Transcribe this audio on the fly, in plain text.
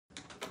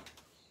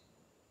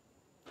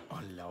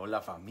Hola,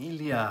 hola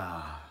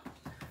familia.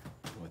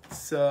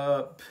 What's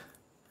up?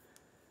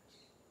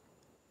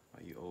 How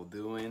you all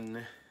doing?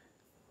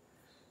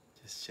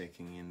 Just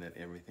checking in that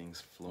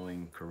everything's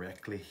flowing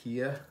correctly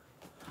here.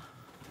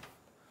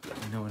 Let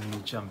me know when you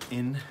jump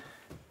in.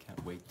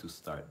 Can't wait to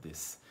start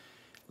this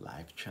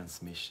live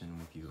transmission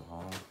with you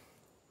all.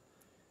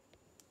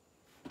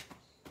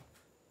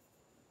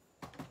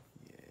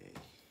 Yay.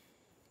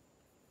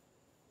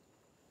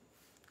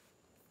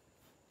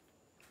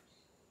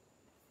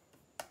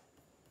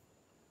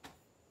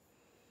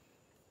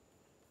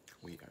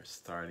 We are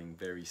starting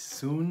very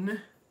soon.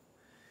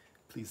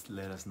 Please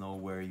let us know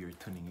where you're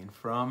tuning in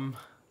from.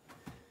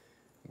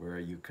 Where are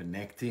you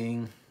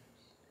connecting?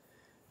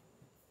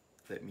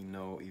 Let me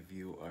know if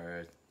you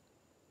are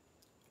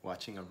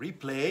watching a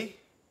replay.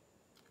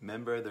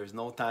 Remember, there's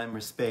no time or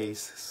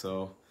space,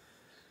 so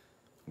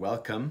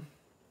welcome.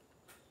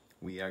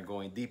 We are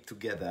going deep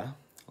together.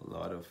 A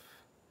lot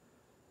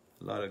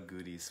of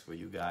goodies for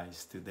you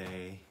guys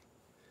today.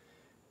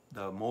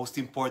 The most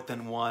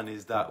important one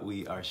is that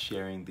we are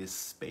sharing this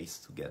space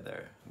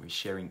together. We're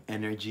sharing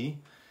energy.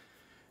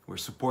 We're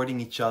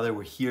supporting each other.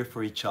 We're here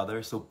for each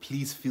other. So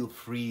please feel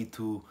free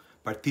to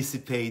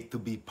participate, to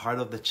be part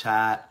of the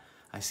chat.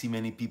 I see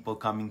many people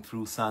coming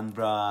through.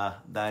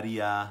 Sandra,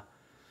 Daria,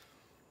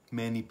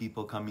 many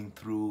people coming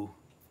through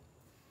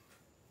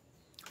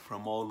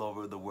from all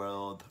over the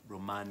world.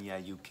 Romania,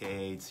 UK.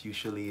 It's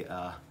usually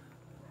a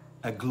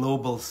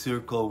global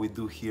circle we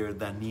do here.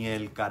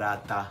 Daniel,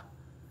 Karata.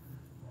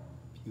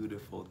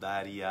 Beautiful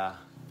Daria,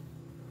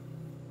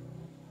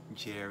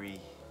 Jerry,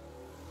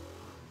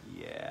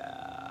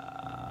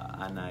 yeah,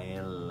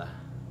 Anael,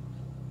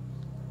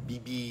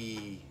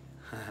 Bibi.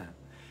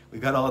 We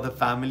got all the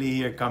family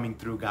here coming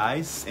through,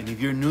 guys. And if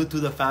you're new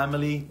to the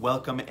family,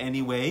 welcome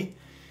anyway.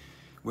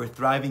 We're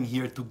thriving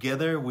here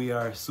together. We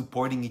are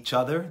supporting each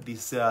other.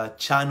 This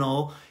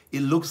channel,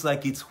 it looks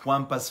like it's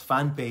Juanpa's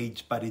fan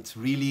page, but it's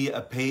really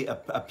a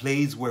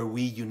place where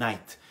we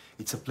unite.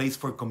 It's a place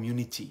for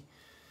community.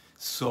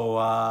 So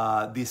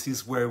this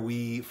is where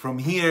from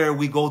here,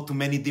 we go to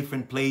many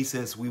different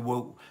places. We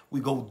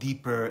go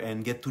deeper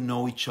and get to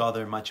know each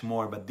other much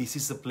more. But this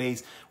is a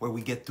place where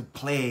we get to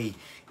play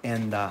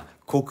and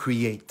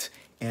co-create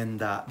and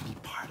be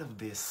part of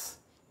this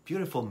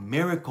beautiful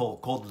miracle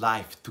called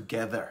life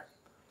together.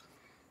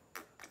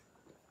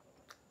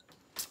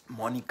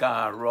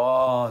 Monica,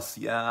 Ross,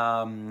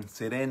 yeah,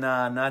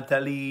 Serena,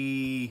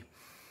 Natalie,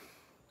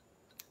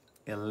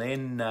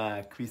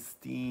 Elena,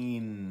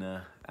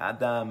 Christine,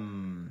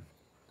 Adam,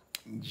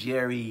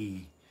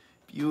 Jerry,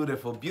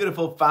 beautiful,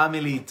 beautiful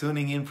family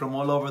tuning in from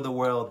all over the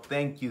world.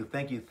 Thank you,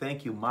 thank you,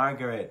 thank you.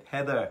 Margaret,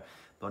 Heather,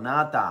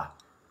 Donata,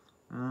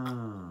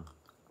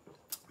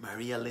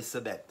 Maria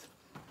Elizabeth.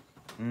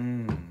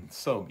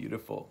 So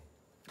beautiful.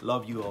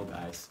 Love you all,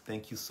 guys.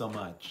 Thank you so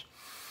much.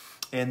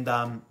 And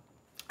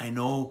I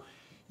know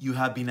you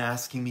have been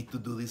asking me to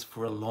do this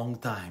for a long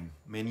time.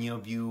 Many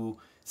of you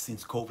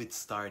since COVID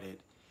started.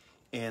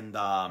 And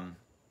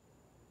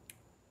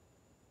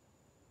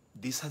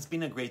this has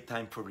been a great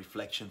time for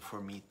reflection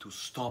for me, to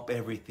stop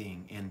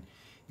everything and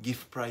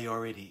give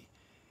priority.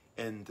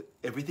 And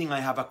everything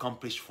I have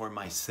accomplished for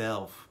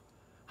myself,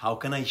 how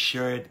can I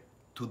share it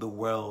to the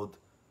world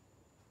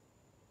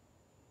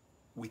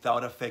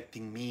without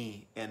affecting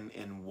me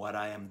and what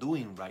I am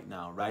doing right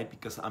now, right?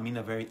 Because I'm in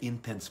a very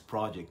intense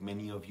project.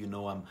 Many of you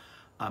know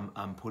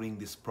I'm putting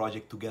this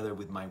project together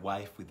with my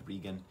wife, with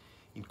Regan,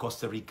 in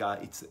Costa Rica.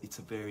 It's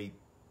a very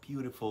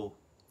beautiful,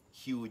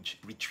 huge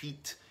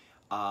retreat,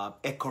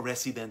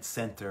 eco-residence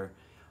center,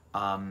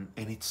 and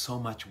it's so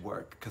much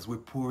work because we're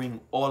pouring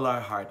all our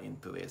heart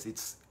into this.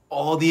 It's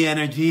all the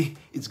energy,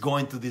 it's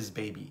going to this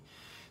baby.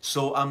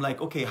 So I'm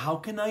like, okay, how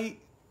can I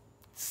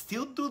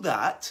still do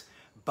that,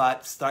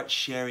 but start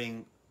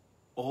sharing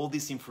all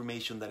this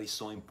information that is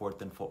so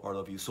important for all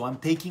of you? So I'm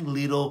taking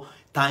little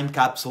time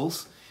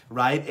capsules,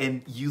 right,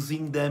 and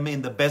using them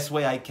in the best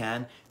way I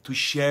can to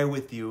share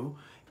with you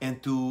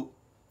and to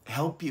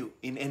help you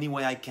in any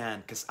way I can,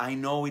 because I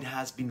know it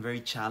has been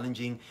very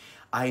challenging.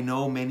 I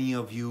know many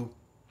of you,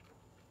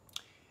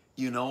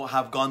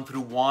 have gone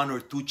through one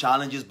or two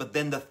challenges, but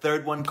then the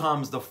third one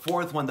comes, the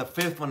fourth one, the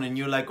fifth one, and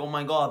you're like, oh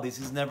my God, this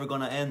is never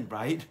gonna end,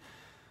 right?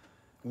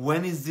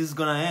 When is this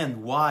gonna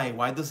end? Why?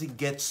 Why does it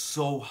get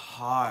so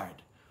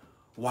hard?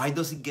 Why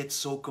does it get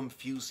so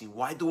confusing?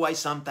 Why do I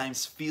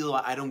sometimes feel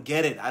I don't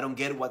get it? I don't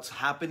get what's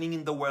happening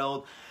in the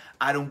world.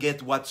 I don't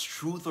get what's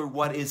truth or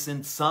what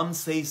isn't. Some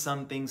say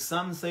something,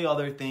 some say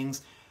other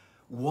things.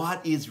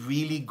 What is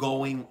really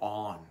going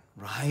on,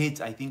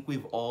 right? I think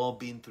we've all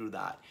been through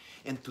that.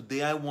 And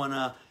today I want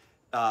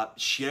to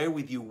share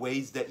with you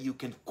ways that you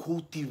can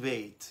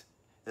cultivate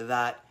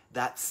that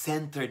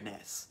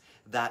centeredness,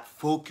 that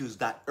focus,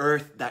 that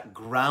earth, that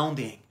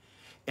grounding,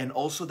 and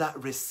also that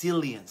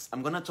resilience.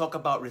 I'm going to talk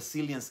about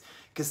resilience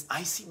because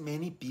I see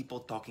many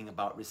people talking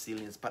about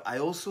resilience, but I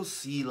also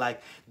see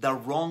like the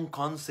wrong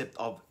concept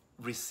of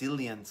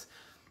resilience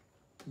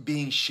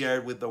being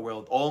shared with the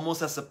world,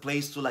 almost as a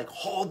place to like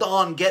hold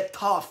on, get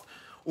tough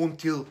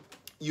until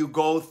you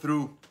go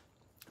through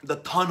the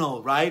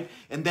tunnel, right?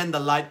 And then the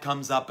light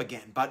comes up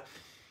again. But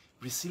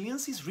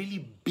resilience is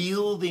really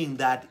building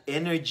that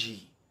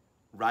energy,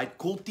 right?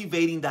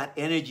 Cultivating that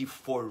energy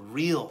for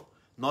real.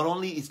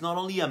 It's not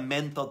only a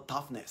mental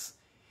toughness,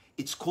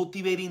 it's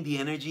cultivating the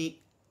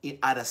energy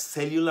at a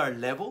cellular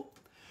level.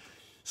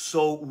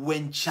 So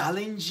when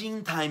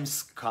challenging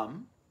times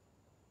come,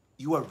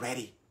 you are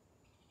ready.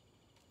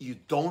 You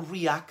don't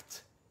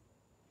react.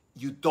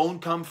 You don't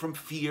come from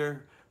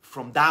fear,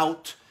 from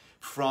doubt,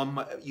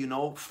 from,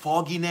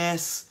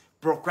 fogginess,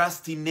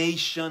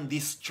 procrastination,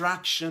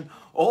 distraction,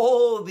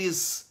 all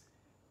these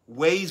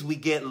ways we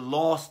get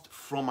lost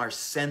from our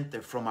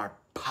center, from our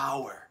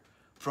power,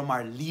 from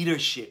our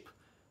leadership.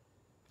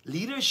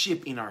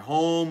 Leadership in our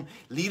home,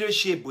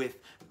 leadership with,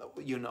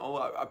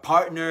 a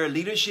partner,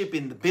 leadership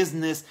in the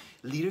business,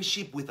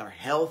 leadership with our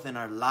health and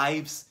our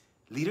lives.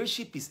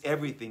 Leadership is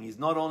everything. It's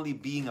not only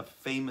being a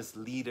famous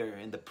leader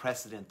and the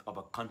president of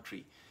a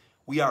country.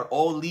 We are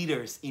all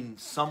leaders in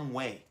some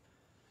way.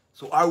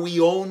 So are we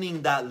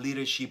owning that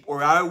leadership,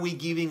 or are we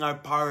giving our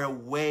power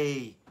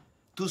away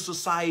to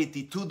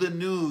society, to the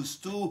news,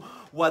 to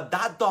what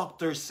that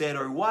doctor said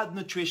or what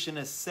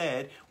nutritionist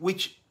said,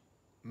 which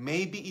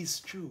maybe is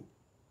true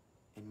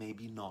and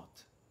maybe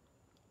not?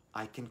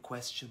 I can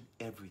question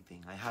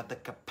everything. I have the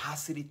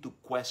capacity to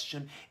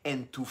question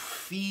and to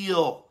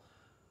feel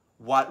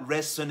what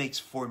resonates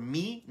for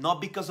me, not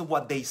because of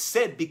what they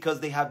said, because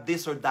they have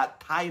this or that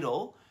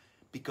title,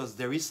 because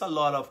there is a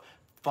lot of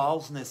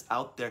falseness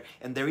out there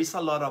and there is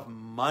a lot of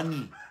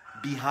money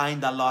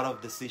behind a lot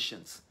of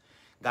decisions.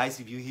 Guys,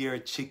 if you hear a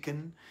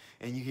chicken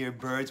and you hear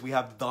birds, we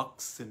have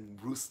ducks and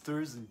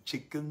roosters and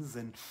chickens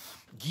and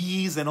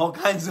geese and all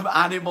kinds of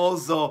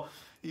animals. So,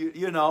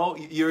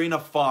 you're in a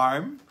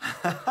farm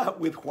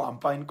with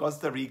Juanpa in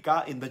Costa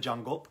Rica in the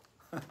jungle.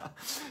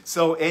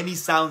 So any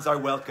sounds are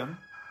welcome.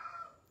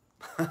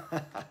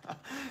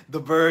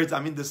 The birds,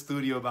 I'm in the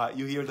studio, but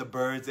you hear the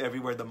birds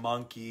everywhere, the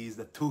monkeys,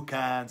 the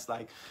toucans,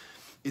 like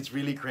it's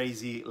really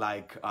crazy.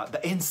 Like the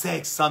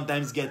insects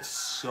sometimes get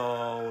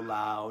so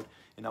loud.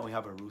 And now we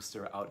have a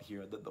rooster out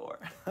here at the door.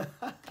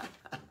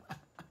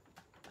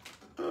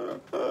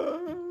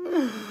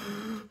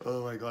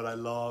 Oh my God, I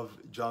love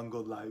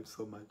jungle life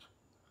so much.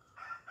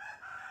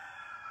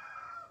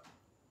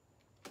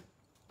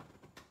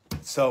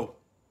 So,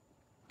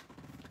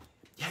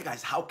 yeah,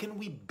 guys, how can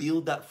we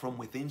build that from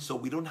within so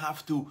we don't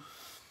have to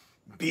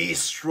be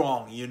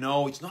strong?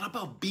 It's not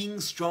about being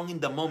strong in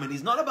the moment.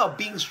 It's not about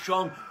being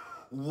strong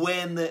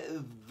when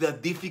the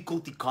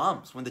difficulty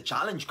comes, when the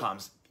challenge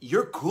comes.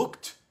 You're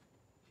cooked.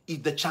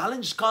 If the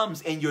challenge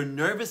comes and your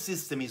nervous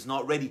system is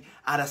not ready,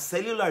 at a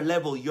cellular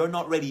level, you're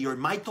not ready. Your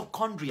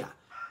mitochondria,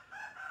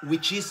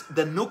 which is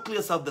the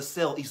nucleus of the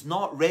cell, is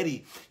not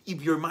ready.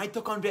 If your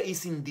mitochondria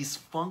is in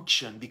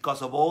dysfunction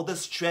because of all the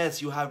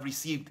stress you have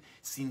received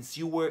since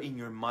you were in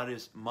your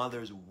mother's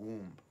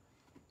womb,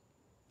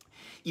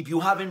 if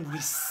you haven't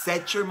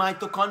reset your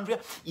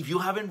mitochondria, if you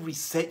haven't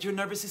reset your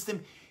nervous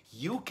system,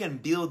 you can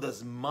build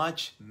as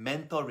much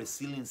mental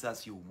resilience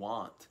as you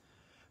want,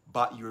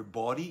 but your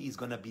body is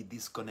going to be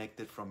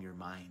disconnected from your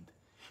mind.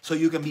 So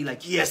you can be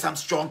like, yes, I'm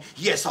strong.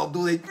 Yes, I'll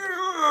do it.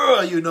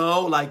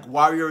 Like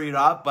warrior it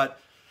up, but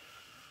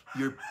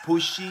you're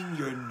pushing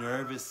your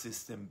nervous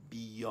system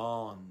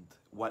beyond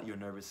what your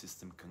nervous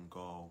system can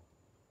go.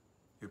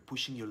 You're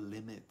pushing your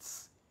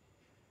limits.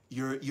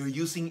 You're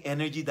using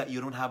energy that you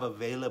don't have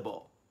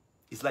available.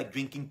 It's like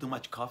drinking too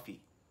much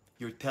coffee.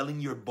 You're telling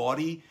your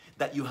body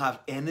that you have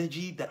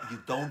energy that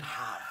you don't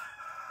have.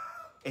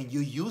 And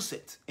you use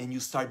it and you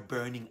start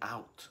burning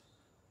out.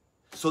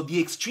 So the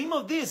extreme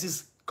of this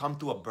is come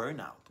to a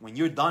burnout. When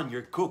you're done,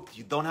 you're cooked.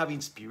 You don't have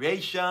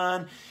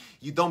inspiration.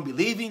 You don't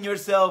believe in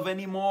yourself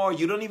anymore.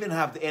 You don't even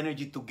have the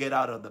energy to get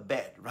out of the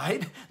bed,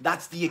 right?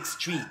 That's the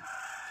extreme.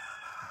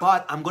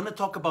 But I'm going to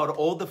talk about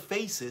all the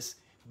phases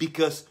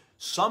because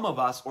some of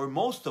us, or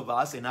most of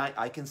us, and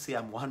I can say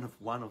I'm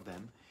one of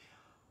them,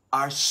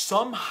 are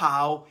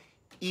somehow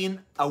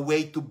in a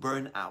way to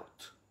burn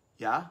out.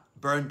 Yeah?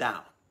 Burn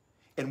down.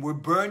 And we're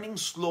burning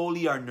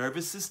slowly our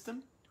nervous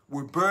system.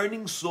 We're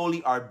burning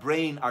slowly our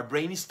brain. Our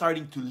brain is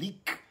starting to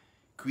leak,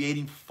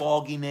 creating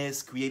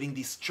fogginess, creating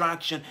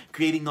distraction,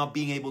 creating not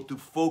being able to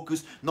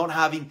focus, not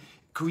having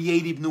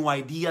creative new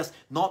ideas,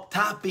 not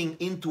tapping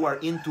into our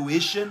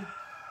intuition.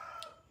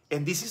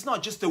 And this is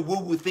not just a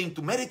woo-woo thing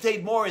to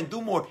meditate more and do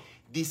more.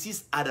 This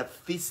is at a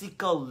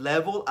physical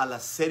level, at a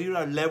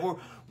cellular level.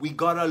 We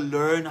gotta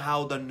learn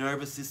how the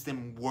nervous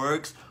system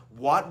works,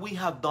 what we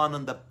have done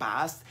in the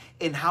past,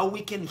 and how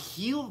we can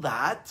heal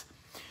that.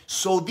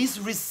 So this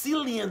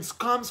resilience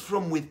comes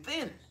from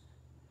within.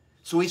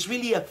 So it's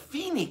really a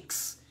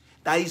phoenix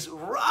that is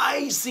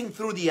rising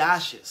through the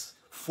ashes.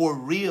 For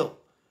real.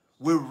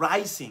 We're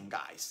rising,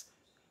 guys.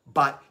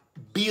 But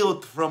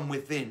built from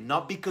within.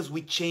 Not because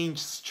we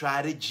changed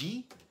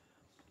strategy.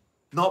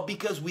 Not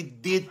because we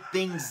did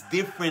things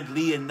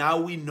differently and now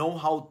we know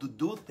how to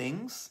do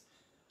things.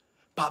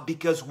 but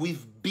because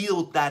we've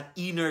built that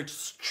inner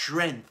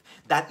strength,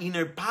 that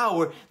inner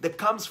power that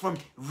comes from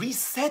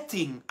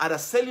resetting at a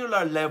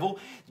cellular level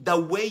the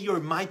way your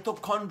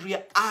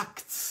mitochondria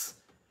acts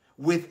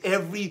with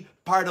every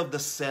part of the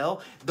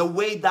cell, the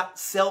way that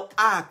cell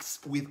acts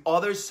with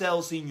other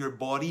cells in your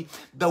body,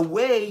 the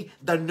way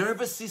the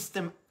nervous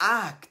system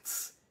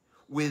acts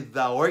with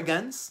the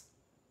organs,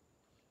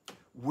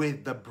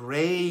 with the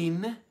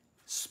brain,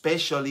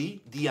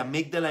 especially the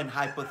amygdala and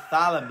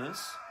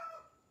hypothalamus,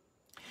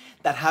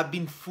 that have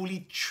been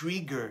fully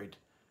triggered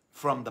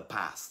from the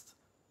past.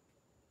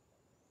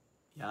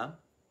 Yeah?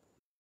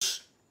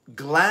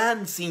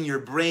 Glands in your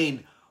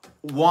brain,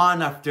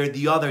 one after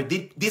the other.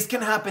 This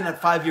can happen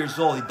at 5 years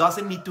old. It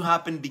doesn't need to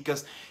happen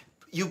because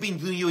you've been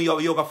doing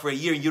yoga for a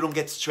year and you don't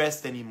get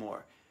stressed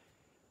anymore.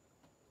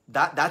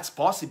 That's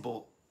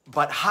possible.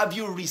 But have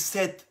you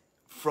reset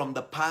from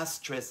the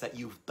past stress that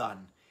you've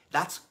done?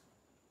 That's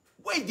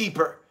way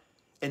deeper.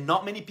 And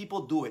not many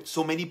people do it.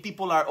 So many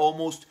people are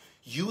almost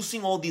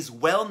using all these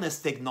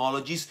wellness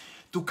technologies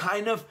to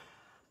kind of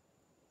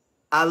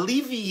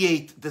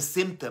alleviate the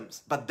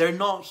symptoms, but they're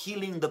not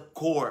healing the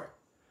core.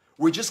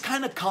 We're just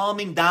kind of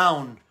calming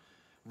down,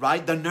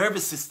 right, the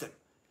nervous system,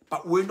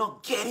 but we're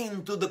not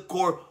getting to the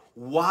core.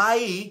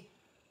 Why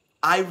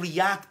I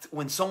react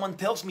when someone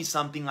tells me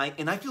something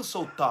and I feel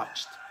so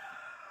touched.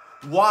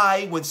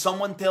 Why when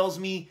someone tells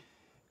me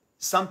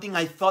something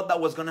I thought that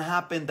was going to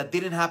happen that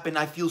didn't happen,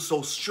 I feel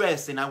so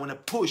stressed and I want to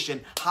push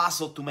and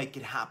hustle to make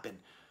it happen.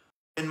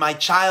 And my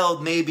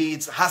child maybe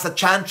has a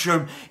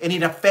tantrum and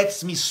it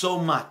affects me so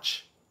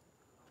much.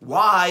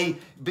 Why?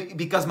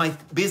 Because my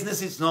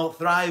business is not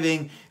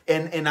thriving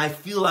and I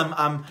feel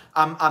I'm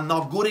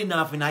not good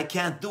enough and I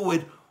can't do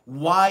it.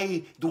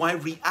 Why do I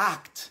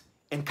react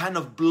and kind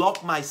of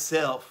block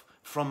myself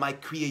from my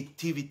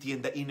creativity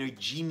and the inner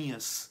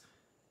genius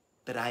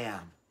that I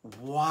am?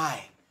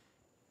 Why?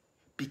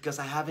 Because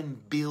I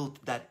haven't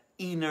built that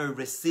inner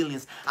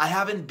resilience. I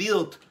haven't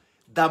built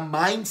the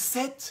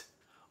mindset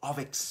of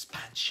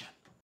expansion.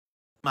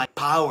 My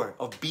power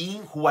of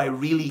being who I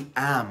really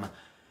am.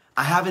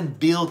 I haven't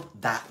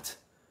built that.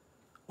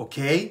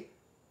 Okay?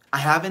 I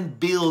haven't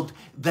built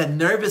the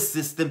nervous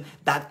system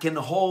that can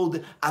hold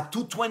a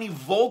 220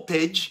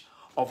 voltage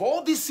of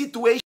all this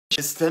situation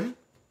system,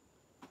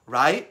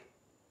 right?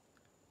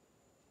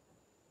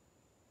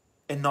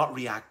 And not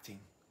reacting.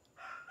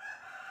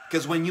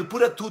 Because when you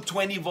put a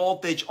 220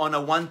 voltage on a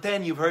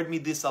 110, you've heard me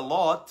this a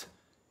lot,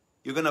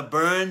 you're going to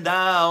burn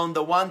down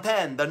the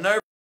 110, the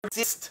nervous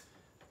system.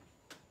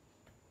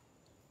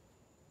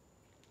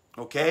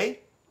 Okay?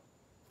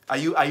 Are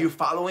you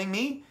following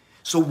me?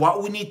 So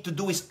what we need to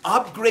do is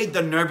upgrade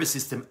the nervous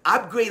system,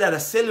 upgrade at a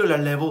cellular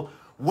level.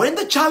 When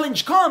the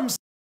challenge comes,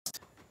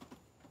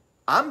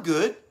 I'm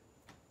good.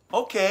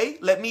 Okay,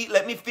 let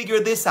me figure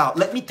this out.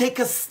 Let me take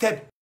a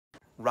step,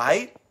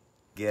 right?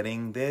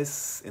 Getting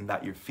this and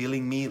that you're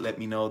feeling me. Let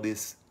me know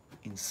this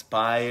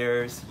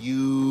inspires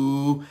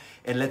you.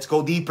 And let's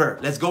go deeper.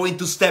 Let's go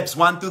into steps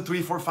 1, 2,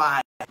 3, 4,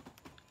 5.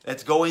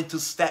 Let's go into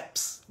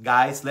steps,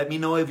 guys. Let me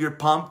know if you're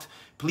pumped.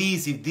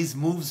 Please, if this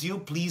moves you,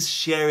 please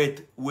share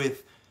it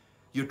with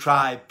your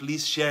tribe.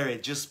 Please share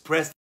it. Just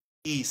press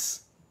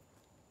peace.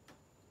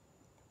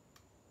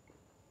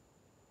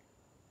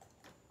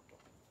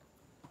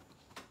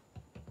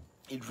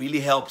 It really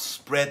helps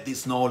spread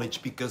this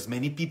knowledge because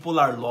many people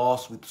are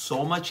lost with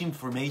so much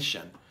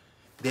information.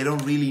 They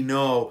don't really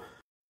know.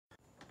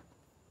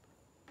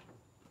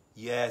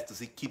 Yes,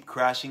 does it keep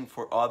crashing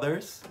for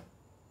others?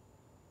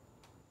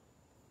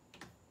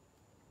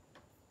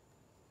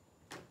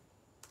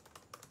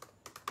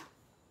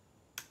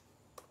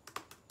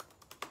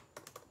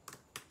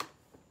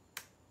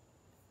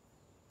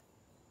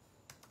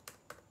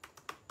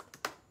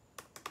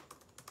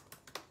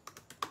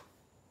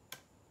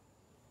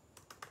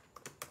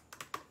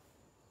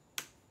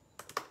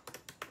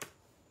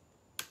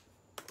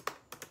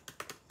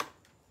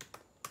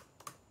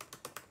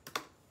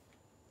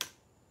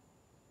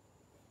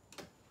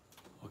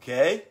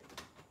 Okay?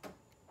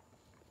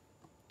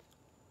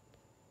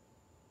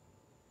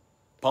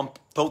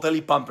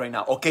 Totally pumped right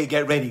now. Okay,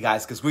 get ready,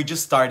 guys, because we're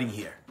just starting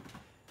here.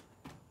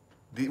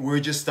 We're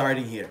just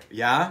starting here,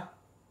 yeah?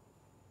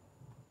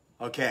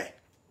 Okay.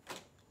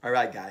 All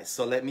right, guys.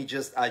 So let me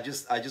I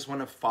just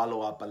want to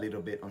follow up a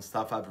little bit on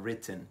stuff I've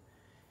written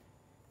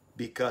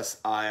because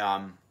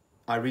I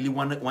really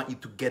want you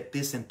to get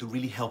this and to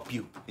really help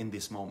you in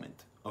this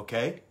moment,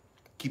 okay?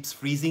 Keeps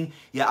freezing.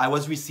 Yeah, I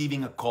was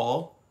receiving a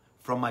call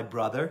from my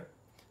brother,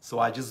 so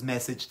I just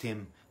messaged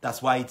him.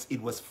 That's why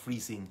it was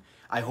freezing.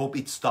 I hope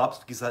it stops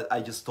because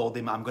I just told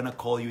him I'm gonna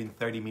call you in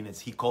 30 minutes.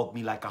 He called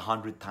me like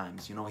 100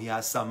 times. You know, he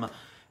has a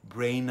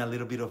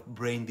little bit of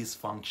brain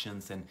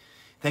dysfunctions, and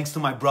thanks to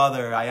my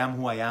brother, I am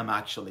who I am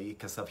actually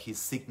because of his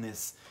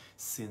sickness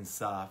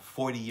since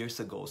 40 years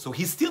ago. So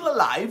he's still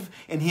alive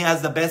and he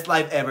has the best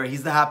life ever.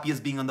 He's the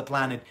happiest being on the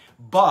planet,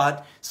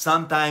 but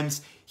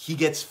sometimes he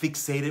gets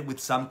fixated with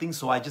something,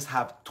 so I just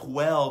have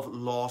 12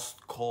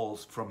 lost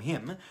calls from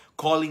him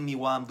calling me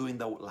while I'm doing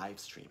the live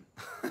stream.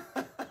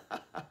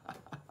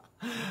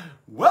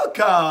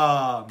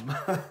 Welcome!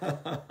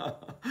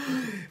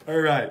 All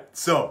right,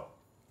 so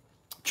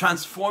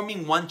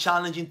transforming one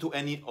challenge into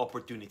any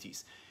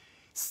opportunities.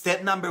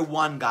 Step number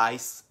one,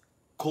 guys,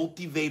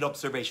 cultivate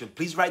observation.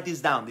 Please write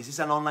this down. This is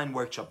an online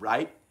workshop,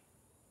 right?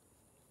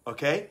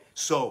 Okay,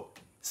 so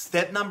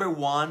step number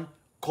one,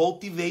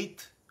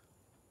 cultivate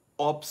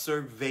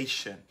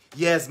observation.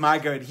 Yes,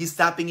 Margaret, he's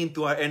tapping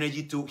into our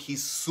energy too.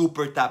 He's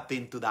super tapped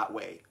into that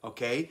way,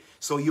 okay?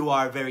 So you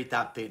are very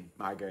tapped in,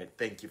 Margaret.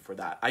 Thank you for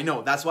that. I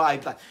know, that's why,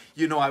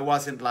 I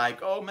wasn't like,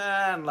 oh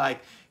man, I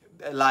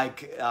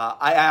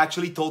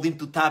actually told him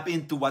to tap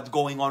into what's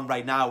going on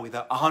right now with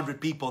 100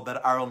 people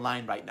that are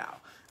online right now.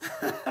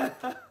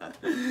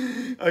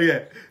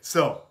 Okay,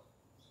 so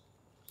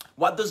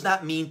what does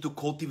that mean to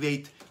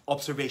cultivate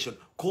observation?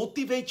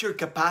 Cultivate your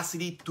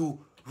capacity to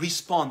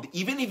respond.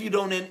 Even if you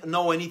don't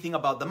know anything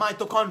about the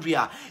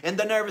mitochondria and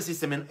the nervous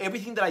system and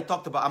everything that I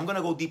talked about, I'm going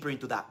to go deeper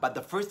into that. But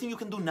the first thing you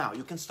can do now,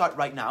 you can start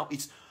right now,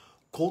 is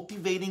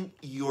cultivating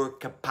your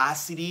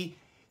capacity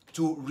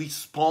to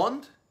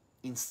respond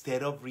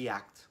instead of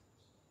react.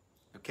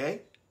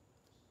 Okay?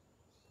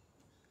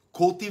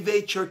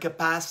 Cultivate your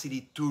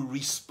capacity to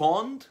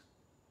respond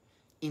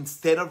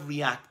instead of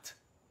react.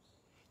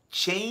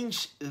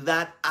 Change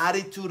that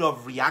attitude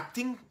of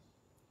reacting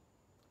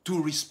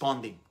to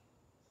responding.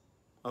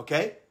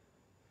 Okay?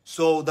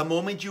 So the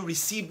moment you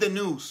receive the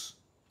news,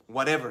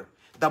 whatever,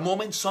 the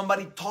moment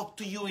somebody talked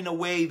to you in a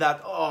way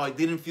that, oh, it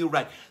didn't feel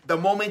right, the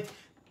moment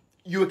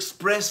you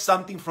express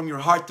something from your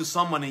heart to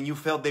someone and you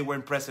felt they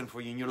weren't present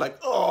for you and you're like,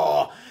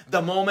 oh,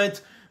 the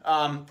moment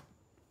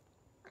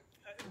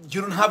you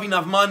don't have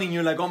enough money and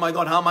you're like, oh my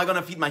God, how am I going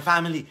to feed my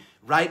family,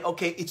 right?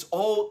 Okay, it's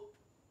all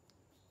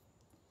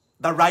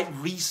the right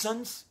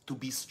reasons to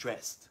be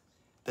stressed.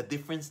 The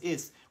difference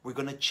is we're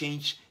going to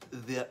change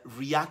the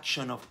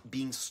reaction of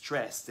being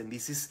stressed. And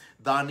this is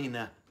done in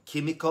a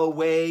chemical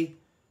way,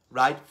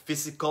 right?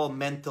 Physical,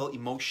 mental,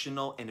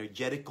 emotional,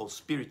 energetical,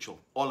 spiritual,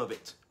 all of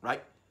it,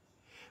 right?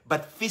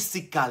 But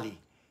physically,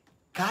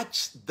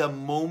 catch the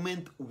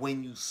moment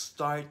when you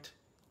start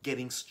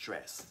getting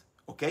stressed,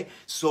 okay?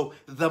 So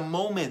the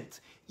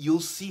moment you'll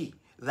see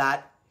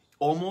that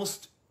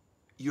almost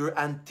you're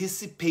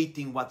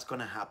anticipating what's going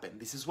to happen.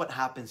 This is what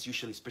happens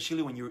usually,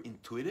 especially when you're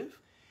intuitive.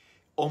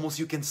 Almost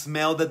you can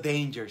smell the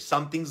danger.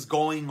 Something's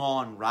going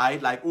on, right?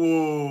 Like,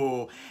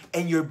 ooh.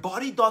 And your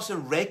body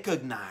doesn't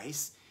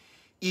recognize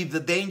if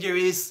the danger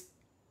is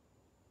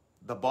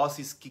the boss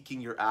is kicking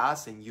your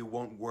ass and you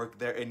won't work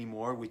there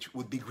anymore, which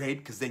would be great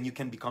because then you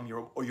can become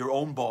your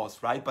own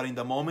boss, right? But in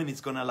the moment,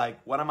 it's going to like,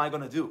 what am I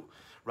going to do?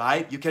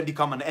 Right? You can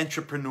become an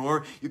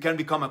entrepreneur. You can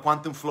become a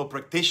quantum flow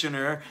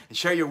practitioner and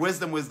share your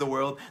wisdom with the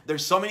world.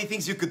 There's so many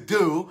things you could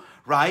do,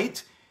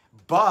 right?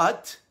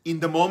 But in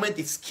the moment,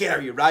 it's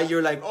scary, right?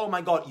 You're like, oh my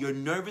God, your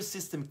nervous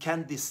system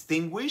can't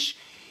distinguish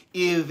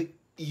if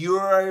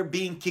you're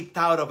being kicked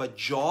out of a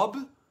job,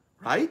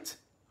 right?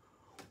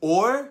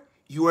 Or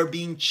you are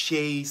being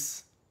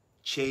chased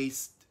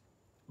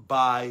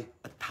by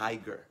a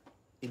tiger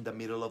in the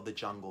middle of the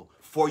jungle.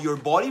 For your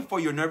body, for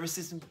your nervous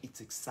system,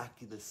 it's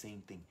exactly the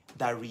same thing.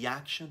 The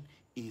reaction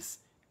is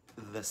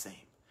the same.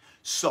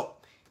 So,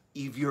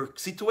 if your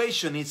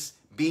situation is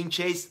being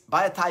chased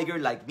by a tiger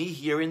like me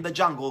here in the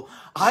jungle,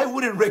 I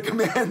wouldn't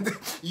recommend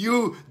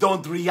you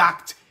don't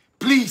react.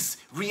 Please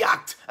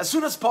react as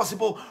soon as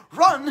possible.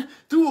 Run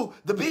to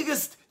the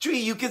biggest tree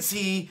you can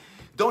see.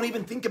 Don't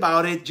even think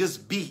about it.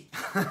 Just be.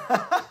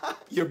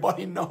 Your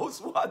body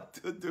knows what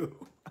to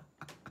do.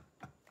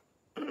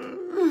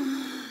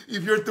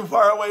 If you're too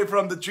far away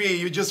from the tree,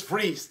 you just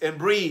freeze and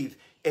breathe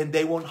and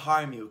they won't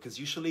harm you. Because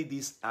usually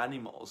these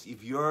animals,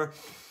 if you're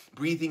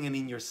breathing and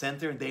in your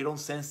center and they don't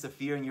sense the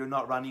fear and you're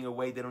not running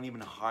away, they don't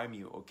even harm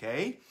you,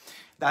 okay?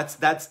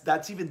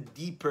 That's even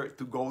deeper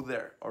to go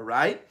there, all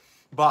right?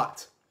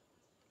 But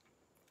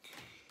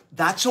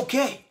that's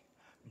okay.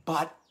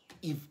 But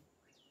if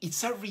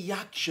it's a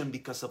reaction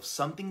because of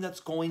something that's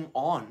going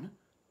on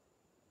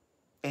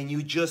and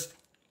you just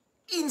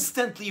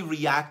instantly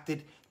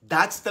reacted,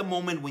 that's the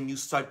moment when you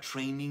start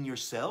training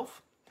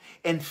yourself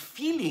and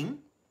feeling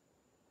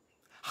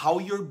how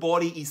your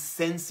body is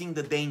sensing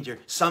the danger.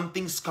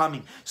 Something's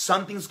coming.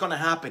 Something's going to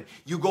happen.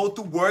 You go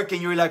to work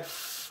and you're like,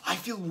 I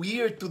feel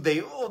weird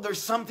today. Oh,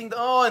 there's something.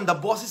 Oh, and the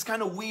boss is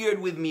kind of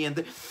weird with me.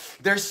 And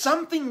there's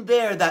something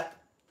there that...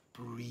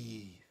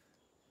 Breathe.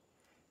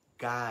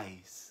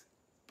 Guys,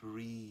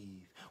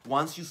 breathe.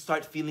 Once you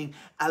start feeling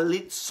a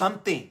little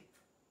something,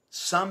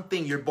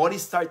 your body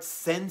starts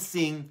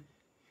sensing.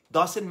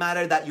 Doesn't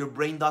matter that your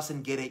brain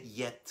doesn't get it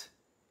yet.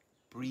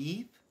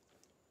 Breathe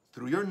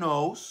through your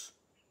nose.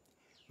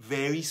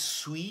 Very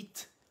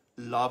sweet,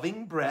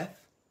 loving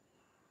breath.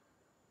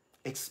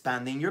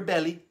 Expanding your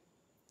belly.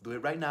 Do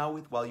it right now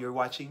while you're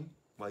watching,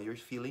 while you're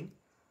feeling.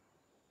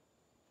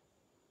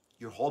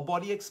 Your whole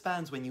body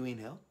expands when you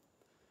inhale.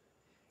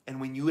 And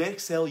when you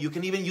exhale, you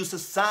can even use a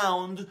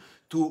sound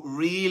to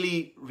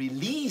really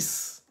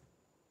release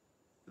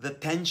the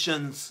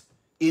tensions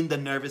in the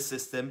nervous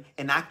system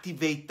and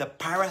activate the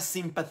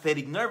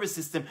parasympathetic nervous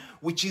system,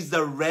 which is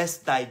the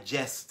rest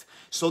digest.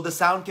 So the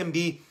sound can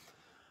be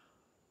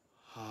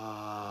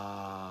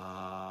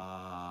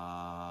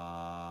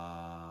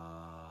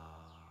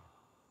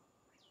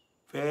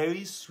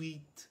very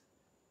sweet,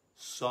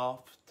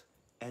 soft,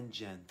 and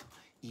gentle.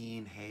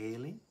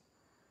 Inhaling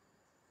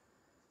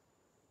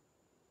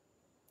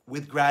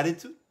with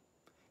gratitude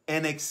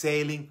and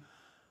exhaling.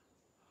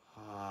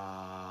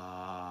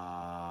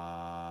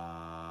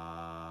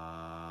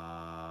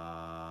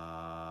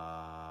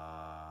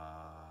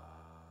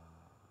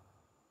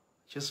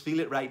 Just feel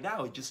it right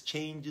now. It just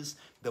changes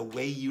the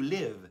way you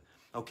live.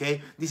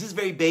 Okay? This is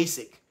very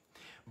basic.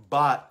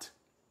 But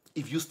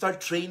if you start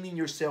training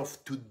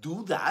yourself to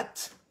do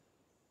that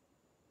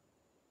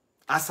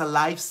as a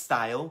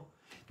lifestyle,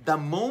 the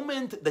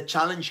moment the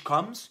challenge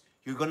comes,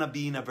 you're going to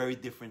be in a very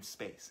different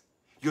space.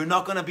 You're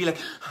not going to be like,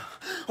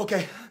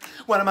 okay,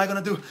 what am I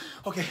going to do?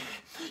 Okay,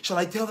 shall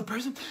I tell the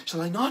person? Shall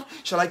I not?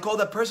 Shall I call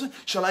that person?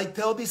 Shall I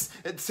tell this,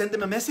 send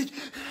them a message?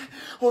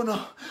 Oh no,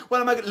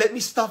 what am I going to, let me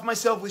stuff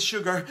myself with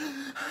sugar.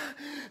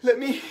 Let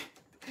me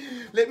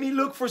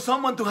look for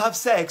someone to have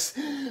sex.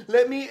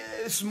 Let me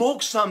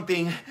smoke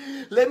something.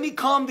 Let me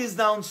calm this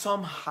down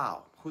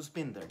somehow. Who's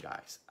been there,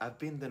 guys? I've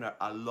been there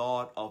a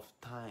lot of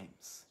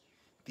times.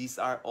 These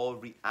are all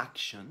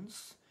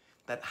reactions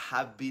that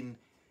have been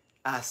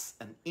as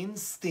an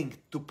instinct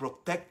to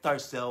protect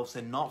ourselves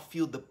and not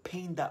feel the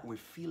pain that we're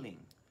feeling.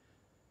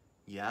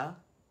 Yeah?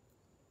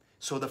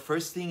 So the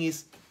first thing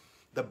is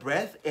the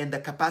breath and the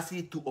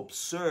capacity to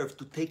observe,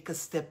 to take a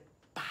step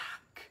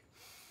back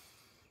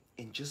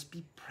and just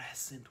be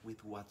present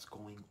with what's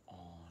going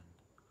on.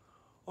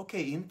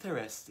 Okay,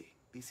 interesting.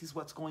 This is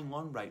what's going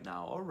on right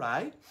now. All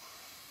right.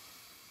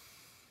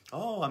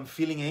 Oh, I'm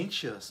feeling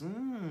anxious.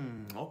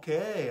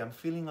 Okay, I'm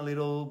feeling a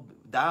little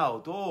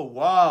doubt. Oh,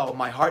 wow,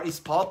 my heart is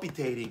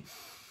palpitating.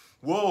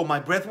 Whoa, my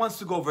breath wants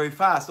to go very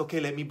fast. Okay,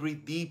 let me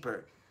breathe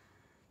deeper.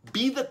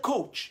 Be the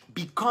coach.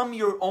 Become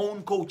your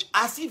own coach.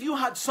 As if you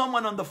had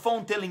someone on the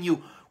phone telling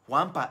you,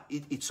 Juanpa,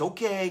 it's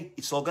okay.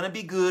 It's all going to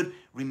be good.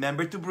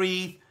 Remember to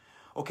breathe.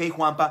 Okay,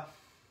 Juanpa,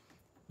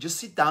 just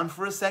sit down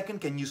for a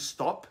second. Can you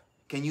stop?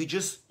 Can you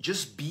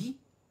just be?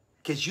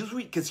 Can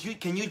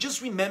you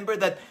just remember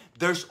that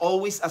there's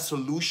always a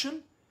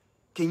solution?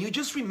 Can you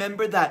just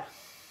remember that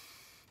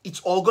it's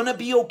all gonna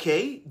be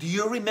okay? Do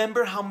you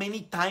remember how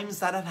many times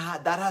that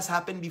has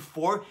happened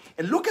before?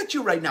 And look at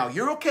you right now.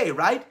 You're okay,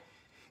 right?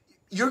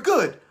 You're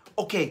good.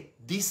 Okay,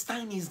 this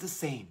time is the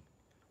same.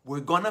 We're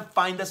gonna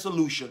find a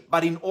solution.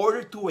 But in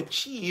order to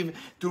achieve,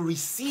 to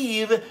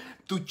receive,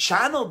 to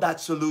channel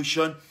that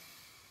solution,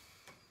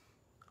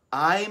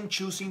 I'm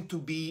choosing to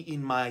be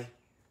in my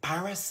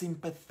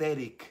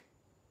parasympathetic,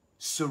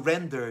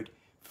 surrendered,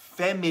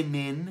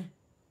 feminine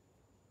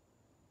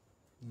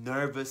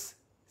nervous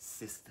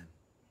system.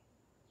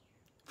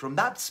 From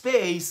that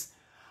space,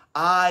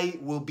 I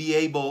will be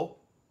able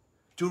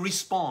to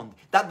respond.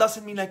 That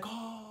doesn't mean like,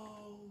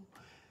 oh,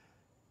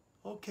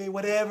 okay,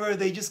 whatever,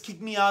 they just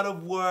kicked me out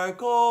of work.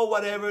 Oh,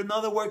 whatever,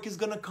 another work is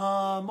gonna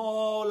come.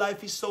 Oh,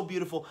 life is so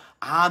beautiful.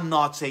 I'm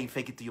not saying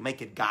fake it till you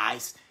make it,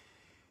 guys.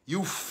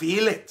 You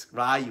feel it,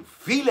 right? You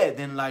feel it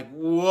and like,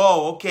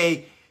 whoa,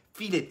 okay,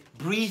 feel it,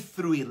 breathe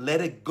through it,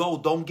 let it go.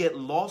 Don't get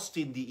lost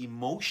in the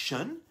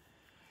emotion.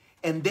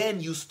 And then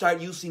you start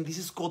using, this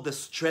is called the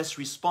stress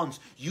response.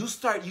 You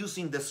start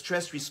using the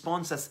stress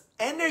response as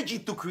energy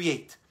to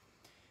create.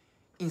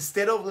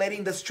 Instead of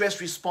letting the stress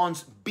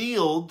response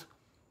build,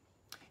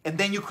 and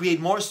then you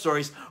create more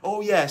stories.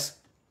 Oh yes,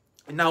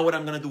 and now what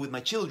I'm going to do with my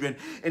children,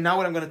 and now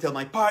what I'm going to tell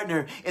my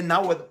partner, and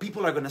now what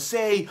people are going to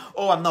say.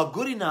 Oh, I'm not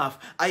good enough.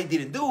 I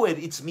didn't do it.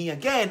 It's me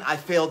again. I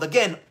failed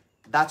again.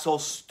 That's all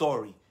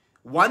story.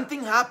 One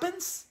thing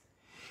happens,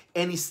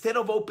 and instead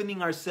of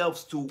opening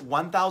ourselves to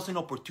 1,000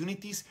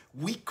 opportunities,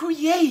 we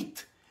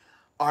create.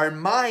 Our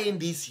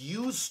mind is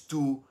used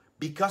to,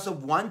 because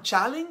of one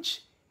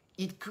challenge,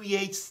 it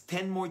creates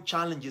 10 more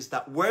challenges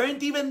that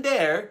weren't even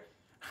there,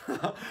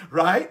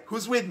 right?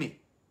 Who's with me?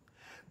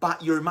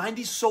 But your mind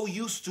is so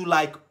used to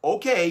like,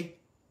 okay,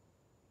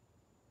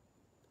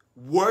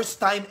 worst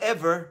time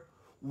ever,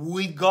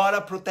 we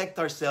gotta protect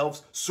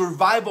ourselves,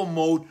 survival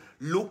mode.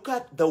 Look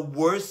at the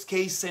worst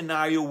case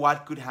scenario,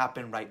 what could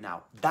happen right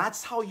now.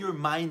 That's how your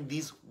mind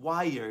is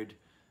wired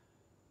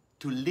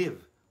to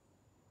live.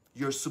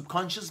 Your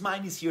subconscious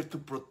mind is here to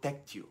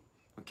protect you,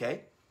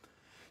 okay?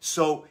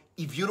 So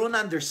if you don't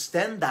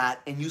understand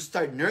that and you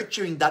start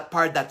nurturing that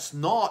part that's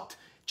not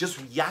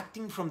just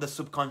reacting from the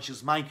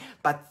subconscious mind,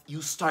 but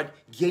you start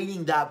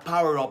gaining that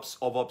power-ups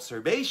of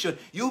observation,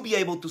 you'll be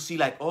able to see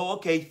like, oh,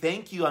 okay,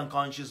 thank you,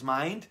 unconscious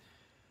mind.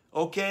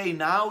 Okay,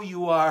 now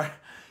you are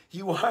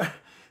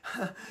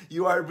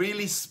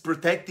really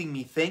protecting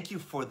me. Thank you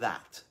for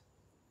that.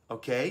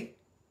 Okay?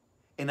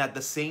 And at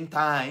the same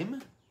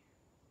time,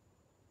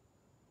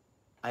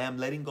 I am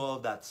letting go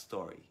of that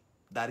story.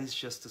 That is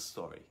just a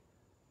story.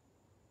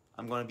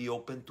 I'm going to be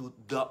open to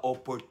the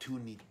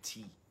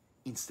opportunity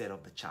instead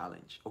of the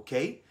challenge.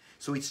 Okay?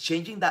 So it's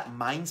changing that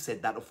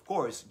mindset that, of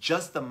course,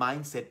 just the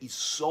mindset is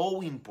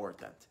so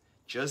important.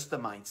 Just the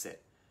mindset.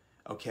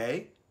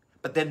 Okay?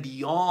 But then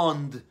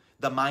beyond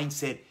the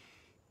mindset,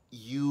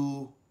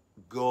 you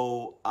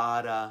go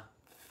at a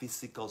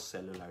physical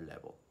cellular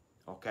level.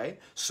 Okay?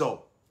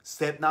 So,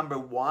 step number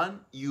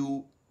one,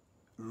 you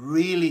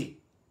really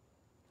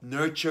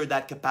nurture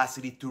that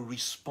capacity to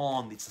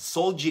respond. It's a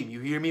soul gym. You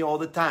hear me all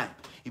the time.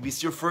 If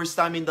it's your first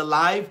time in the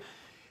live,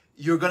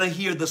 you're gonna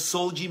hear the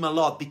soul gym a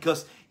lot,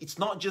 because it's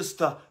not just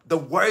the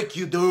work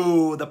you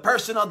do, the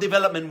personal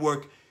development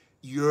work.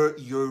 You're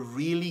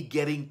really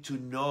getting to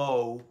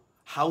know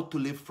how to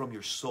live from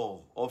your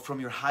soul, or from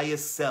your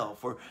highest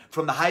self, or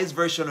from the highest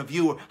version of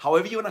you, or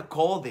however you want to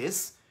call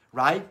this,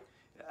 right?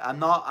 I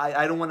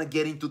don't want to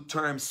get into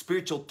terms,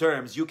 spiritual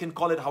terms. You can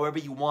call it however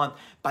you want,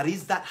 but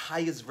it's that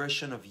highest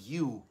version of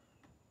you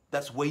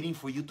that's waiting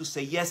for you to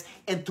say yes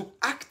and to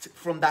act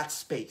from that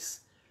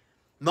space.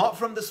 Not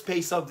from the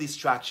space of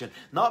distraction,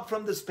 not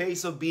from the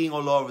space of being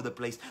all over the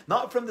place,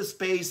 not from the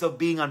space of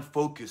being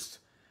unfocused,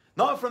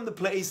 not from the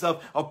place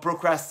of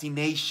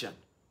procrastination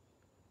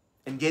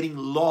and getting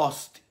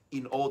lost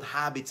in old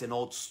habits and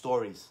old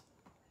stories.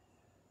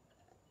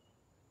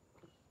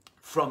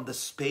 From the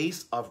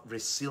space of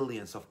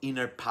resilience, of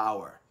inner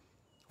power,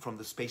 from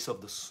the space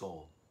of the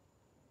soul.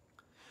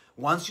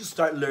 Once you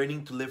start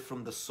learning to live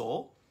from the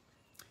soul,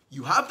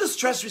 you have the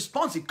stress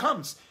response, it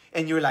comes,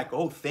 and you're like,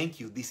 oh, thank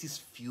you, this is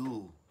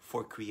fuel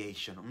for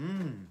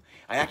creation.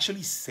 I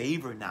actually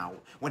savor now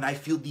when I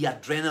feel the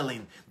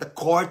adrenaline, the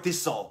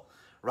cortisol,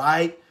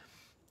 right?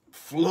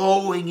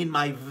 Flowing in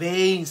my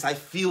veins. I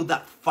feel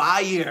that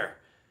fire.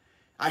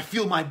 I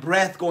feel my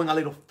breath going a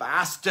little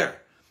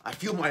faster. I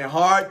feel my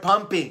heart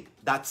pumping.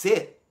 That's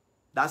it.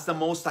 That's the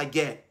most I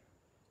get.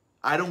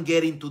 I don't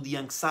get into the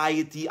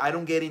anxiety. I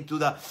don't get into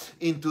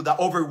the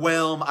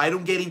overwhelm. I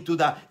don't get into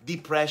the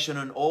depression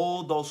and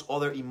all those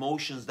other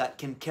emotions that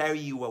can carry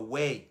you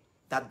away.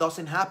 That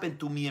doesn't happen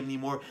to me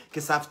anymore,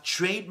 because I've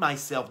trained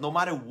myself no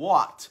matter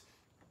what.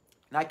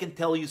 And I can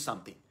tell you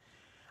something.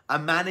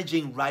 I'm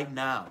managing right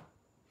now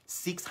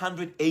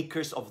 600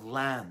 acres of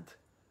land,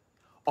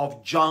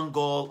 of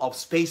jungle, of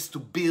space to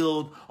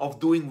build, of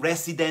doing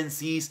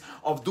residencies,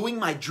 of doing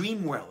my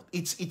dream world.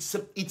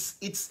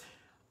 It's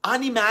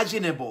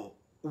unimaginable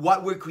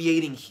what we're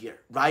creating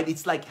here, right?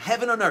 It's like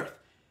heaven on earth.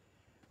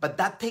 But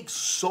that takes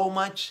so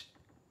much,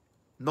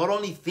 not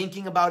only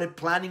thinking about it,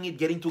 planning it,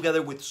 getting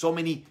together with so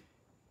many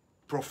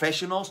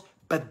professionals,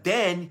 but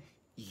then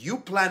you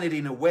plan it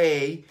in a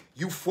way,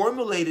 you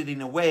formulate it in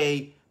a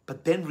way,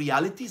 but then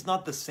reality is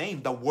not the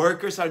same. The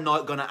workers are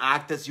not going to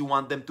act as you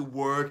want them to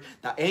work.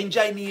 The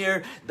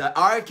engineer, the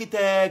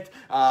architect,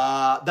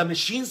 the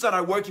machines that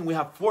are working. We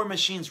have 4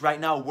 machines right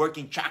now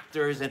working,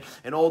 tractors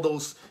and all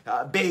those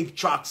big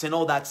trucks and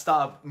all that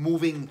stuff,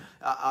 moving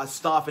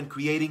stuff and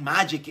creating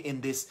magic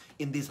in this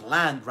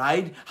land,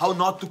 right? How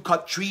not to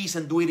cut trees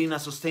and do it in a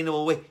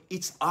sustainable way.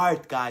 It's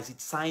art, guys.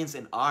 It's science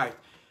and art.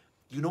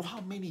 You know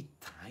how many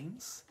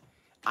times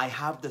I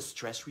have the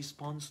stress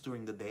response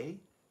during the day?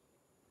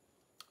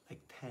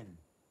 Like 10.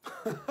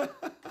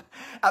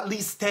 At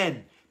least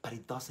 10. But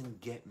it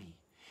doesn't get me.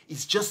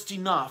 It's just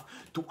enough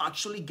to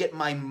actually get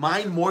my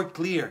mind more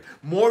clear,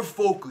 more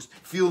focused,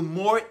 feel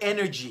more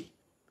energy,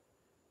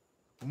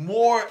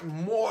 more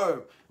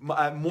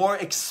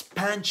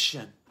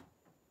expansion.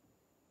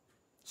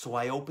 So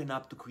I open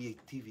up to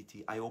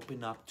creativity. I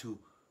open up to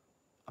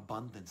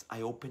abundance.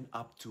 I open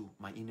up to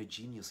my inner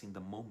genius in the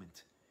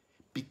moment.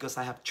 Because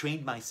I have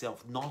trained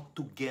myself not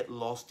to get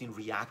lost in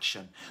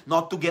reaction.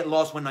 Not to get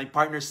lost when my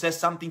partner says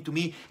something to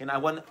me and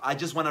I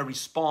just want to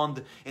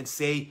respond and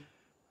say,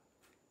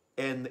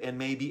 and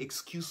maybe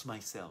excuse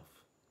myself.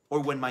 Or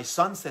when my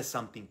son says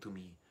something to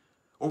me.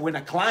 Or when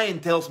a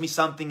client tells me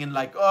something and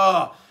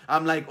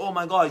I'm like, oh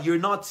my God, you're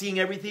not seeing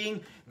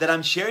everything that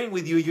I'm sharing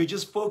with you. You're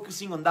just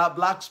focusing on that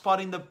black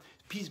spot in the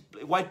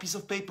white piece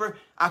of paper.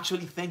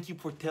 Actually, thank you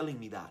for telling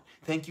me that.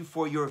 Thank you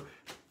for your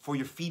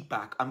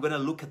feedback. I'm going to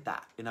look at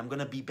that and I'm going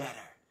to be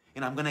better.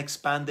 And I'm going to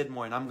expand it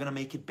more and I'm going to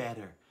make it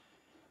better.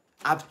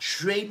 I've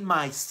trained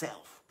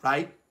myself,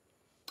 right?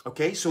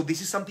 Okay, so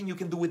this is something you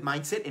can do with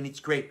mindset and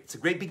it's great. It's a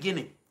great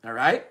beginning, all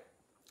right?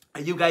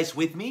 Are you guys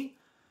with me?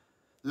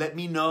 Let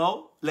me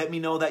know. Let me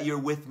know that you're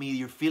with me.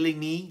 You're feeling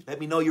me. Let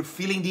me know you're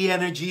feeling the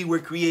energy we're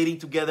creating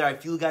together. I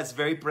feel you guys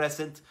very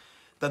present.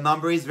 The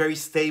number is very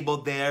stable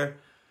there.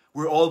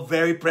 We're all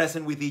very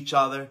present with each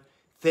other.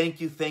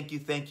 Thank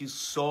you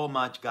so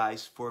much,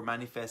 guys, for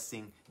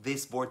manifesting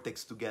this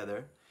vortex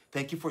together.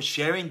 Thank you for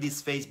sharing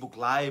this Facebook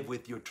Live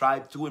with your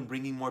tribe too and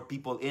bringing more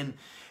people in.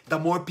 The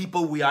more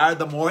people we are,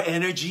 the more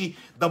energy,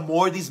 the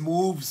more this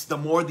moves, the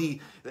more the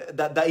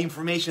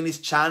information is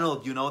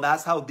channeled. You know,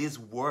 that's how this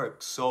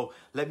works. So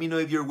let me know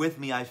if you're with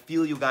me. I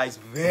feel you guys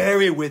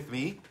very with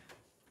me.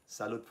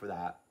 Salute for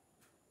that.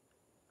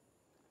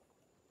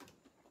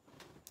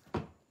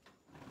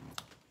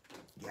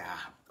 Yeah,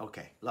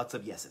 okay. Lots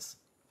of yeses.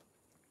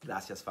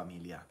 Gracias,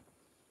 familia.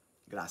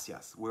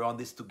 Gracias. We're on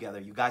this together.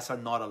 You guys are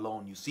not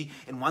alone, you see?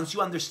 And once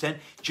you understand,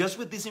 just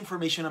with this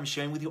information I'm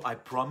sharing with you, I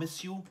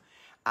promise you,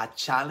 a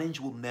challenge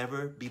will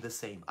never be the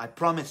same. I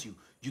promise you.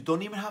 You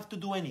don't even have to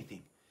do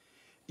anything.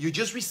 You're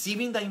just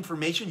receiving the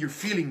information. You're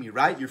feeling me,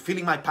 right? You're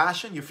feeling my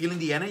passion. You're feeling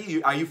the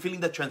energy. Are you feeling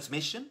the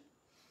transmission?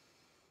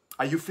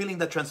 Are you feeling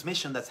the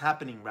transmission that's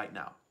happening right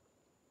now?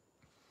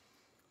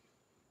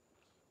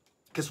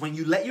 Because when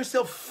you let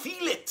yourself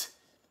feel it,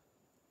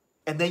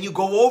 and then you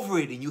go over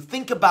it, and you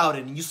think about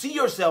it, and you see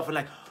yourself, and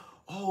like,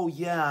 oh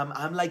yeah,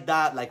 I'm like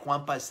that, like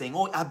Juanpa is saying,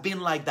 oh, I've been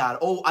like that,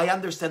 oh, I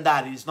understand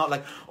that. It's not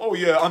like, oh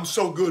yeah, I'm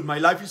so good, my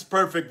life is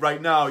perfect right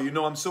now, you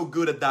know, I'm so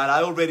good at that,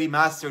 I already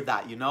mastered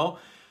that, you know?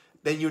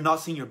 Then you're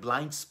not seeing your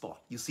blind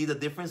spot. You see the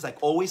difference? Like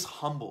always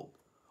humble,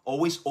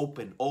 always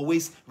open,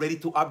 always ready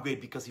to upgrade,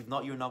 because if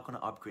not, you're not going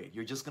to upgrade.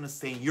 You're just going to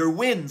stay in your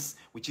wins,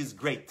 which is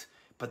great.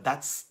 But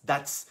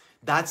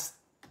that's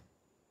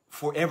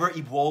forever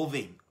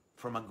evolving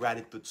from a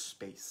gratitude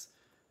space.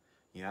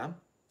 Yeah?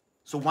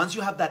 So once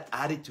you have that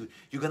attitude,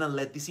 you're going to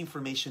let this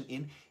information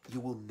in, you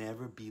will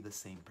never be the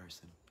same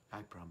person.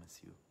 I promise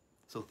you.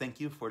 So thank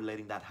you for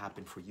letting that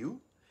happen for you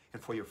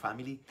and for your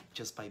family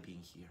just by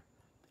being here,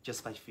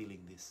 just by feeling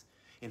this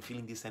and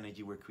feeling this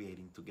energy we're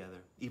creating together.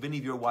 Even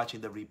if you're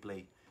watching the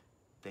replay,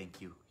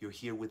 thank you. You're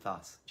here with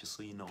us, just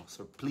so you know.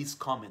 So please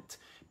comment.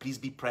 Please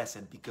be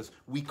present, because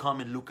we come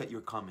and look at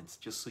your comments,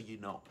 just so you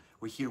know.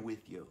 We're here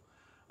with you.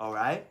 All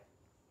right?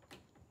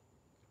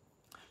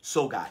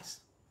 So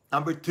guys,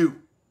 number 2.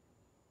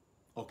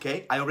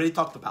 Okay? I already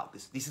talked about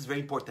this. This is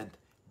very important.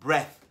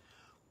 Breath.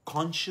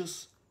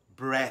 Conscious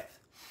breath.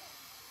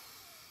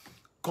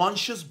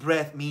 Conscious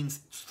breath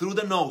means through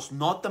the nose,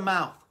 not the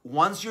mouth.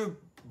 Once you're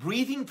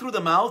breathing through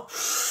the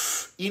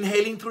mouth,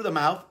 inhaling through the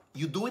mouth,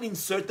 you do it in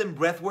certain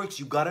breath works.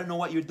 You got to know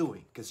what you're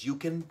doing, because you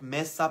can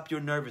mess up your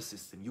nervous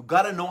system. You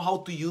got to know how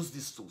to use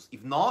these tools.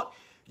 If not,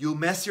 you'll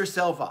mess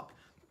yourself up.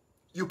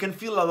 You can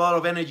feel a lot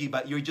of energy,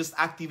 but you're just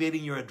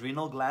activating your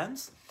adrenal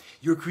glands.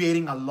 You're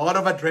creating a lot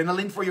of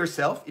adrenaline for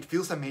yourself. It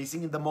feels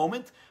amazing in the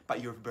moment,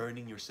 but you're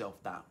burning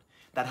yourself down.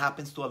 That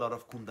happens to a lot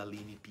of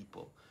Kundalini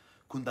people,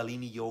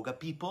 Kundalini yoga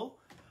people,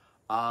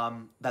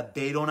 that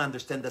they don't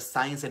understand the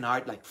science and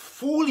art like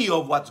fully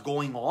of what's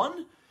going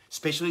on,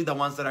 especially the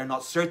ones that are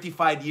not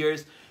certified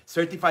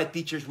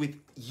teachers with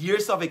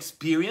years of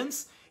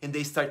experience, and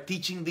they start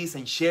teaching this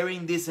and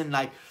sharing this, and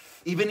like,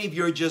 even if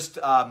you're just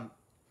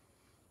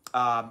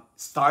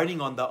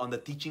starting on the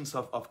teachings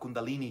of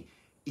Kundalini,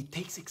 it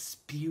takes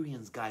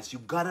experience, guys. You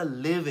gotta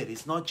live it.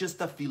 It's not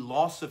just a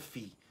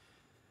philosophy,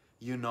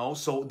 you know?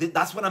 So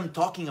that's what I'm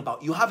talking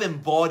about. You have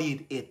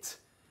embodied it.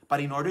 But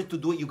in order to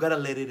do it, you gotta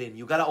let it in.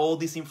 You gotta all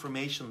this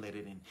information let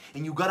it in.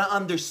 And you gotta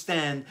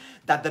understand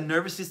that the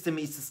nervous system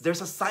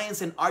there's a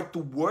science and art to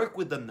work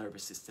with the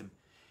nervous system.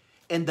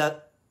 And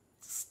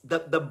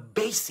the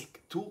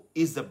basic tool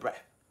is the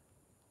breath.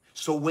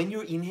 So when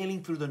you're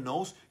inhaling through the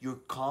nose, you're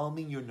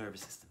calming your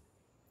nervous system.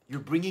 You're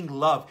bringing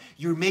love.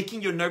 You're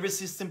making your nervous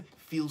system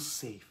feel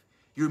safe.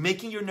 You're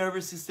making your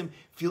nervous system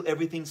feel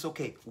everything's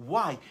okay.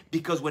 Why?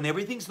 Because when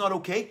everything's not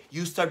okay,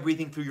 you start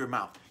breathing through your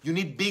mouth. You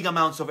need big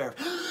amounts of air.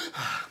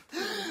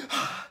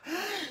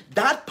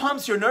 That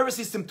pumps your nervous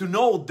system to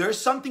know there's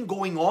something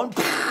going on.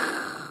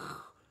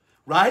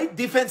 Right?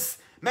 Defense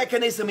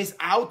mechanism is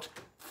out,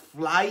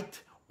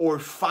 flight, or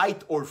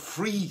fight, or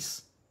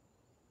freeze.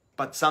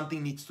 But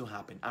something needs to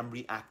happen. I'm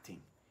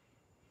reacting.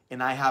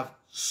 And I have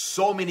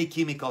so many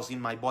chemicals in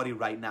my body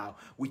right now,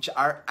 which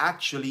are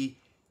actually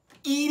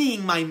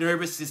eating my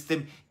nervous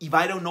system if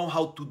I don't know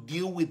how to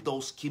deal with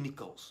those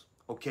chemicals.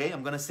 Okay?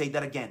 I'm going to say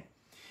that again.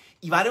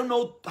 If I don't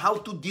know how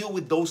to deal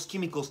with those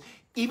chemicals,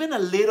 even a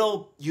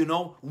little,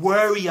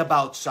 worry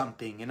about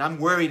something, and I'm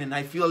worried and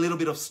I feel a little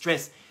bit of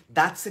stress,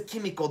 that's a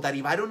chemical that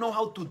if I don't know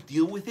how to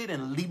deal with it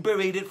and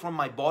liberate it from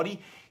my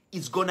body,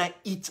 it's going to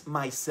eat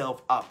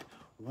myself up.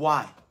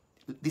 Why?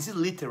 This is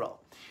literal.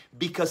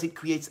 Because it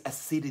creates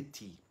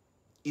acidity.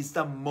 It's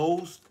the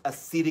most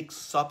acidic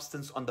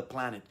substance on the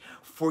planet.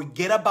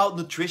 Forget about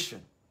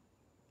nutrition.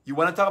 You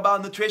want to talk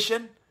about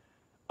nutrition?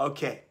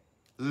 Okay.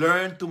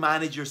 Learn to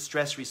manage your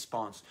stress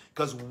response.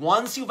 Because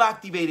once you've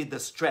activated the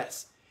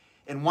stress,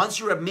 and once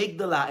your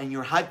amygdala and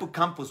your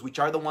hippocampus, which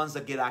are the ones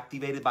that get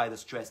activated by the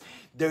stress,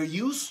 they're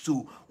used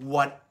to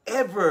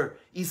whatever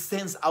is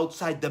sensed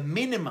outside, the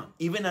minimum,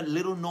 even a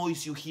little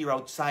noise you hear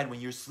outside when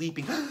you're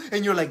sleeping,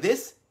 and you're like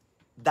this,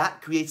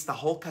 that creates the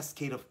whole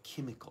cascade of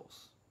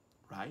chemicals,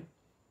 right?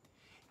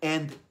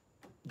 And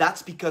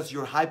that's because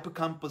your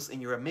hippocampus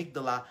and your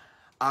amygdala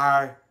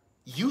are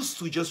used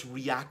to just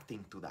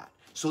reacting to that.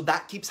 So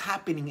that keeps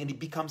happening and it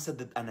becomes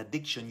an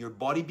addiction. Your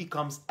body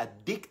becomes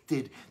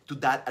addicted to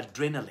that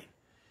adrenaline.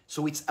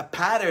 So it's a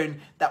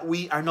pattern that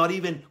we are not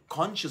even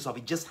conscious of.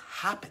 It just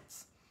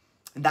happens.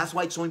 And that's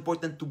why it's so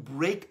important to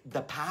break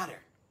the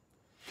pattern.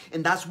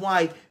 And that's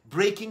why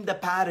breaking the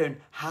pattern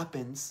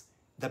happens.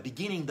 The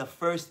beginning, the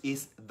first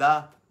is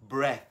the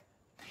breath.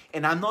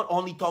 And I'm not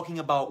only talking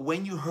about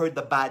when you heard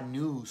the bad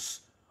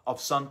news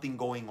of something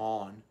going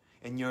on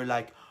and you're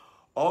like,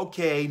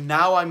 okay,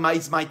 now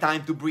it's my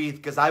time to breathe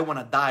because I want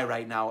to die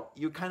right now.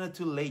 You're kind of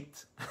too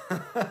late.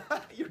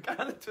 You're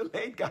kind of too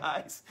late,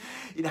 guys.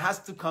 It has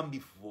to come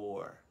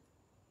before.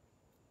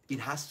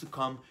 It has to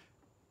come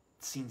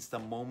since the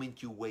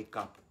moment you wake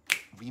up.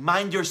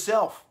 Remind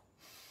yourself.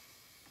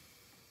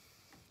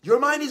 Your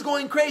mind is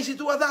going crazy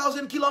to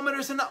 1,000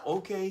 kilometers an hour.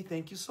 Okay,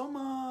 thank you so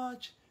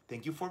much.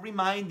 Thank you for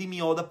reminding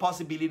me all the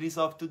possibilities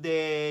of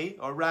today.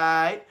 All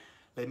right.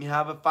 Let me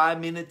have a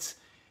 5 minutes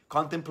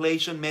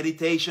contemplation,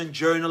 meditation,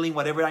 journaling,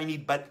 whatever I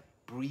need. But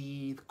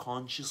breathe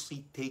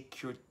consciously.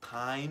 Take your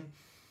time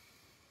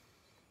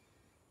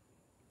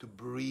to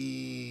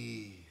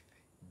breathe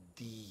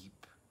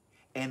deep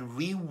and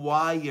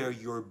rewire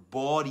your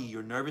body,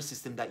 your nervous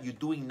system that you're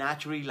doing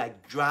naturally,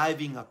 like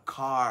driving a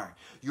car.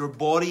 Your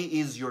body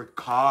is your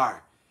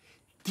car.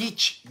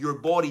 Teach your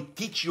body,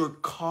 teach your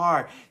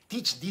car,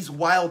 teach this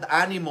wild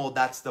animal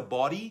that's the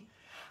body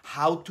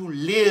how to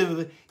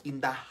live in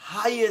the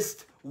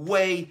highest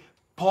way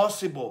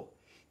possible.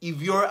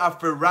 If you're a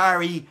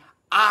Ferrari,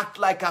 act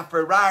like a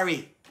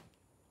Ferrari.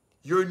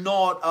 You're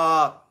not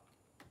a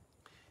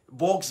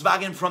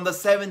Volkswagen from the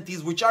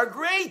 70s, which are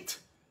great.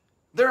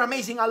 They're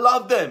amazing. I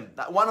love them.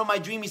 One of my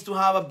dreams is to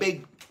have a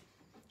big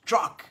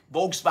truck,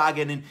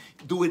 Volkswagen, and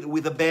do it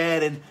with a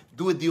bed and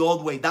do it the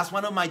old way. That's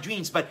one of my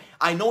dreams. But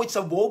I know it's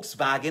a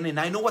Volkswagen and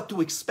I know what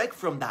to expect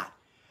from that.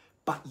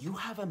 But you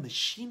have a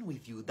machine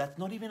with you that's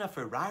not even a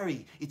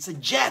Ferrari. It's a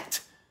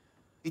jet.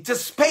 It's a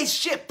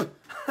spaceship.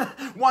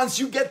 Once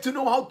you get to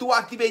know how to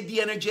activate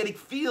the energetic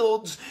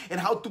fields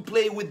and how to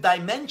play with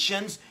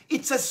dimensions,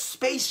 it's a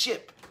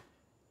spaceship.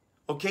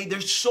 Okay,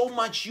 there's so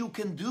much you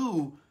can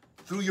do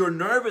through your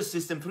nervous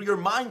system, through your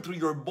mind, through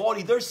your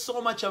body. There's so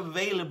much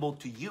available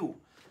to you.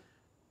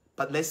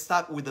 But let's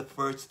start with the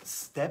first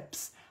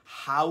steps,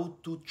 how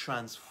to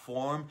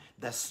transform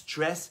the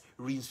stress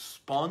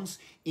response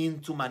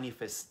into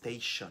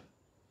manifestation.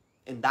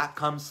 And that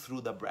comes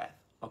through the breath,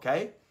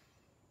 okay?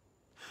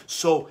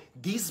 So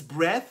this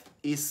breath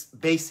is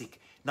basic.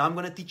 Now I'm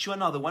going to teach you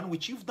another one,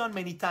 which you've done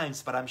many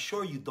times, but I'm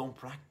sure you don't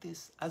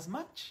practice as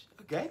much,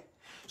 okay?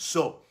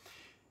 So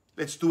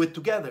let's do it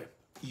together.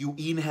 You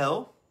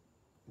inhale,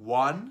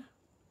 1,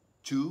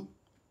 2,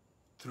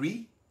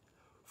 3,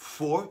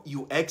 4.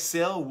 You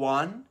exhale,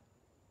 1,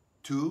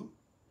 2,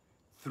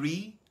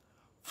 3,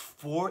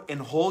 4, and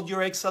hold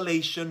your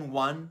exhalation,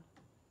 1,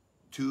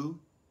 2,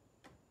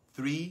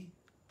 3,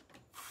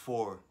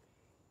 4.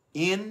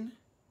 In,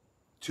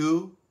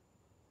 2,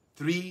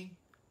 3,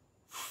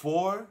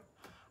 4.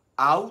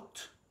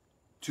 Out,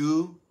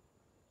 2,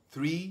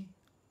 3,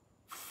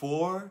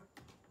 4.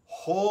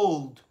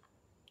 Hold,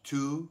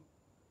 2,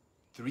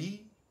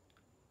 3,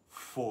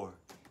 4.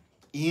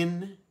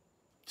 In,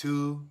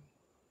 2,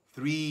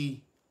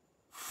 3,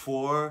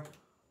 4.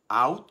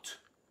 Out,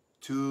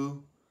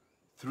 2,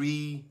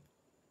 3,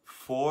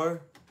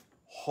 4.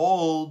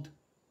 Hold,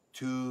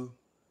 2,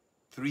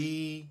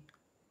 3,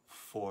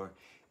 4.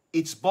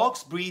 It's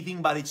box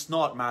breathing, but it's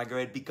not,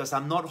 Margaret, because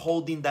I'm not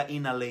holding the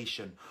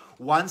inhalation.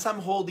 Once I'm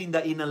holding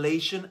the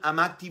inhalation, I'm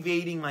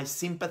activating my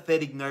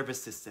sympathetic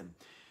nervous system.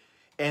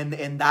 And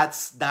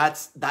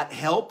that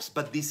helps,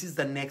 but this is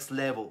the next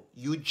level.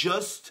 You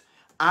just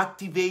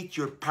activate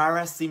your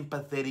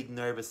parasympathetic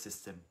nervous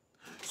system.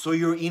 So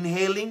you're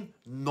inhaling,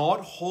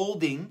 not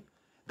holding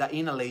the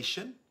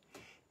inhalation.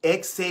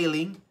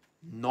 Exhaling,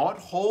 not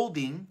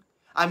holding.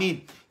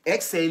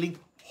 Exhaling,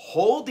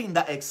 holding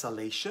the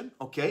exhalation,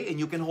 okay? And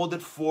you can hold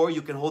it 4,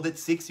 you can hold it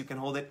 6, you can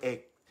hold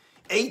it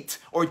 8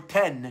 or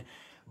 10.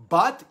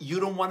 But you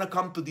don't want to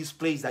come to this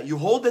place that you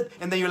hold it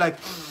and then you're like,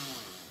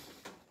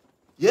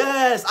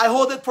 yes, I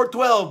hold it for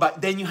 12.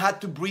 But then you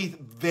had to breathe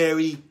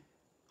very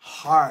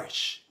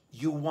harsh.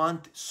 You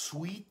want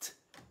sweet,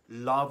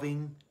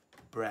 loving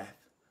breath,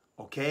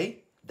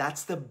 okay?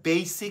 That's the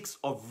basics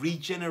of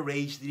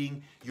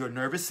regenerating your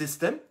nervous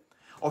system,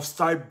 of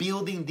start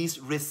building this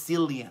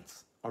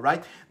resilience, all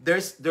right?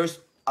 There's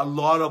a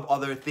lot of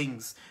other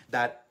things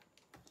that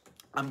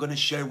I'm going to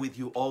share with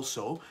you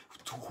also,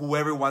 to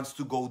whoever wants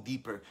to go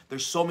deeper.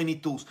 There's so many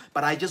tools,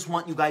 but I just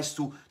want you guys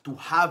to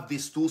have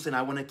these tools, and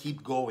I want to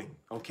keep going,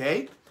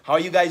 okay? How are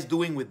you guys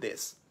doing with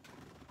this?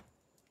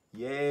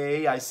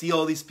 Yay, I see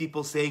all these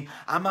people saying,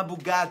 I'm a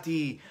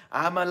Bugatti,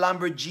 I'm a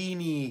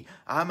Lamborghini,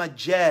 I'm a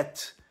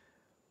jet,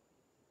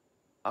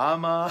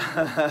 I'm an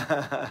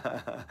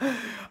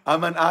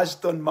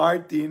Aston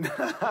Martin.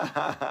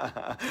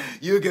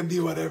 You can be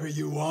whatever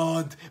you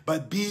want,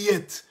 but be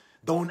it.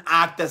 Don't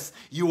act as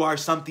you are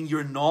something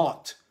you're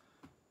not.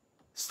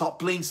 Stop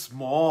playing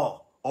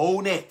small.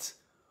 Own it.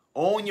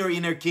 Own your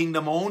inner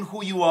kingdom. Own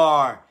who you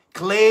are.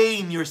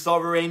 Claim your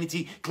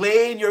sovereignty.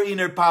 Claim your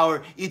inner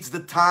power. It's the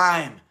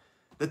time.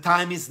 The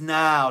time is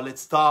now.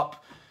 Let's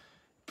stop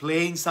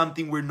playing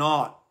something we're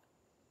not.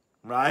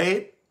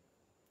 Right?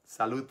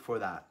 Salute for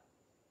that.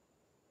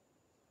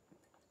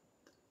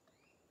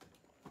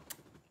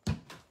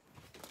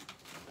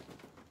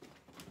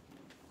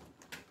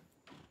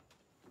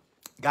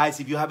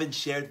 Guys, if you haven't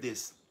shared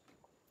this,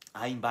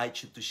 I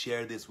invite you to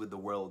share this with the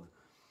world.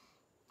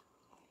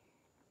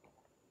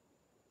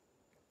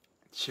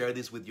 Share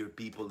this with your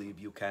people if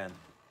you can.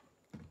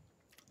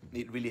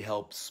 It really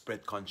helps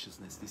spread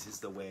consciousness. This is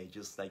the way.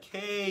 Just like,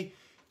 hey,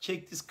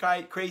 check this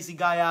crazy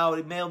guy out.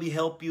 It may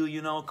help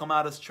you, come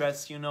out of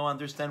stress,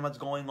 understand what's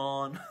going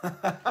on.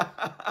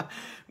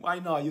 Why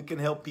not? You can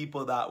help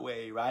people that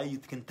way, right? You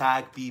can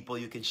tag people.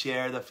 You can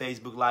share the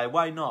Facebook Live.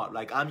 Why not?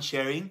 Like I'm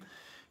sharing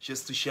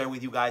just to share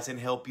with you guys and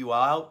help you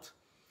out.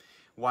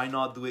 Why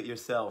not do it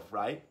yourself,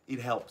 right? It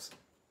helps.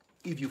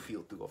 If you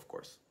feel to, of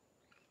course.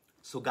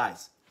 So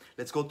guys,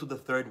 let's go to the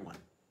third one.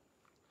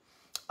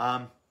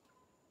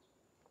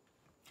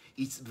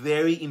 It's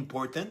very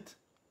important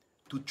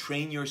to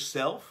train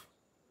yourself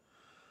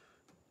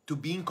to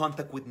be in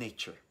contact with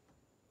nature.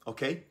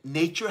 Okay?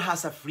 Nature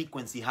has a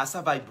frequency, has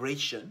a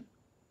vibration.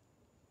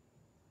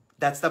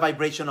 That's the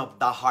vibration of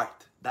the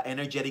heart, the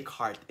energetic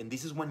heart. And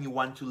this is when you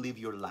want to live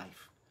your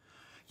life.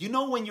 You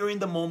know, when you're in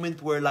the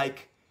moment where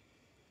like,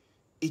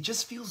 it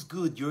just feels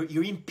good.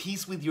 You're in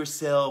peace with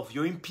yourself.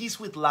 You're in peace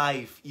with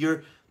life.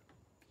 You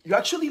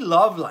actually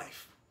love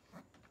life.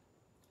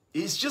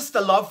 It's just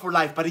a love for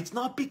life, but it's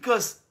not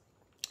because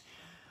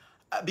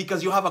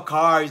you have a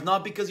car. It's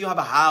not because you have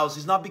a house.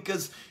 It's not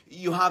because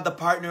you have the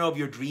partner of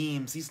your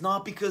dreams. It's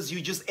not because you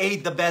just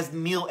ate the best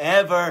meal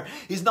ever.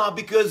 It's not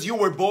because you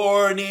were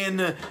born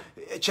in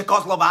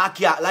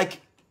Czechoslovakia.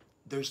 Like,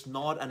 there's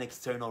not an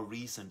external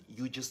reason.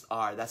 You just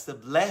are. That's the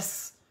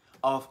bliss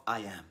of I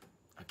am.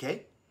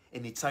 Okay?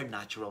 And it's our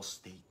natural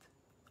state.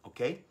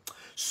 Okay?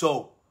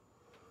 So,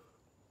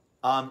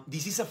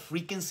 this is a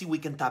frequency we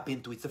can tap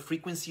into. It's the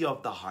frequency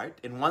of the heart.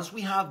 And once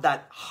we have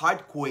that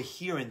heart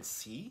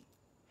coherency,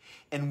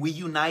 and we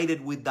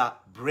united with the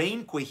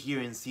brain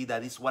coherency,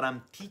 that is what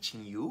I'm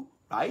teaching you,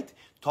 right?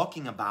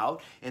 Talking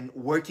about and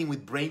working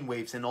with brain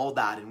waves and all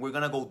that. And we're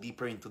going to go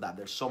deeper into that.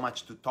 There's so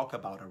much to talk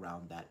about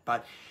around that.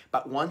 But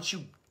once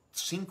you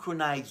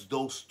synchronize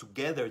those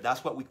together,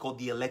 that's what we call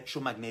the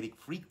electromagnetic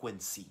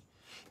frequency.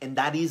 And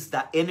that is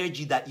the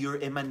energy that you're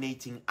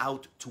emanating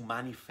out to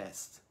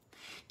manifest.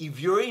 If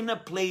you're in a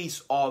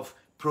place of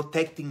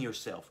protecting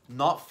yourself,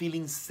 not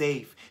feeling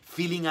safe,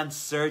 feeling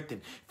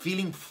uncertain,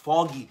 feeling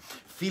foggy,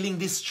 feeling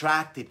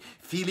distracted,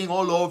 feeling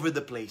all over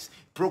the place,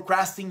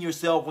 procrastinating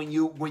yourself when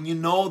you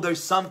know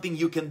there's something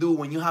you can do,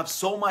 when you have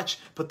so much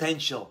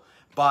potential,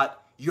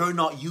 but you're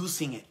not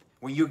using it,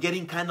 when you're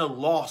getting kind of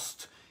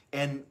lost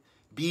and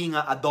being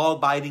a dog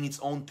biting its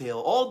own tail,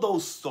 all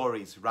those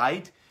stories,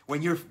 right?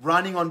 When you're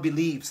running on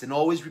beliefs and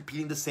always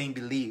repeating the same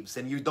beliefs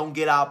and you don't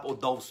get out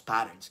of those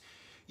patterns,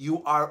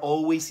 you are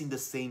always in the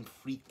same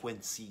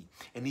frequency.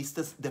 And it's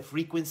the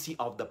frequency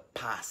of the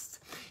past.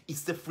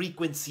 It's the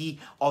frequency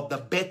of the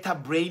beta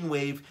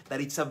brainwave,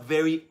 that it's a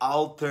very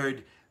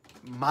altered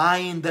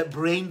mind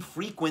brain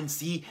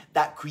frequency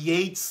that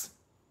creates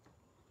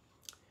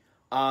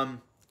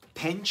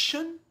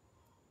tension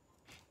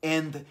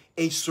and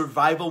a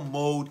survival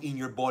mode in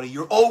your body.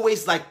 You're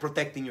always like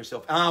protecting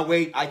yourself.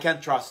 Wait, I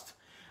can't trust.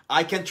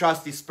 I can't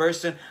trust this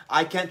person.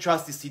 I can't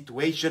trust this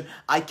situation.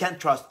 I can't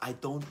trust. I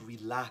don't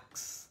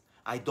relax.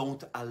 I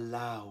don't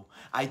allow.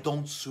 I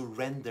don't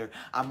surrender.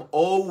 I'm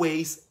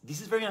always, this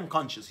is very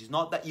unconscious. It's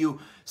not that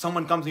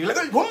someone comes and you're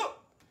like, what?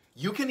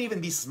 You can even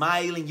be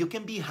smiling. You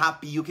can be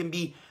happy. You can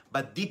be,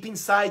 but deep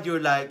inside you're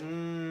like,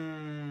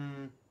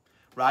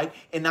 right?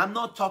 And I'm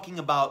not talking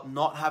about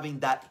not having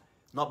that,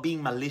 not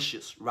being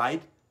malicious,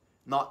 right?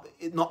 Not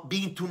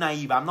being too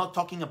naive. I'm not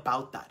talking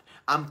about that.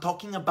 I'm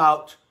talking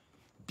about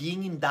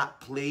being in that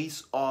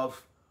place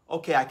of,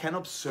 okay, I can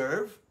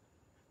observe,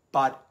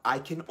 but I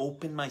can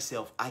open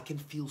myself. I can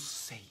feel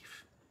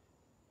safe.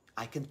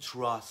 I can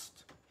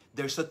trust.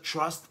 There's a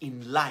trust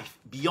in life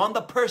beyond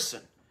the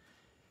person.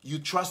 You're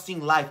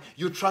trusting life.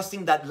 You're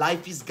trusting that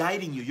life is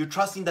guiding you. You're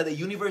trusting that the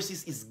universe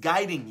is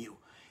guiding you.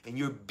 And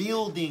you're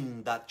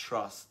building that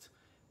trust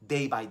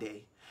day by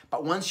day.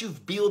 But once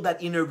you've built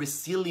that inner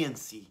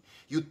resiliency,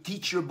 you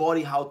teach your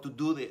body how to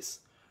do this,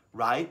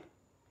 right?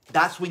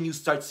 That's when you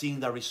start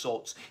seeing the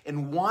results.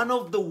 And one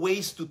of the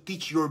ways to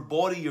teach your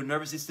body, your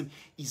nervous system,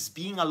 is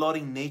being a lot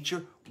in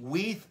nature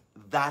with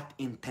that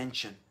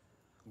intention.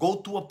 Go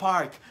to a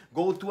park,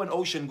 go to an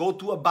ocean, go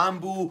to a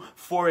bamboo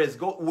forest,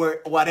 go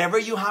whatever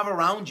you have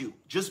around you,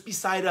 just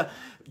beside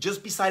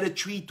a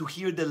tree to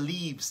hear the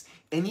leaves.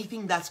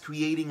 Anything that's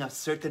creating a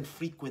certain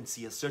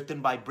frequency, a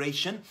certain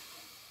vibration,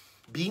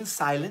 be in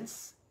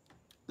silence,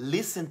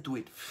 listen to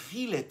it,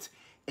 feel it,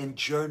 and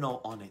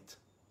journal on it.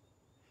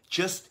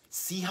 Just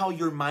see how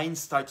your mind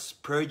starts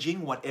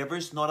purging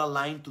whatever's not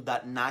aligned to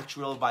that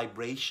natural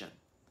vibration.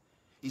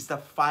 It's the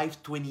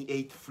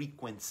 528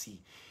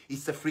 frequency.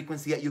 It's the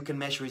frequency that you can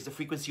measure. It's the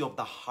frequency of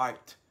the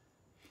heart.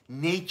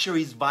 Nature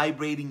is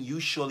vibrating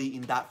usually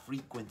in that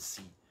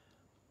frequency.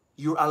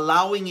 You're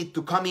allowing it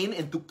to come in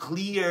and to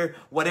clear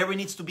whatever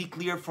needs to be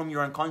cleared from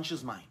your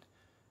unconscious mind.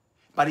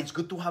 But it's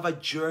good to have a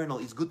journal.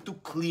 It's good to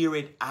clear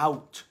it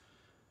out,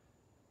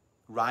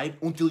 right?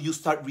 Until you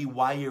start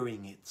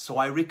rewiring it. So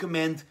I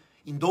recommend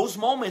in those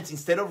moments,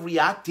 instead of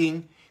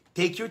reacting,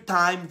 take your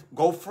time,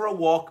 go for a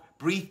walk,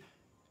 breathe,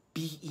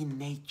 be in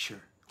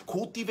nature.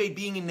 Cultivate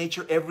being in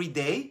nature every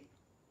day,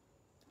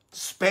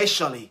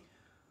 especially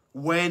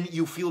when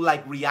you feel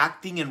like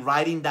reacting and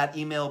writing that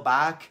email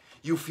back.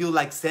 You feel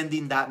like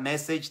sending that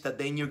message that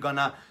then you're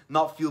gonna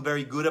not feel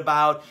very good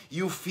about.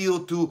 You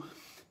feel to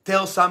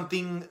tell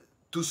something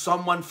to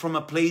someone from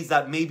a place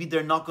that maybe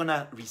they're not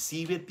gonna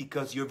receive it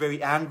because you're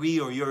very angry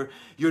or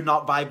you're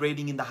not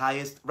vibrating in the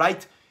highest,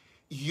 right?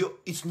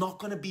 it's not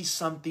going to be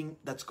something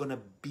that's going to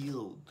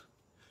build.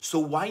 So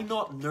why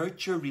not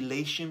nurture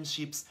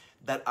relationships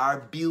that are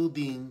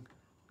building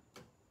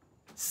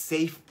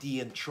safety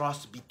and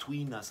trust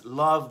between us,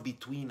 love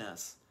between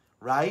us,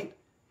 right?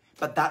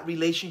 But that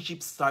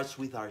relationship starts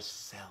with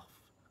ourselves.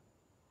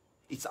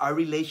 It's our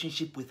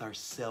relationship with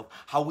ourselves,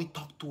 how we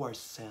talk to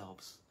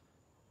ourselves,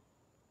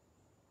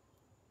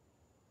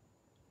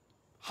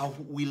 how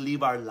we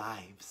live our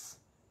lives,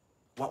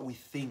 what we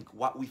think,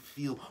 what we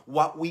feel,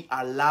 what we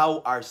allow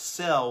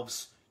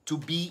ourselves to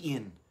be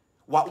in,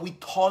 what we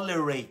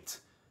tolerate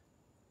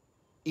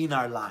in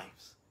our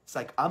lives. It's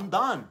like, I'm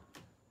done.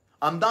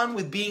 I'm done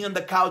with being on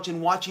the couch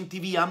and watching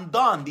TV. I'm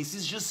done. This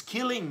is just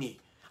killing me.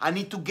 I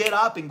need to get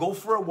up and go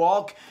for a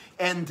walk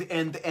and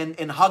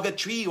hug a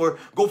tree, or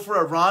go for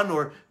a run,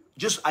 or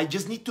I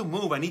just need to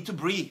move. I need to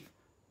breathe.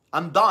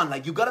 I'm done.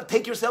 Like, you got to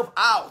take yourself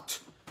out.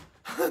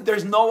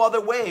 There's no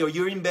other way. Or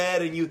you're in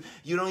bed and you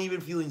don't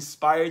even feel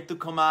inspired to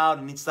come out.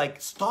 And it's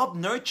like, stop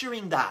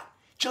nurturing that.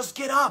 Just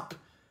get up.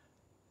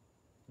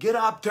 Get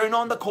up, turn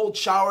on the cold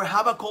shower,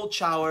 have a cold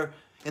shower,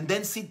 and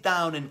then sit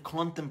down and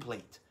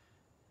contemplate.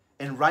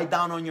 And write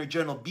down on your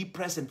journal, be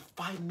present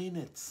 5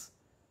 minutes.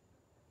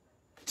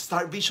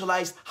 Start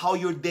visualize how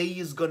your day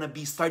is going to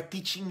be. Start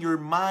teaching your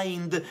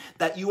mind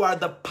that you are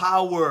the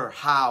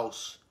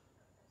powerhouse.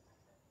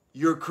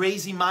 Your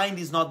crazy mind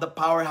is not the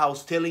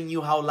powerhouse telling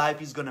you how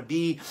life is going to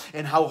be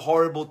and how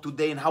horrible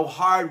today and how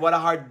hard, what a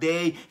hard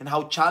day and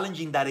how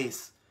challenging that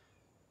is.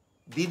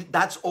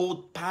 That's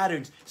old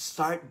patterns.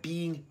 Start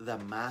being the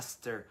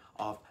master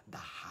of the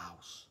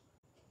house.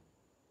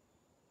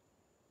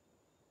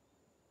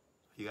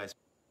 You guys?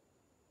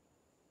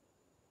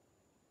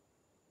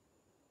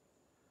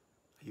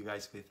 Are you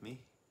guys with me?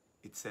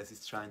 It says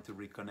it's trying to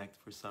reconnect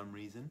for some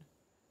reason.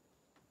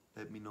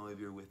 Let me know if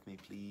you're with me,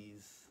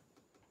 please.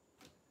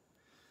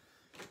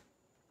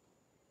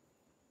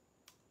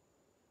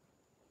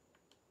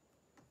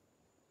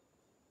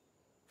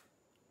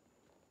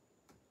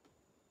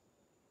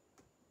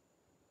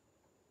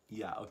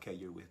 Yeah, okay,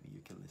 you're with me.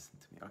 You can listen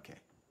to me. Okay.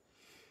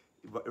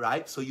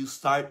 Right? So you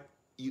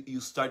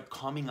start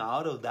coming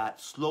out of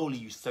that slowly.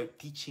 You start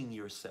teaching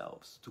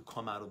yourselves to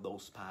come out of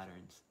those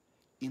patterns.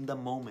 In the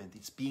moment.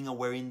 It's being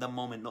aware in the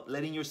moment, not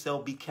letting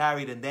yourself be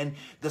carried, and then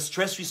the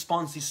stress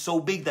response is so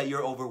big that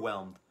you're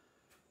overwhelmed.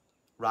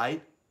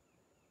 Right?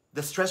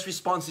 The stress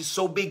response is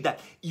so big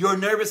that your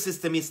nervous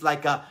system is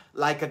like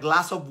a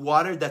glass of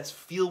water that's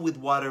filled with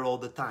water all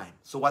the time.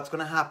 So what's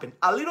going to happen?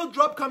 A little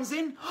drop comes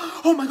in.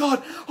 Oh my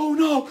God. Oh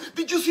no.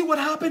 Did you see what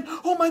happened?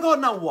 Oh my God.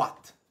 Now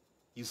what?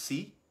 You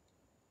see?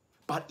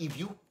 But if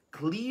you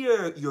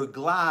clear your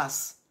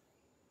glass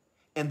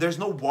and there's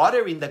no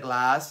water in the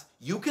glass,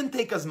 you can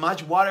take as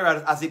much water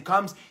as it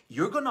comes.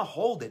 You're going to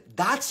hold it.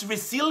 That's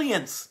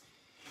resilience.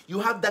 You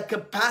have the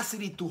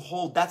capacity to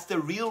hold. That's the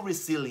real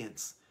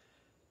resilience.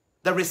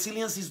 The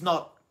resilience is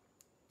not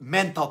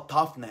mental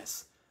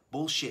toughness.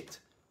 Bullshit.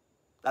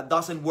 That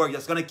doesn't work.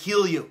 That's going to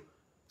kill you.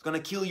 It's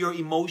going to kill your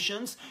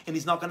emotions, and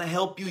it's not going to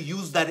help you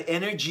use that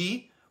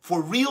energy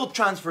for real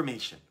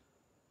transformation.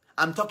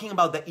 I'm talking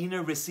about the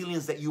inner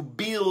resilience that you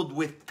build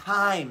with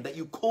time, that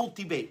you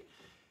cultivate.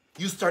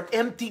 You start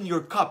emptying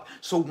your cup.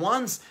 So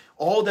once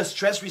all the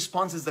stress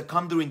responses that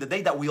come during the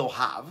day that we all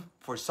have,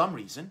 for some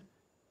reason,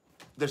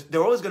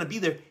 they're always going to be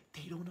there.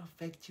 They don't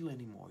affect you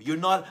anymore. You're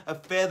not a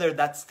feather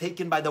that's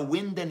taken by the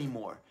wind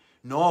anymore.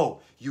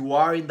 No, you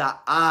are in the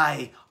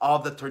eye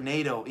of the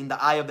tornado, in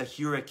the eye of the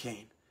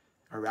hurricane.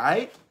 All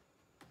right?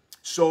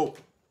 So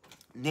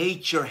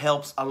nature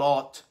helps a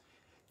lot.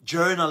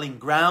 Journaling,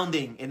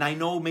 grounding. And I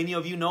know many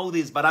of you know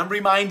this, but I'm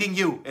reminding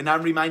you and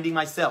I'm reminding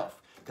myself.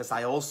 Because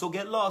I also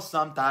get lost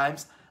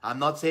sometimes. I'm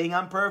not saying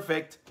I'm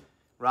perfect,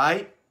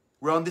 right?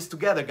 We're on this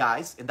together,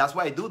 guys. And that's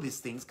why I do these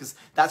things. Because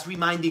that's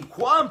reminding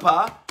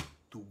Kwampa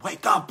to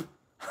wake up.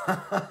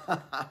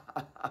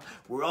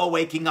 We're all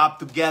waking up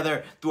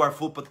together to our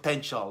full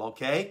potential,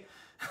 okay?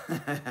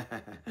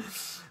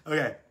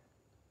 Okay.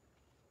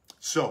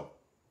 So.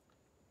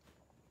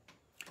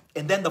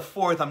 And then the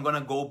fourth, I'm going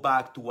to go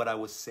back to what I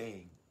was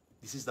saying.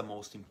 This is the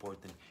most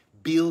important.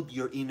 Build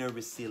your inner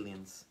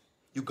resilience.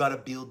 You got to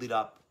build it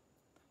up.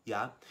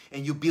 Yeah,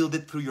 and you build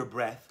it through your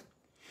breath.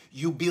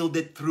 You build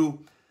it through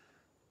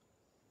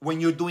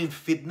when you're doing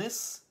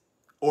fitness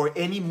or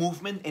any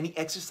movement, any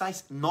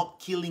exercise, not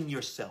killing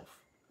yourself.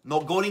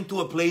 Not going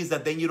to a place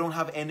that then you don't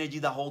have energy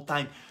the whole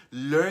time.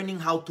 Learning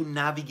how to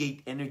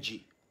navigate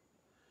energy.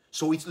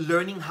 So it's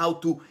learning how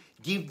to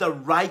give the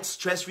right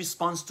stress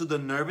response to the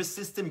nervous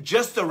system,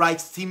 just the right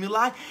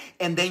stimuli,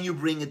 and then you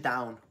bring it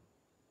down.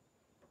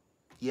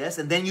 Yes,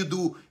 and then you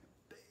do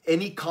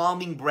any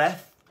calming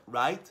breath,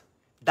 right?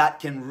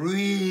 That can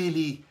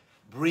really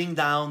bring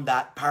down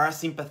that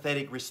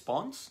parasympathetic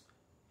response.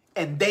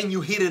 And then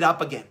you hit it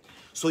up again.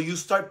 So you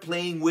start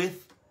playing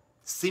with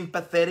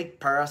sympathetic,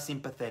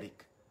 parasympathetic.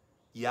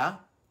 Yeah?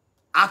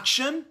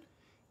 Action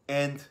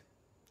and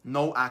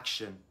no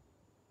action.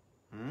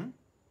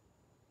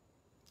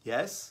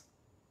 Yes?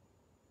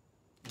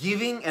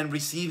 Giving and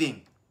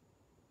receiving.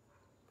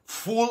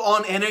 Full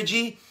on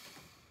energy,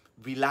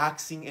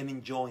 relaxing and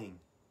enjoying.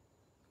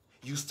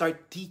 You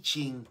start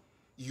teaching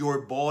your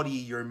body,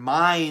 your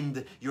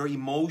mind, your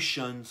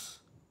emotions,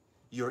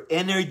 your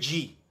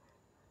energy,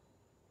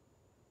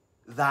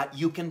 that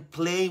you can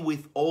play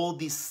with all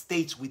these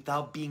states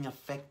without being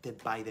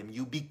affected by them.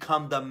 You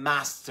become the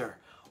master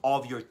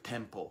of your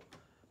temple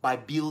by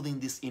building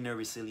this inner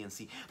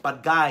resiliency.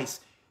 But guys,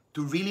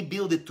 to really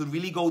build it, to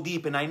really go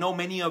deep, and I know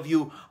many of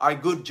you are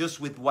good just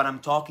with what I'm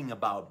talking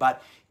about,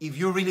 but if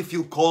you really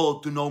feel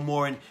called to know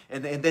more,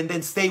 and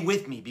then stay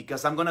with me,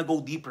 because I'm gonna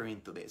go deeper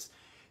into this.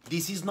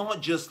 This is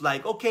not just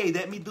like, okay,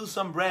 let me do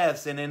some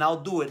breaths and then I'll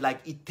do it. Like,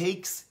 it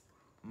takes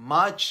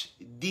much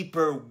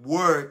deeper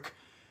work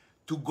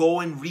to go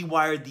and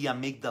rewire the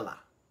amygdala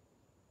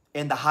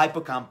and the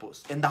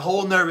hippocampus and the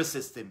whole nervous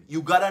system.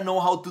 You gotta know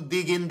how to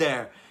dig in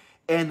there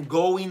and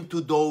go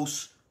into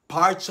those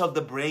parts of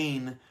the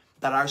brain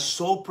that are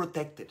so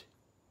protected.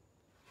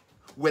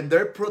 When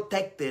they're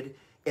protected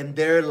and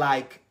they're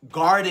like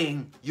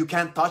guarding, you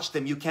can't touch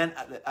them, you can't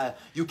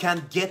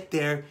get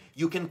there,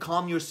 you can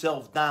calm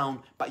yourself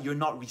down, but you're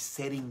not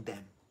resetting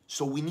them.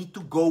 So we need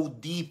to go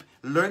deep,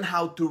 learn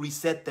how to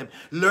reset them,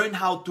 learn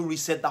how to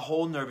reset the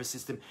whole nervous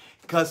system.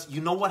 Because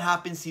you know what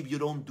happens if you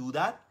don't do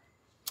that?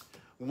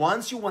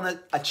 Once you want to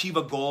achieve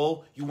a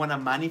goal, you want to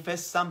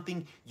manifest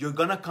something, you're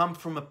going to come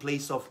from a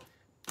place of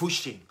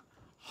pushing,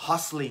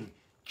 hustling,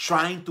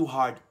 trying too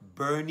hard,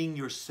 burning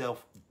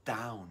yourself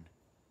down,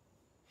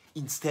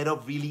 instead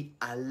of really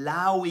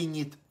allowing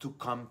it to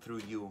come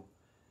through you,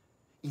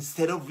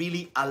 instead of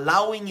really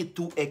allowing it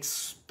to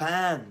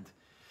expand,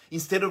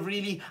 instead of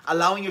really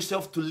allowing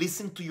yourself to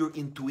listen to your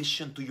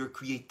intuition, to your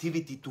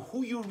creativity, to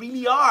who you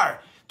really are,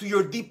 to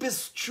your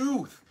deepest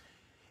truth,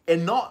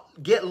 and not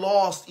get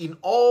lost in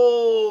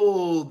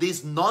all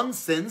this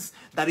nonsense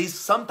that is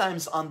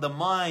sometimes on the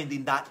mind,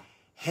 in that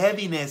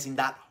heaviness, in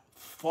that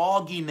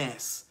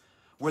fogginess,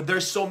 where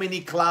there's so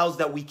many clouds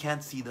that we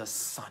can't see the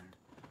sun.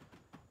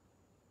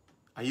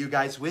 Are you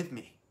guys with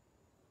me?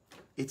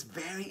 It's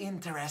very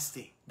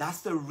interesting.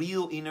 That's the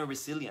real inner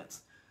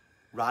resilience,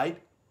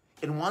 right?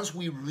 And once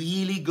we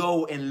really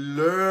go and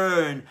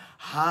learn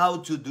how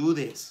to do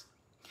this,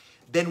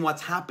 then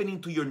what's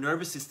happening to your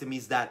nervous system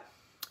is that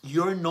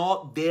you're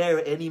not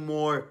there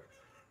anymore.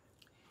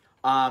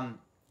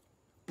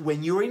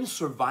 When you're in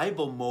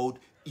survival mode,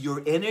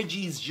 your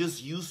energy is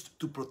just used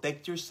to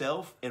protect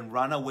yourself and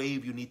run away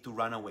if you need to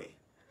run away,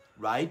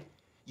 right?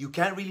 You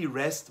can't really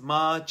rest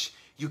much.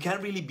 You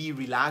can't really be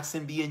relaxed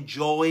and be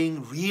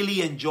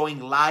really enjoying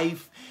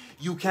life.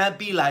 You can't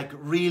be like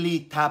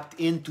really tapped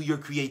into your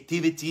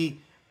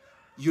creativity.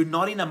 You're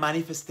not in a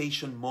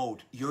manifestation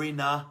mode. You're in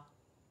a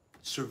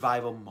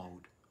survival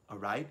mode, all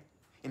right?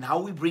 And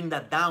how we bring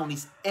that down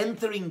is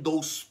entering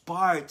those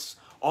parts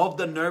of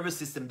the nervous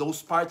system,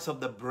 those parts of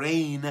the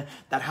brain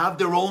that have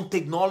their own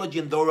technology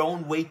and their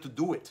own way to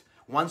do it.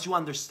 Once you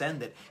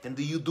understand it and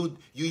you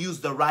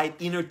use the right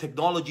inner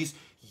technologies,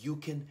 you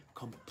can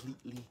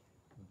completely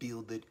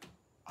build it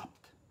up,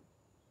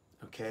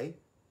 okay?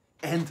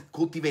 And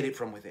cultivate it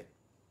from within.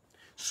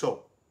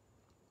 So,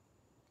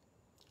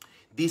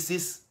 this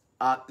is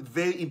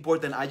very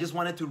important. I just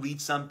wanted to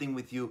read something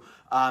with you.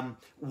 How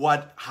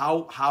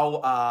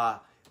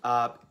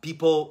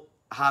people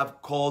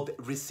have called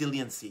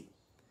resiliency.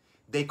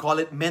 They call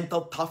it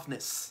mental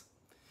toughness.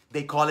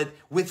 They call it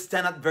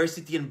withstand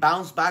adversity and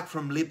bounce back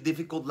from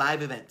difficult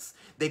life events.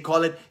 They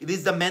call it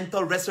is the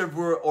mental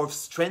reservoir of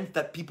strength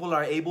that people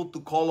are able to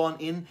call on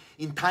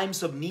in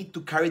times of need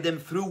to carry them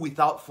through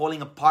without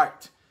falling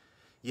apart.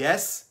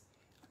 Yes,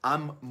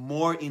 I'm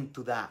more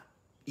into that.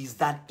 Is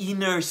that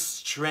inner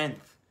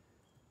strength.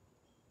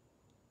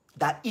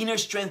 That inner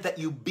strength that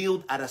you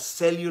build at a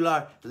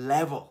cellular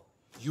level.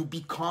 You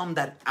become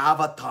that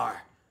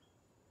avatar,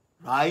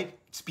 right?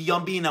 It's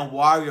beyond being a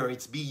warrior.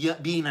 It's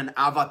being an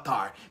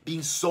avatar,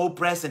 being so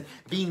present,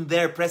 being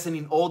there, present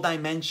in all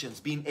dimensions,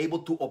 being able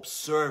to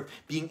observe,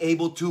 being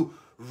able to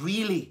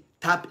really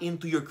tap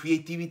into your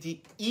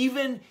creativity,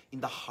 even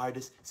in the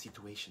hardest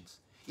situations,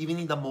 even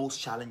in the most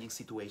challenging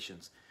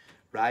situations,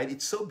 right?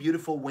 It's so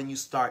beautiful when you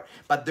start,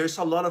 but there's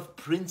a lot of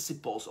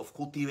principles of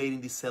cultivating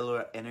this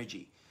cellular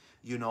energy,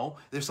 you know?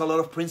 There's a lot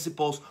of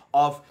principles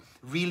of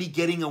really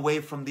getting away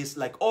from this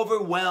like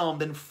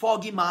overwhelmed and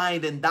foggy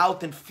mind and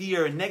doubt and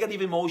fear and negative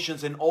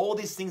emotions and all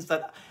these things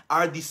that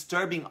are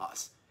disturbing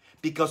us,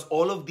 because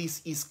all of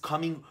this is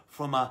coming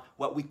from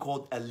what we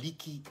call a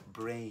leaky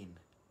brain.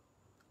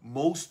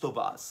 Most of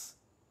us,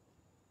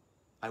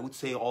 I would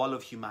say all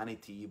of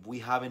humanity, if we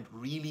haven't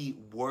really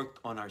worked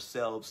on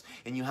ourselves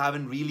and you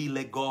haven't really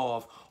let go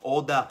of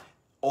all the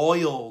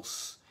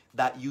oils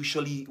that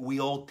usually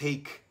we all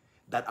take,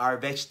 that are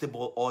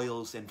vegetable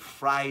oils and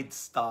fried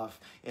stuff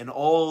and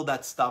all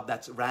that stuff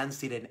that's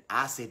rancid and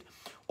acid,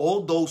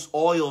 all those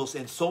oils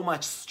and so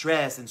much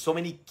stress and so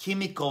many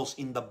chemicals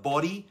in the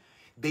body,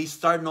 they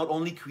start not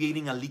only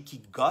creating a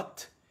leaky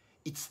gut,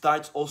 it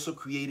starts also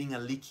creating a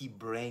leaky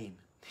brain.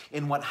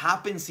 And what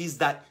happens is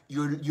that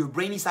your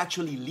brain is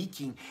actually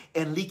leaking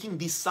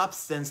this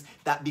substance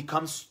that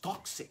becomes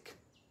toxic.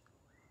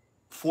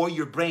 for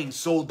your brain.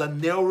 So the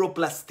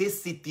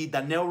neuroplasticity, the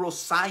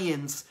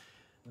neuroscience,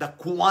 the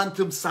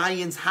quantum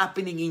science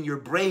happening in your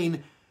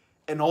brain,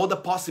 and all the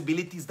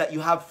possibilities that you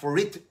have for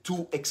it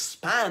to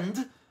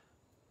expand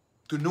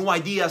to new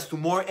ideas, to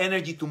more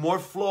energy, to more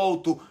flow,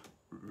 to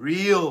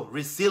real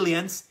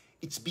resilience,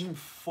 it's being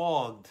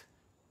fogged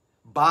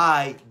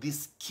by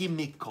this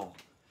chemical.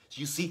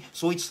 You see,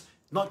 so it's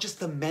not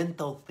just a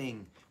mental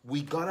thing.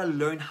 We gotta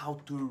learn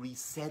how to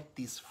reset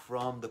this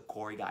from the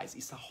core, guys.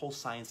 It's a whole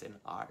science and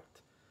art,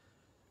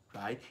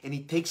 right? And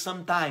it takes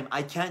some time.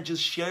 I can't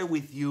just share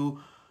with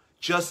you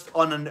just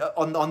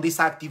on this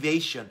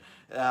activation,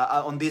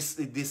 on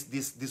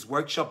this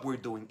workshop we're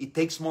doing. It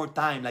takes more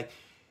time. Like,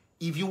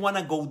 if you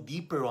wanna go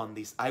deeper on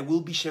this, I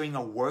will be sharing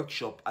a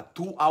workshop, a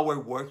 2-hour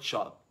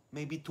workshop,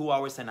 maybe 2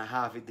 hours and a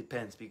half, it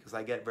depends, because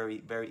I get very,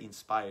 very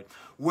inspired,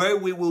 where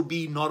we will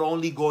be not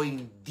only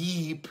going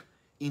deep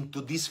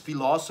into this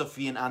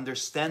philosophy and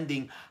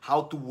understanding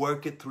how to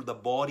work it through the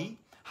body,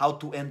 how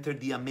to enter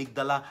the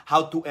amygdala,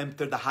 how to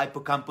enter the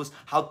hippocampus,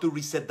 how to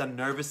reset the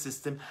nervous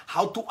system,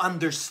 how to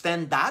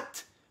understand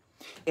that,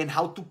 and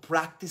how to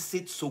practice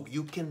it so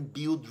you can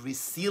build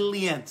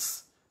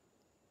resilience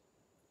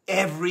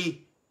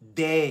every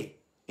day.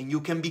 And you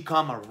can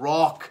become a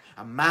rock,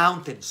 a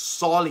mountain,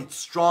 solid,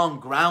 strong,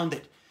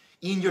 grounded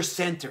in your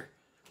center,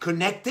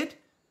 connected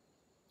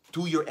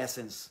to your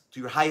essence, to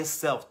your highest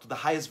self, to the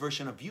highest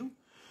version of you,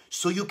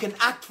 so you can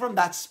act from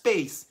that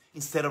space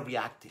instead of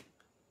reacting.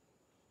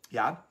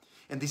 Yeah?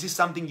 And this is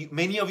something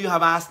many of you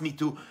have asked me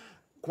to,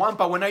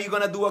 Juanpa, when are you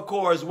going to do a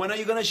course? When are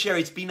you going to share?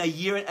 It's been 1.5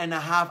 years.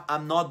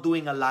 I'm not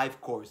doing a live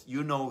course.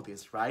 You know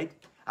this, right?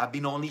 I've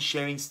been only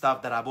sharing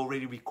stuff that I've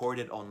already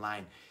recorded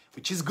online,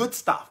 which is good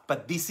stuff.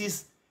 But this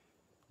is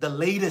the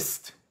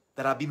latest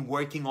that I've been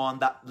working on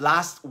that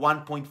last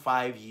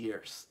 1.5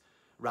 years,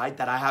 right?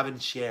 That I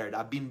haven't shared.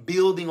 I've been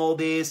building all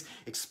this,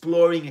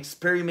 exploring,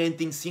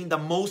 experimenting, seeing the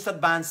most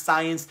advanced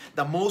science,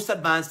 the most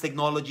advanced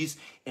technologies.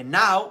 And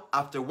now,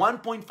 after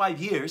 1.5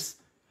 years,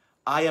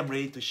 I am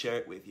ready to share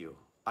it with you.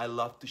 I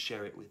love to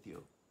share it with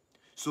you.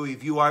 So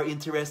if you are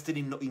interested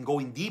in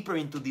going deeper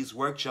into this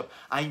workshop,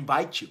 I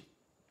invite you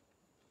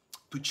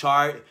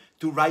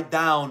to write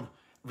down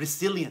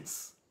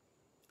resilience,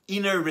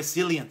 inner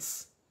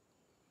resilience.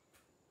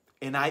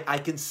 And I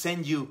can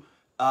send you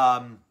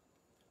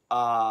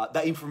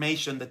the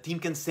information. The team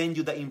can send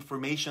you the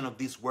information of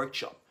this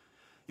workshop.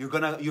 You're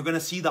gonna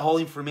see the whole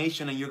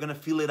information, and you're gonna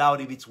feel it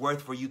out if it's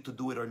worth for you to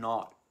do it or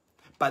not.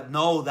 But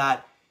know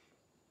that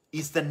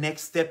it's the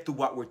next step to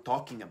what we're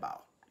talking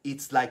about.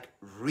 It's like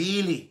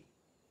really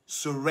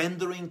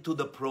surrendering to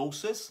the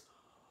process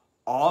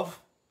of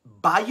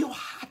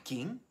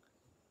biohacking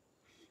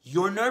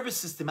your nervous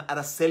system at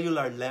a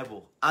cellular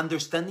level,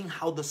 understanding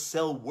how the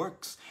cell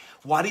works.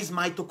 What is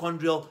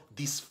mitochondrial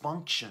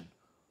dysfunction?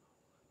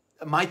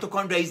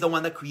 Mitochondria is the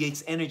one that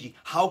creates energy.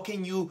 How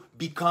can you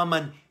become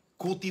a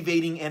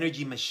cultivating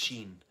energy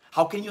machine?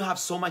 How can you have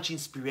so much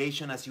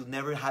inspiration as you've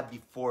never had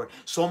before?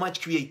 So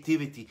much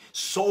creativity,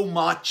 so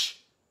much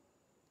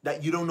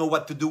that you don't know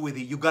what to do with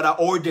it. You gotta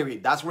order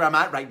it. That's where I'm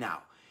at right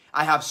now.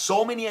 I have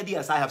so many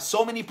ideas. I have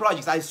so many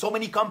projects. I have so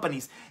many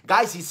companies.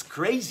 Guys, it's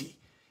crazy.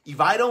 If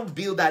I don't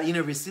build that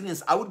inner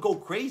resilience, I would go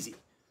crazy.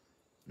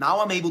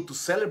 Now I'm able to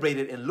celebrate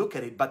it and look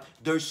at it, but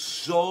there's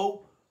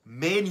so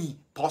many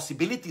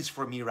possibilities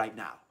for me right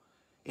now.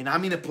 And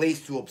I'm in a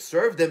place to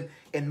observe them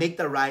and make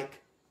the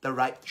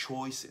right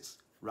choices,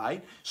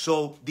 right?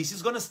 So this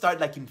is gonna start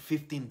like in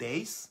 15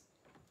 days.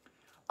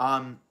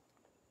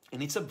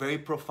 And it's a very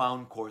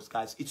profound course,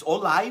 guys. It's all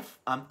live.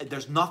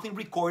 There's nothing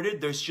recorded.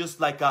 There's just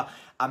like a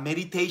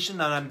meditation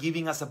that I'm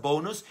giving as a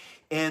bonus.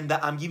 And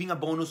I'm giving a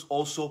bonus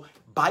also,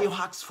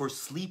 biohacks for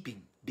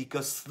sleeping,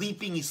 because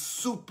sleeping is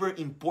super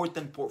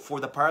important for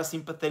the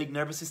parasympathetic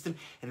nervous system,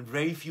 and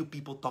very few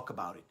people talk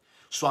about it.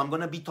 So I'm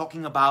going to be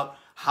talking about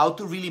how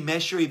to really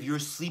measure if you're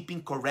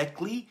sleeping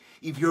correctly,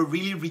 if you're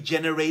really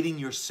regenerating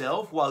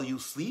yourself while you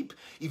sleep,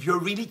 if you're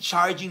really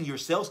charging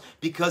yourselves,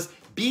 because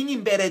being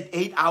in bed at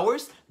 8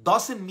 hours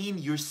doesn't mean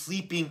you're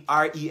sleeping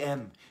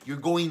REM. You're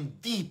going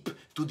deep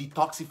to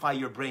detoxify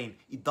your brain.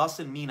 It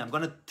doesn't mean. I'm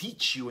going to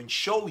teach you and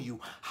show you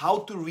how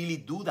to really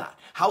do that,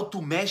 how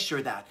to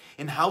measure that,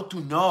 and how to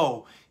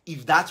know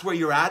if that's where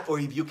you're at or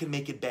if you can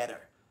make it better.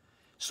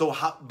 So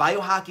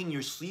biohacking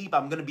your sleep,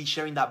 I'm going to be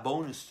sharing that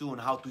bonus too on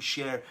how to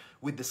share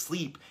with the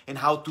sleep and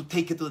how to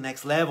take it to the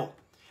next level.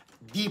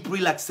 Deep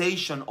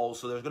relaxation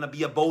also. There's going to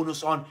be a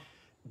bonus on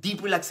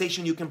deep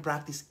relaxation you can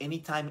practice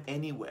anytime,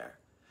 anywhere.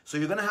 So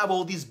you're going to have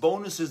all these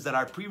bonuses that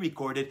are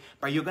pre-recorded,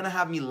 but you're going to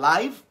have me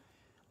live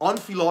on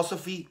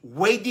philosophy,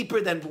 way deeper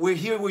than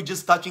we're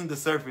just touching the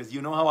surface.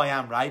 You know how I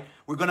am, right?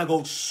 We're going to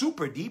go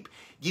super deep,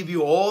 give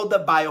you all the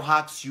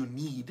biohacks you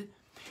need,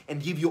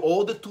 and give you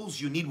all the tools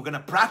you need. We're going to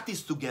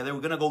practice together. We're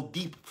going to go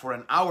deep for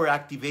an hour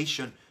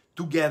activation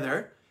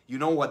together. You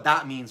know what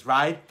that means,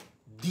 right?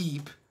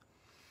 Deep.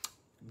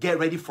 Get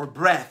ready for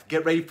breath.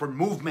 Get ready for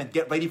movement.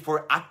 Get ready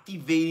for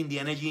activating the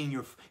energy in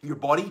your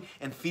body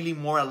and feeling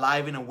more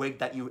alive and awake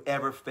than you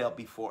ever felt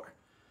before.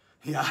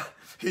 Yeah,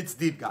 it's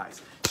deep,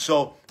 guys.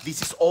 So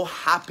this is all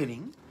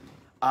happening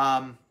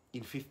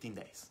in 15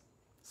 days.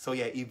 So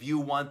yeah, if you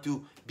want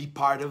to be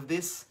part of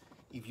this,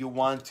 if you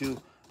want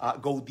to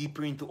go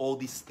deeper into all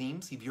these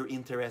themes, if you're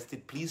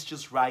interested, please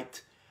just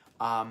write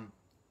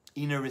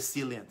inner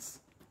resilience.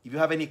 If you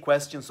have any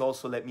questions,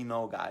 also let me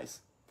know,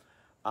 guys.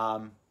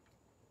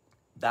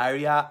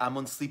 Daria, I'm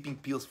on sleeping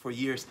pills for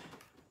years.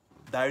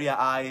 Daria,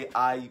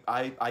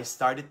 I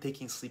started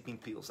taking sleeping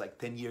pills like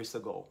 10 years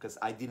ago because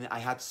I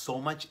had so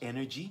much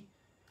energy.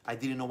 I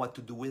didn't know what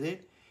to do with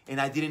it. And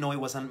I didn't know it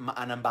was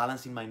an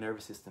imbalance in my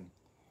nervous system.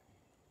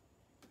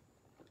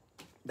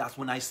 That's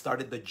when I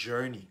started the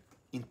journey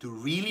into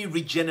really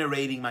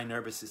regenerating my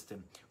nervous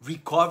system,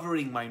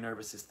 recovering my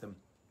nervous system,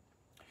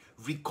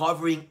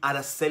 recovering at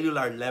a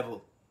cellular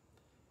level.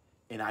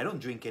 And I don't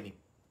drink any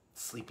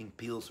sleeping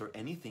pills or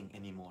anything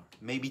anymore.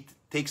 Maybe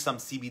take some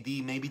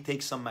CBD, maybe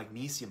take some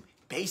magnesium,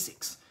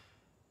 basics.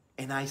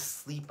 And I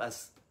sleep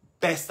as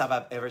best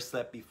I've ever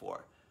slept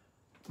before.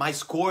 My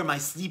score, my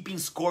sleeping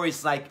score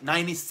is like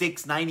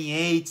 96,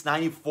 98,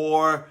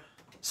 94,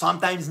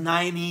 sometimes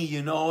 90,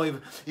 you know,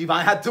 if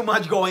I had too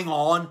much going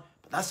on.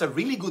 But that's a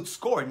really good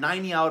score,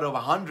 90 out of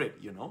 100,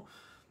 you know.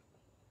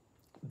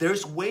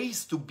 There's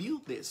ways to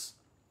build this.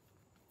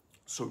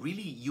 So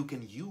really you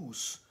can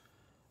use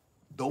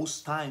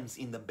those times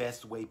in the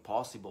best way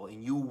possible,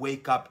 and you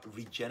wake up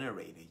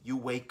regenerated. You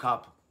wake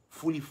up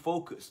fully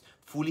focused,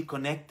 fully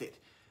connected,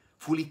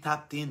 fully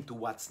tapped into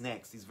what's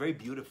next. It's very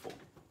beautiful.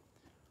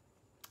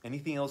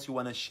 Anything else you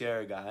want to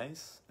share,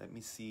 guys? Let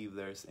me see if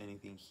there's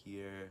anything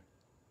here.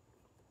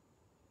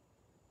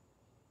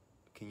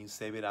 Can you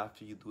save it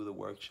after you do the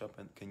workshop?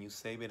 And can you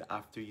save it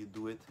after you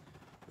do it,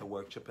 the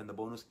workshop and the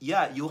bonus?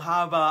 Yeah, you'll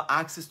have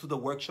access to the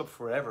workshop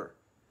forever.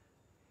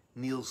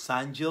 Neil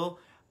Sangel,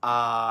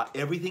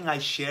 everything I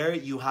share,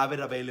 you have it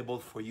available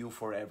for you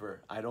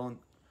forever. I don't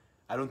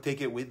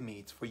take it with me.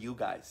 It's for you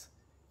guys.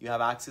 You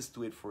have access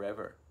to it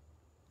forever.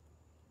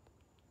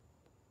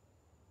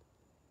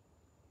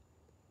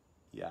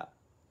 Yeah,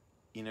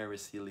 inner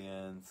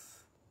resilience.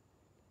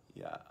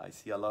 Yeah, I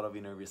see a lot of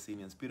inner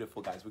resilience.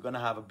 Beautiful, guys. We're going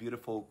to have a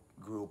beautiful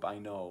group, I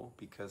know,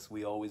 because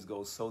we always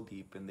go so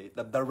deep. And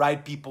the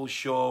right people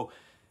show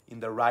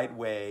in the right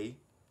way.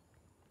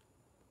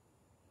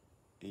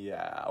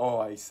 Yeah.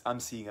 Oh, I'm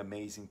seeing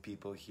amazing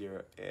people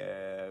here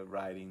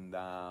writing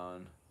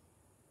down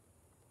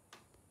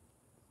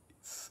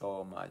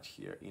so much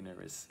here. Inner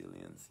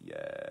resilience.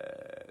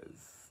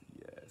 Yes.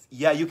 Yes.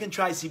 Yeah, you can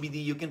try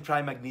CBD, you can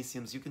try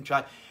magnesiums, you can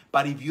try,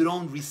 but if you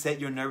don't reset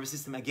your nervous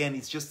system, again,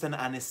 it's just an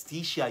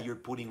anesthesia you're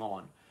putting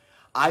on.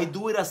 I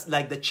do it as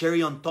like the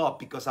cherry on top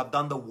because I've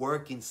done the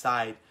work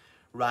inside,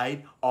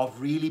 right, of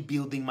really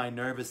building my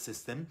nervous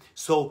system.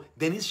 So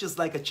then it's just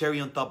like a cherry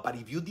on top. But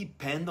if you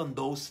depend on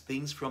those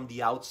things from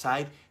the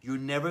outside, you're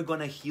never going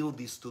to heal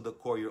this to the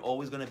core. You're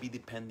always going to be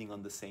depending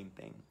on the same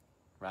thing,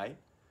 right?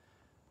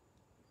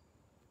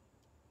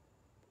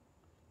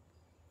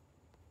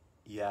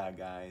 Yeah,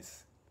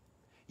 guys.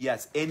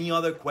 Yes, any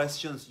other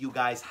questions you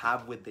guys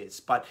have with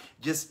this? But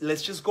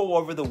let's just go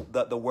over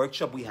the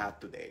workshop we had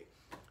today.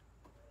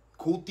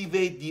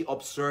 Cultivate the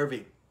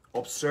observing.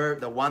 Observe,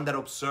 the one that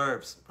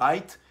observes,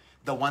 right?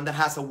 The one that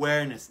has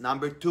awareness.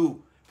 Number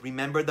 2,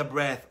 remember the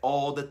breath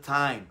all the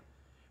time.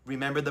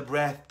 Remember the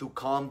breath to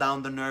calm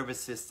down the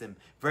nervous system.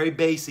 Very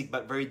basic,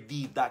 but very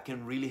deep. That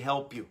can really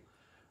help you,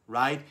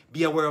 right?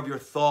 Be aware of your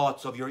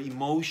thoughts, of your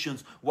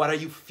emotions. What are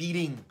you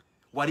feeding?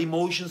 What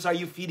emotions are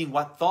you feeding?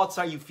 What thoughts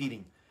are you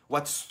feeding?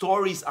 What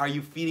stories are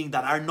you feeding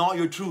that are not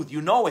your truth? You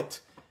know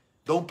it.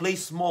 Don't play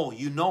small.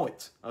 You know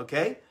it.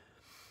 Okay?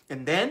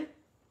 And then,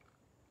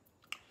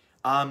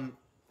 time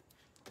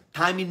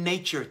in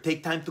nature.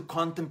 Take time to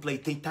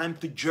contemplate. Take time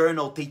to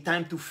journal. Take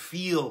time to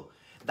feel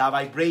the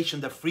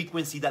vibration, the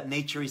frequency that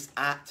nature is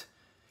at.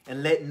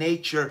 And let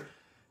nature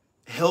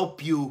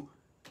help you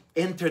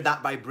enter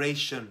that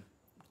vibration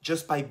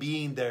just by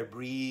being there,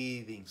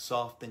 breathing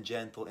soft and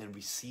gentle and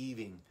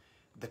receiving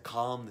the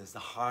calmness, the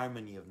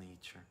harmony of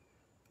nature,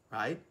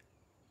 right?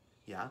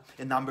 Yeah.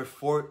 And number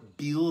 4,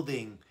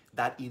 building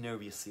that inner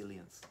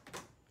resilience,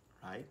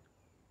 right?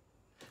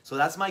 So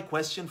that's my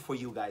question for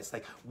you guys.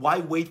 Like, why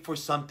wait for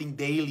something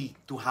daily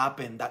to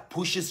happen that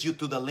pushes you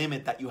to the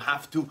limit that you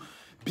have to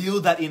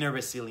build that inner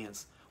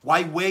resilience?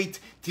 Why wait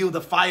till the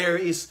fire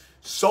is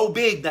so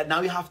big that now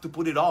you have to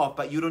put it off,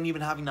 but you don't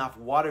even have enough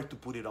water to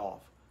put it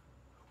off?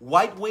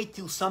 Why wait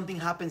till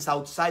something happens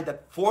outside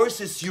that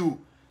forces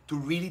you to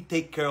really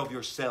take care of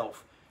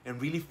yourself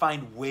and really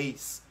find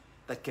ways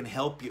that can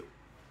help you?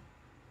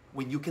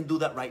 When you can do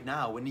that right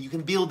now, when you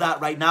can build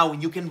that right now, when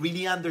you can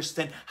really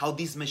understand how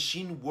this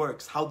machine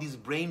works, how this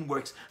brain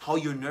works, how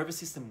your nervous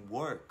system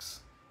works,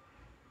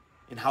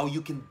 and how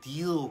you can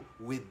deal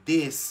with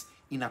this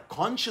in a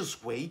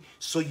conscious way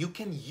so you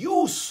can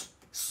use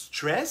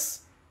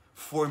stress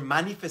for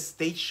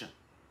manifestation,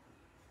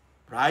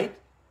 right?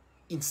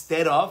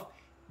 Instead of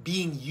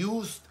being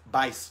used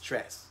by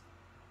stress.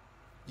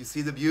 You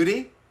see the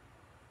beauty?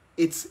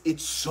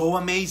 It's so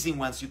amazing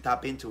once you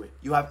tap into it.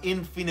 You have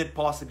infinite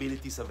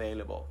possibilities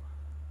available.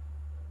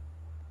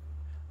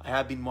 I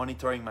have been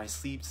monitoring my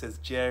sleep, says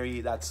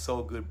Jerry. That's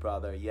so good,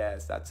 brother.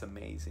 Yes, that's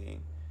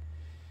amazing.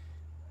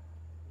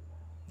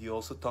 You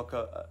also talk,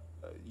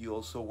 you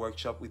also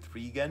workshop with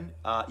Regan.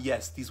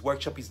 Yes, this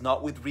workshop is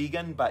not with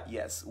Regan, but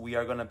yes, we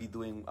are gonna be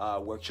doing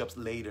workshops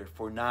later.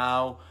 For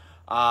now,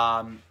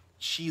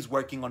 she's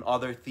working on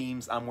other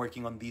themes. I'm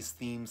working on these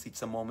themes.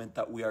 It's a moment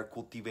that we are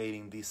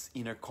cultivating this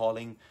inner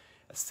calling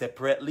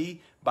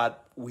separately,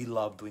 but we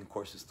love doing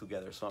courses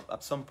together. So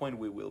at some point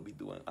we will be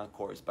doing a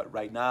course, but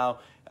right now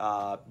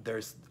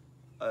there's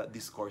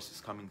this course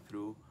is coming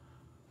through.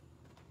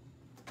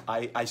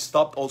 I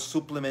stopped all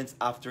supplements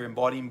after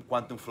embodying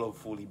quantum flow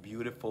fully.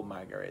 Beautiful,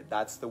 Margaret.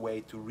 That's the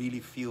way to really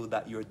feel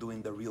that you're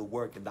doing the real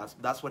work, and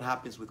that's what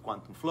happens with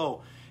quantum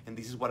flow. And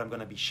this is what I'm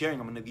going to be sharing.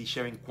 I'm going to be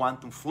sharing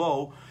quantum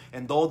flow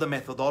and all the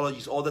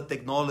methodologies, all the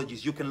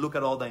technologies. You can look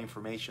at all the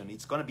information.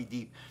 It's going to be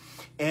deep,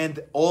 and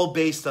all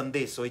based on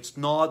this. So it's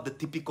not the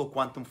typical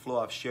quantum flow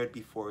I've shared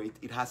before.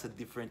 It has a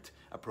different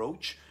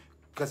approach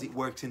because it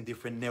works in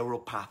different neural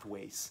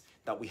pathways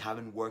that we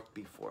haven't worked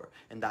before,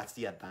 and that's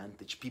the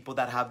advantage. People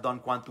that have done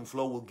quantum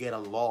flow will get a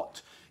lot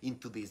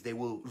into this. They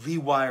will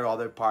rewire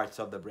other parts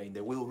of the brain.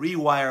 They will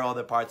rewire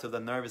other parts of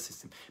the nervous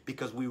system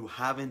because we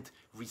haven't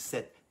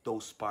reset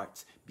those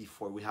parts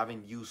before. We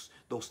haven't used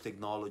those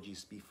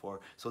technologies before.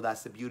 So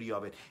that's the beauty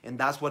of it. And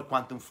that's what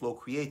quantum flow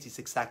creates. It's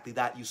exactly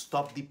that. You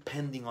stop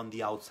depending on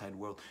the outside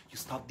world. You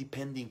stop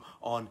depending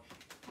on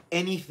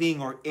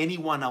anything or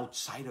anyone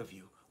outside of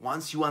you.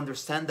 Once you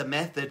understand the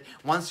method,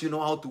 once you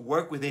know how to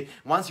work with it,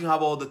 once you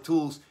have all the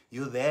tools,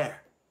 you're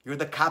there. You're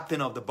the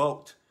captain of the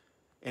boat.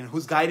 And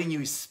who's guiding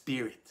you is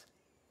spirit,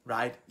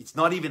 right? It's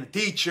not even a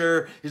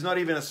teacher. It's not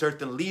even a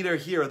certain leader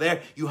here or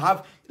there. You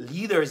have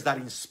leaders that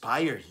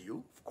inspire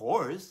you, of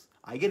course.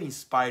 I get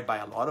inspired by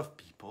a lot of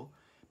people,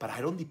 but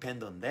I don't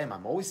depend on them.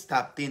 I'm always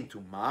tapped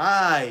into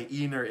my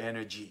inner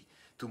energy,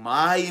 to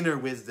my inner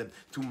wisdom,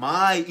 to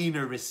my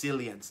inner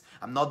resilience.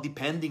 I'm not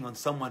depending on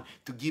someone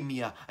to give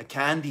me a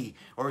candy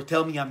or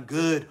tell me I'm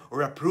good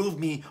or approve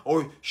me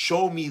or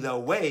show me the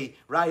way,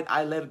 right?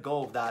 I let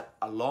go of that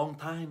a long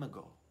time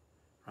ago,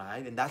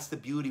 right? And that's the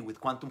beauty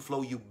with quantum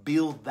flow. You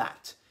build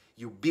that.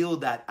 You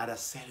build that at a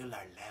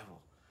cellular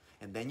level.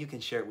 And then you can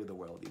share it with the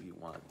world if you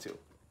want to.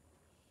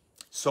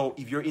 So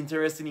if you're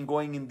interested in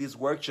going in this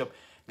workshop,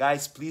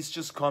 guys, please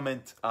just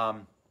comment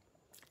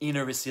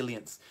inner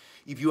resilience.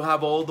 If you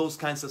have all those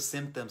kinds of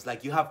symptoms,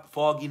 like you have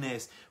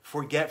fogginess,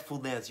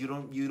 forgetfulness, you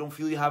don't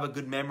feel you have a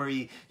good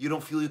memory, you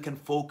don't feel you can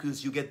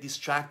focus, you get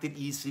distracted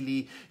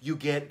easily, you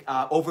get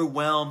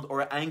overwhelmed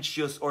or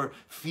anxious or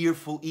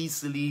fearful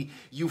easily,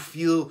 you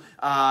feel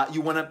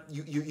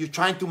you're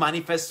trying to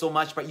manifest so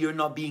much, but you're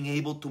not being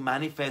able to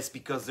manifest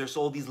because there's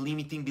all these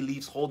limiting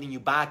beliefs holding you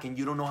back and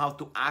you don't know how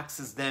to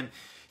access them.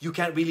 You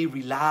can't really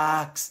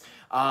relax.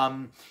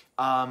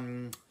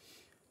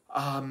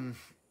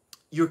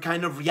 You're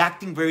kind of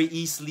reacting very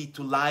easily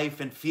to life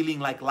and feeling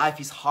like life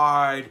is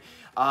hard.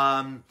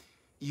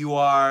 You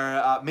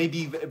are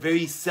maybe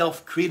very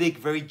self-critic,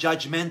 very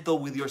judgmental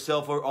with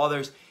yourself or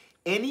others.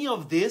 Any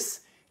of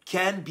this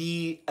can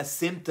be a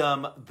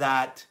symptom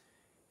that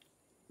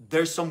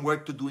there's some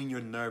work to do in your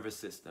nervous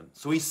system.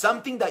 So it's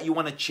something that you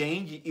want to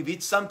change. If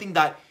it's something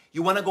that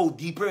you want to go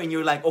deeper and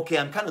you're like, okay,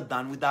 I'm kind of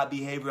done with that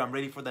behavior, I'm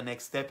ready for the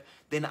next step,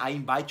 then I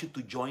invite you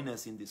to join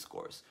us in this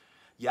course.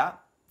 Yeah?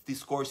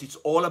 This course, it's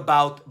all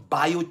about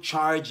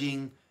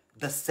biocharging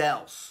the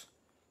cells.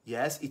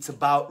 Yes, it's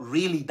about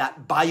really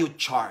that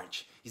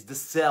biocharge. It's the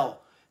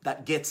cell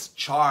that gets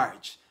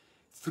charged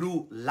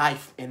through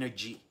life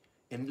energy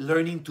and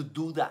learning to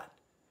do that,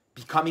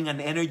 becoming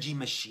an energy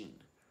machine,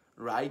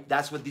 right?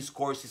 That's what this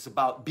course is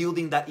about,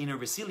 building that inner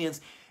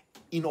resilience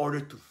in order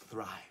to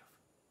thrive,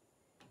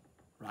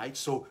 right?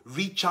 So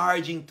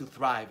recharging to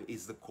thrive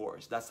is the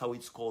course. That's how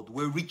it's called.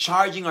 We're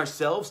recharging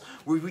ourselves.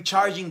 We're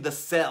recharging the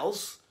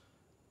cells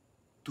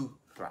to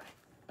thrive.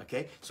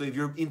 Okay, so if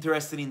you're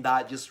interested in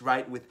that, just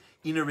write with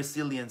inner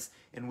resilience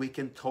and we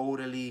can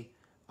totally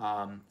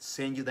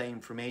send you the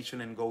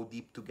information and go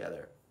deep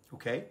together.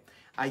 Okay,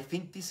 I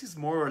think this is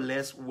more or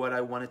less what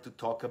I wanted to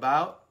talk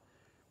about.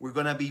 We're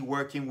gonna be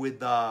working with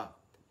the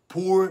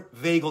poor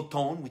vagal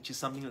tone, which is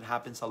something that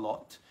happens a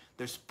lot.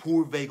 There's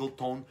poor vagal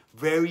tone,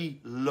 very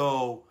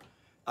low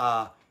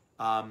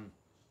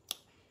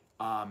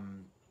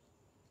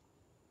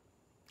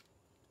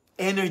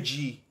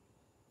energy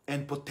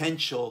and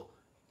potential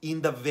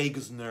in the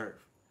vagus nerve,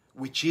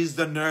 which is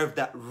the nerve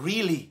that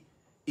really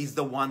is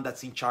the one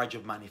that's in charge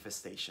of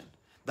manifestation.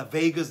 The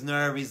vagus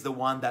nerve is the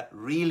one that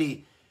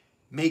really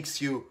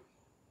makes you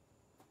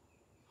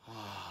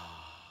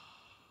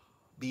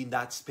be in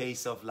that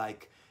space of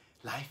like,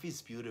 life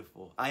is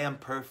beautiful. I am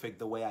perfect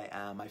the way I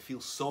am. I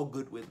feel so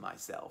good with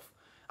myself.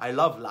 I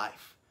love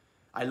life.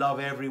 I love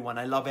everyone.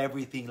 I love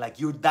everything. Like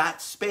you're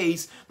that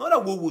space, not a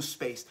woo-woo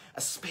space,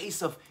 a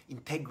space of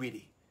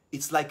integrity.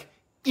 It's like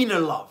inner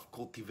love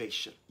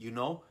cultivation, you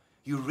know?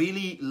 You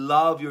really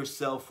love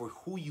yourself for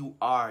who you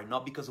are,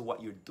 not because of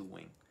what you're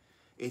doing.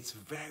 It's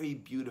very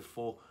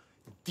beautiful,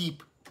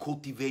 deep,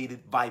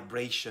 cultivated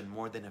vibration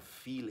more than a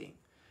feeling,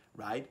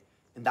 right?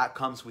 And that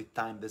comes with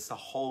time. There's a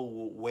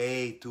whole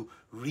way to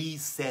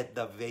reset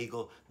the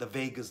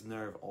vagus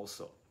nerve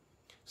also.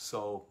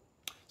 So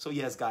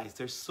yes, guys,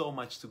 there's so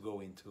much to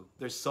go into.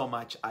 There's so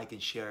much I can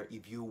share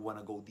if you want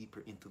to go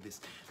deeper into this.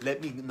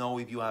 Let me know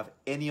if you have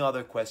any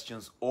other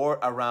questions or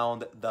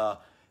around the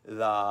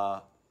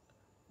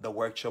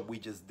workshop we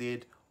just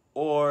did,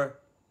 or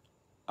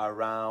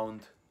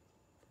around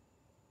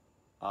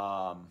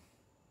the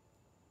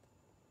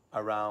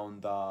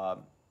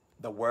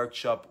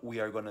workshop we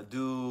are gonna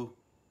do.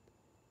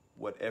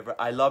 Whatever.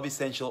 I love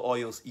essential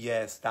oils.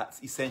 Yes,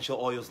 that's essential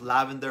oils.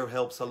 Lavender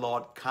helps a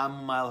lot.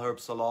 Chamomile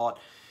helps a lot.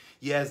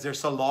 Yes,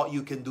 there's a lot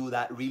you can do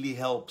that really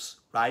helps,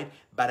 right?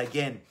 But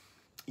again,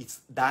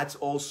 that's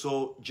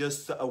also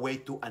just a way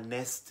to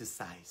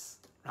anesthetize,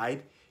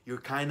 right?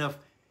 You're kind of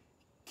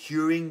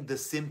curing the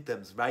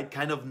symptoms, right?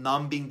 Kind of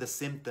numbing the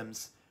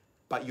symptoms,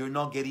 but you're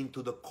not getting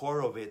to the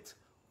core of it.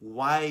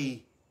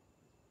 Why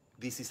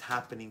this is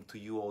happening to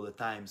you all the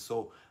time.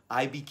 So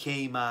I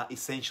became an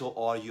essential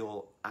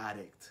oil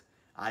addict.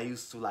 I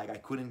used to I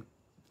couldn't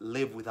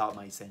live without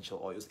my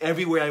essential oils.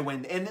 Everywhere I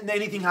went, and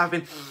anything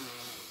happened,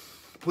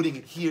 putting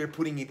it here,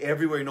 putting it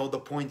everywhere, you know, the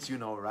points, you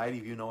know, right?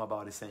 If you know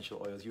about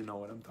essential oils, you know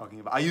what I'm talking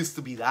about. I used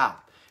to be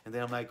that. And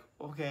then I'm like,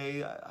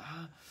 okay,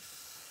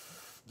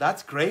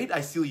 that's great.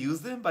 I still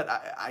use them, but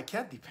I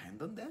can't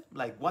depend on them.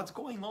 Like, what's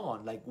going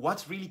on? Like,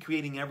 what's really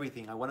creating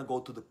everything? I want to go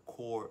to the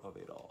core of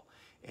it all.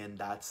 And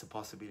that's a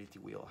possibility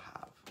we all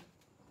have.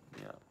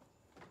 Yeah.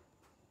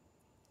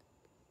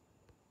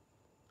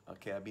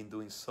 Okay, I've been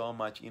doing so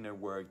much inner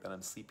work that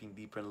I'm sleeping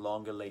deeper and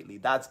longer lately.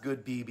 That's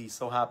good, BB.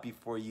 So happy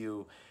for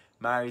you.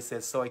 Mary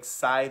says, so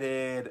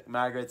excited.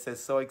 Margaret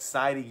says, so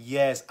exciting.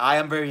 Yes, I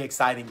am very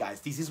excited,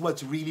 guys. This is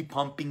what's really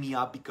pumping me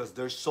up, because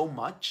there's so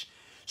much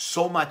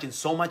and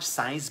so much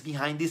science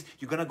behind this.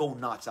 You're going to go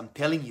nuts. I'm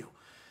telling you.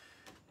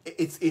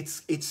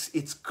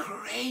 It's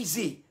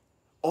crazy.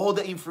 All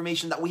the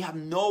information that we have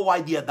no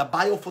idea. The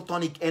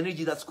biophotonic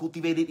energy that's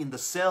cultivated in the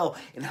cell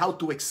and how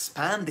to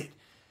expand it.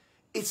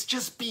 It's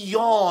just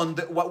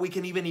beyond what we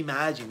can even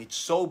imagine. It's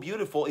so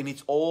beautiful, and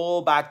it's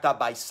all backed up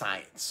by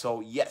science.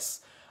 So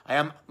yes, I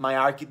am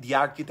the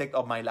architect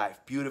of my life.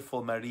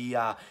 Beautiful,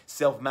 Maria.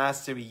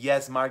 Self-mastery.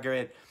 Yes,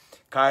 Margaret.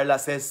 Carla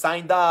says,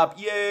 signed up.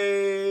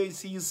 Yay!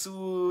 See you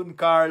soon,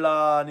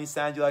 Carla.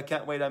 Nisangela, I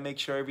can't wait. I make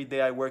sure every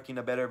day I work in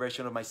a better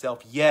version of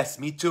myself. Yes,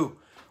 me too.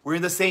 We're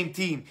in the same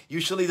team.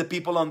 Usually the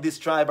people on this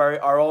tribe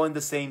are all in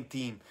the same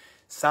team.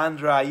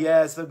 Sandra,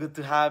 yes, so good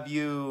to have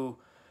you.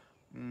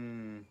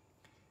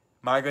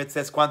 Margaret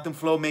says, quantum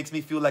flow makes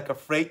me feel like a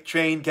freight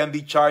train can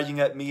be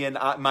charging at me, and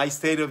my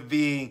state of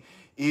being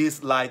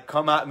is like,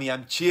 come at me,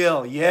 I'm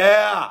chill.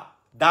 Yeah,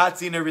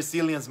 that's inner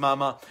resilience,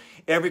 mama.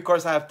 Every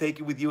course I have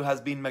taken with you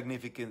has been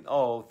magnificent.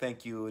 Oh,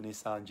 thank you,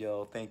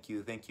 Nisangel. Thank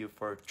you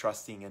for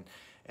trusting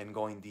and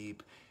going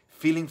deep.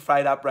 Feeling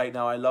fired up right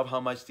now. I love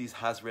how much this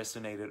has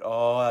resonated.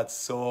 Oh, that's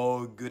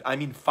so good. I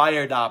mean,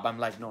 fired up. I'm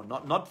like, no,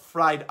 not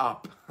fried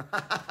up.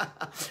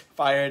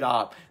 Fired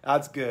up.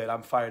 That's good.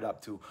 I'm fired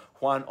up too.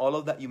 Juan, all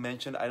of that you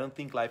mentioned, I don't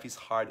think life is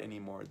hard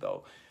anymore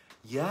though.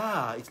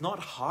 Yeah, it's not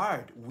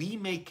hard. We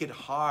make it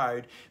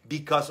hard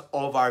because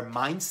of our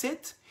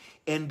mindset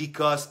and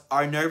because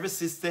our nervous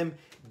system,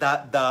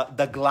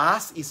 the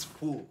glass is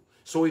full.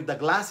 So if the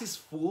glass is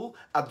full,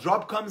 a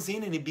drop comes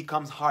in and it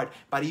becomes hard.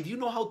 But if you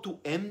know how to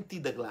empty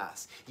the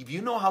glass, if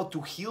you know how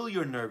to heal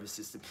your nervous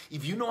system,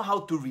 if you know how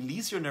to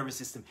release your nervous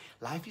system,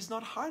 life is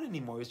not hard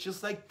anymore. It's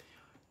just like,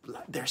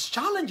 there's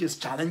challenges.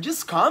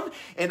 Challenges come.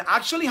 And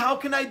actually, how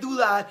can I do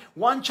that?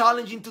 One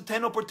challenge into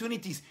 10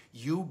 opportunities.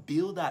 You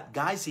build that.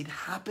 Guys, it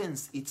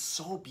happens. It's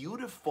so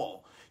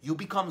beautiful. You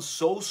become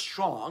so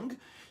strong,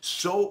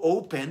 so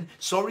open,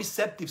 so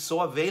receptive,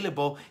 so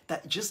available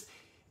that just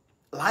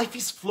life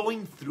is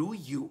flowing through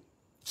you.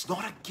 It's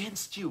not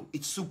against you.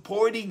 It's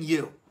supporting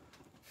you.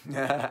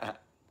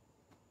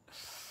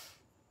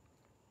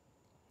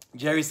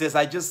 Jerry says,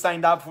 I just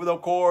signed up for the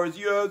course.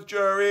 Yes,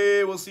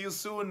 Jerry. We'll see you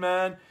soon,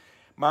 man.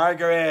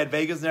 Margaret,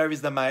 Vagus nerve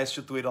is the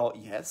maestro to it all.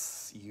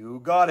 Yes, you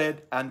got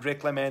it. Andre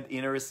Clement,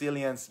 inner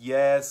resilience.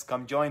 Yes,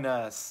 come join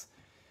us.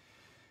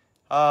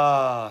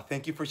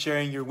 Thank you for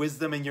sharing your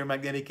wisdom and your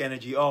magnetic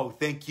energy. Oh,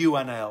 thank you,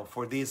 Anael,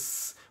 for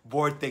this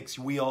vortex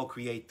we all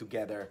create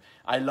together.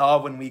 I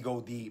love when we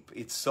go deep.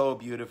 It's so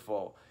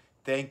beautiful.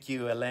 Thank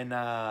you,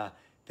 Elena.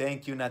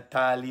 Thank you,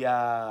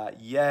 Natalia.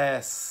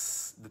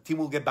 Yes, the team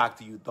will get back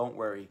to you. Don't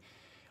worry.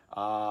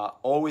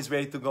 Always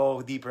ready to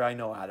go deeper. I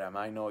know, Adam.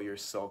 I know you're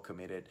so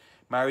committed.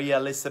 Maria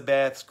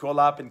Elizabeth, scroll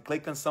up and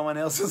click on someone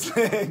else's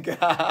link.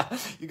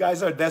 You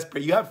guys are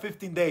desperate. You have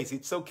 15 days.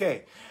 It's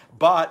okay.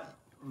 But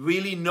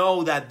really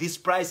know that this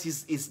price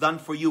is done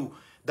for you.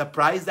 The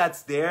price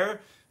that's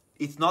there,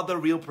 it's not the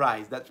real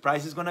price. That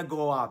price is going to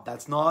go up.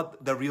 That's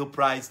not the real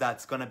price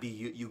that's going to be.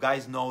 You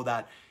guys know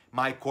that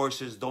my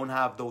courses don't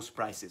have those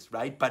prices,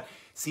 right? But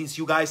since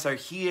you guys are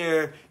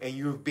here and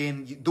you've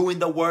been doing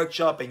the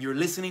workshop and you're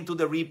listening to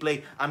the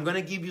replay, I'm going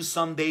to give you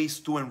some days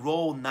to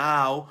enroll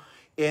now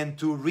and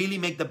to really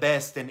make the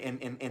best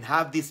and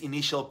have this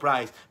initial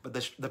price, but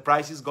the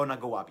price is gonna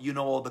go up. You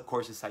know, all the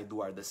courses I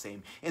do are the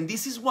same. And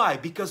this is why,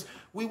 because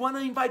we want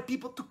to invite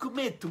people to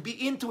commit, to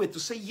be into it, to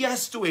say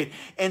yes to it,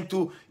 and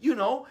to, you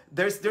know,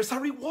 there's a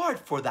reward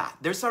for that.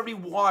 There's a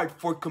reward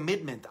for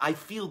commitment. I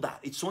feel that.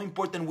 It's so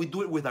important we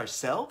do it with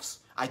ourselves.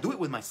 I do it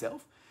with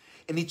myself.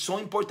 And it's so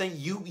important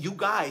you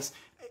guys,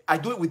 I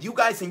do it with you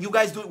guys, and you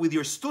guys do it with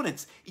your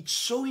students. It's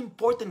so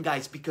important,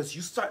 guys, because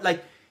you start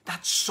like,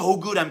 that's so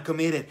good, I'm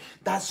committed.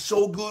 That's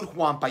so good,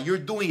 Juanpa, you're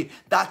doing it.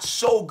 That's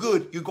so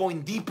good, you're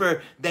going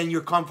deeper than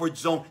your comfort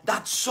zone.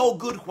 That's so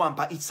good,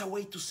 Juanpa. It's a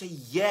way to say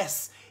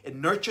yes and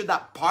nurture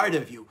that part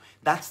of you.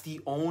 That's the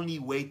only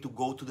way to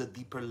go to the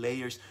deeper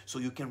layers so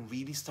you can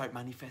really start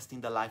manifesting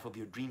the life of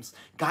your dreams.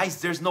 Guys,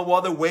 there's no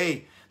other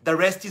way. The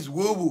rest is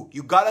woo-woo.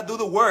 You gotta do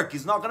the work.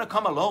 It's not gonna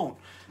come alone.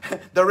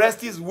 The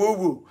rest is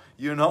woo-woo,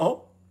 you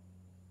know?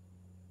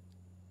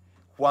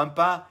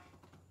 Juanpa,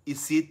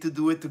 is it to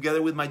do it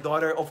together with my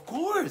daughter? Of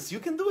course, you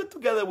can do it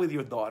together with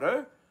your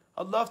daughter.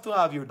 I'd love to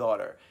have your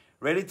daughter.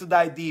 Ready to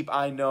dive deep?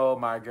 I know,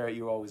 Margaret,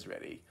 you're always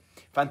ready.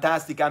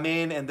 Fantastic, I'm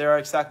in, and there are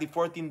exactly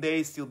 14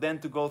 days till then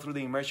to go through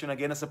the immersion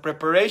again as a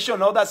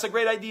preparation. Oh, that's a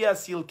great idea,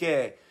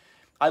 Silke.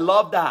 I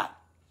love that.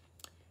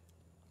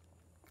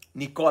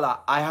 Nicola,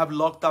 I have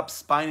locked up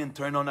spine and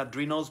turned on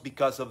adrenals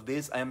because of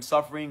this. I am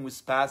suffering with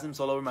spasms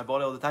all over my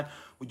body all the time.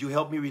 Would you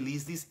help me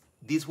release this?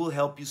 This will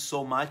help you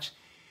so much.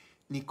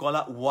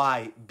 Nicola,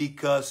 why?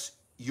 Because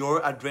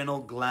your adrenal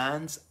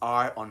glands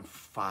are on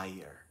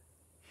fire.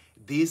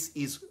 This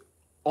is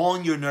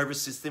on your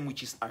nervous system,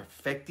 which is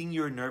affecting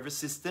your nervous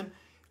system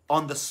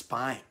on the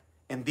spine.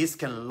 And this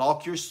can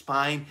lock your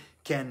spine,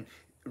 can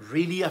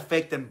really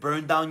affect and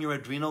burn down your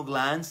adrenal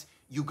glands.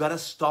 You gotta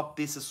stop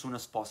this as soon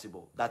as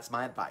possible. That's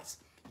my advice.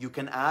 You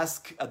can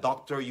ask a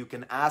doctor, you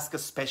can ask a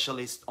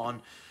specialist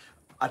on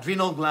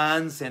adrenal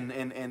glands and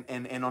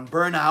on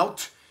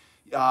burnout.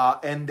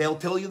 And they'll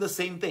tell you the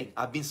same thing.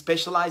 I've been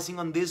specializing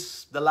on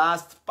this the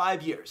last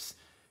 5 years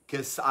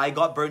because I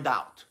got burned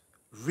out,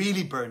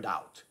 really burned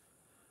out.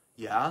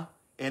 Yeah.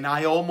 And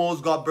I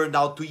almost got burned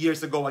out 2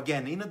 years ago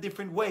again in a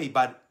different way,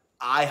 but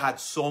I had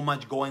so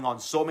much going on,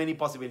 so many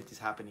possibilities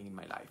happening in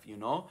my life, you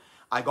know?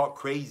 I got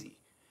crazy.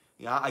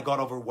 Yeah. I got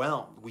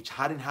overwhelmed, which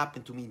hadn't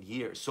happened to me in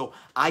years. So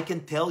I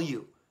can tell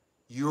you,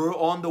 you're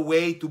on the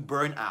way to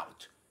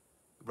burnout.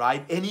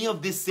 Right? Any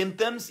of these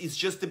symptoms is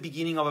just the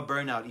beginning of a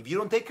burnout. If you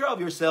don't take care of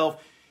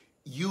yourself,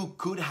 you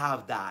could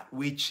have that,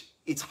 which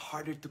it's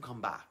harder to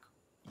come back.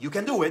 You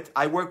can do it.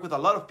 I work with a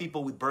lot of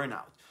people with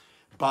burnout,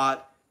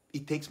 but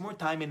it takes more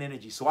time and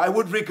energy. So I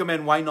would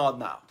recommend, why not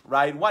now,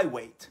 right? Why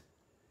wait?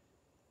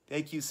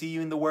 Thank you. See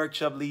you in the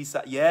workshop,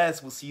 Lisa.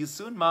 Yes, we'll see you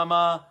soon,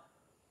 Mama.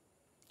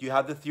 You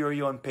have the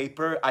theory on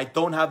paper. I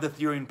don't have the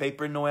theory on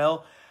paper,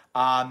 Noel.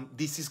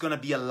 This is going to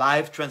be a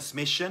live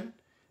transmission.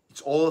 It's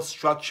all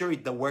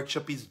structured. The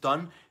workshop is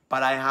done,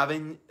 but I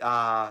haven't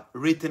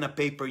written a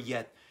paper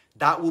yet.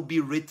 That will be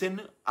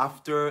written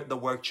after the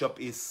workshop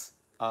is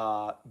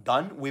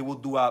done. We will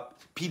do a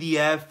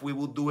PDF. We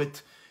will do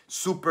it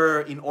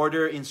super in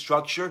order, in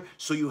structure,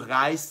 so you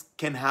guys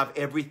can have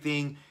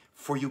everything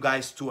for you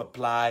guys to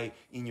apply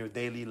in your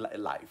daily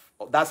life.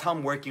 That's how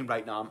I'm working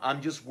right now.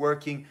 I'm just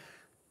working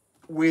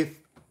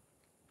with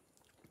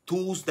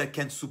tools that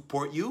can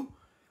support you.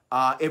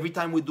 Every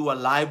time we do a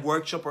live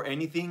workshop or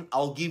anything,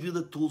 I'll give you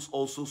the tools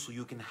also so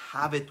you can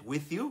have it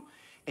with you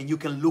and you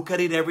can look at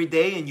it every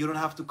day and you don't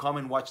have to come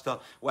and watch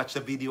the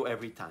video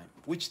every time,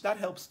 which that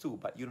helps too,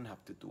 but you don't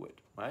have to do it,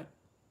 right?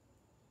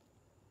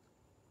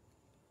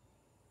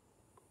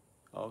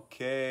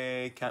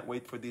 Okay, can't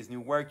wait for this new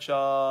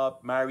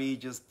workshop. Mary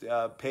just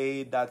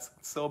paid. That's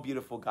so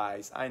beautiful,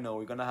 guys. I know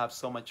we're gonna have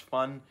so much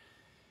fun.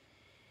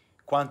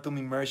 Quantum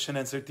immersion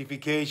and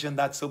certification,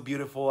 that's so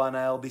beautiful,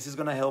 Anael. This is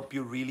going to help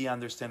you really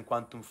understand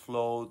quantum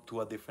flow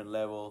to a different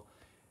level.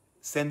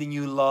 Sending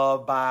you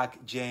love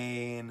back,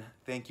 Jane.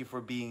 Thank you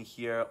for being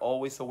here.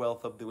 Always a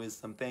wealth of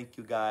wisdom. Thank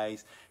you,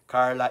 guys.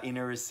 Carla,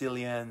 inner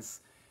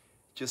resilience.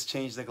 Just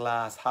change the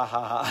glass. Ha,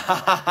 ha, ha, ha,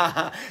 ha,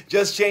 ha.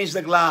 Just change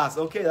the glass.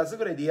 Okay, that's a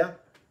good idea.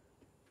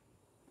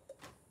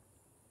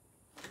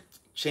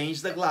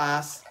 Change the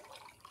glass.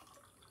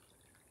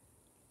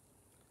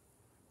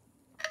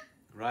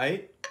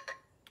 Right?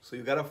 So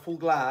you got a full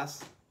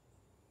glass,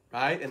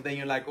 right? And then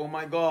you're like, oh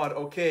my God,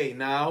 okay,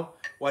 now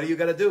what do you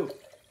gotta do?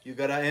 You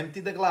gotta empty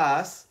the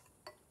glass,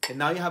 and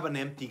now you have an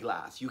empty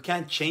glass. You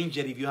can't change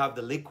it if you have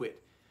the liquid,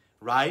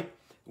 right?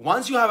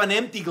 Once you have an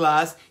empty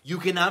glass, you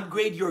can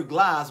upgrade your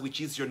glass,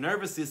 which is your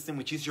nervous system,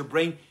 which is your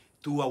brain,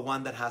 to a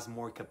one that has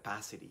more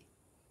capacity,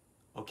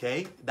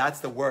 okay?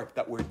 That's the work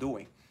that we're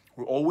doing.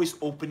 We're always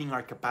opening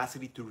our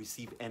capacity to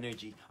receive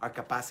energy, our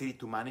capacity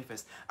to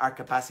manifest, our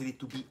capacity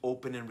to be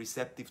open and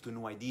receptive to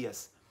new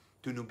ideas,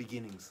 to new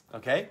beginnings,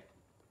 okay?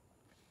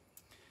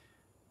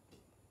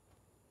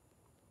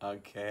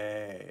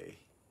 Okay.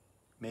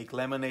 Make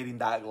lemonade in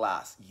that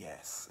glass.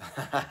 Yes.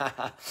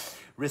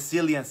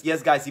 Resilience.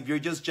 Yes, guys, if you're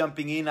just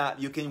jumping in,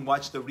 you can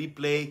watch the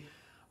replay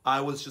I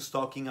was just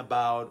talking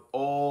about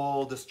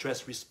all the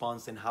stress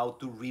response and how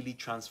to really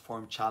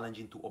transform challenge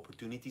into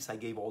opportunities. I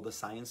gave all the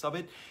science of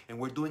it, and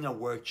we're doing a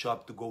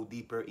workshop to go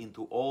deeper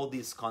into all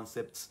these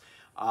concepts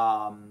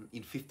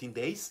in 15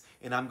 days.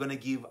 And I'm gonna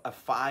give a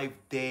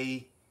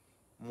 5-day,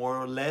 more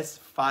or less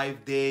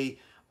 5-day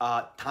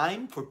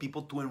time for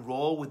people to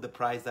enroll with the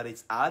price that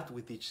it's at,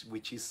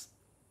 which is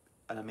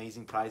an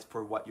amazing price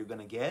for what you're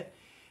gonna get.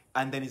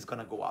 And then it's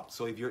gonna go up.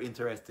 So if you're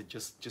interested,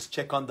 just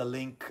check on the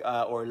link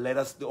or let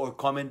us, or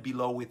comment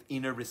below with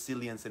Inner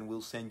Resilience, and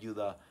we'll send you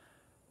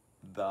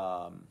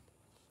the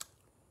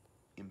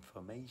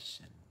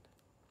information.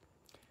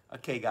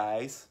 Okay,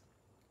 guys,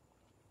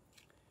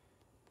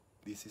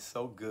 this is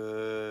so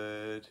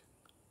good.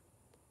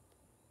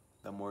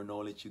 The more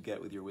knowledge you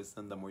get with your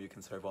wisdom, the more you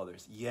can serve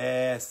others.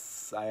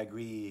 Yes, I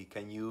agree.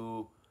 Can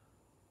you?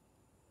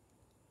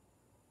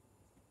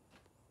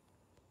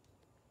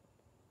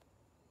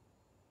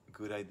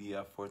 Good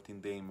idea,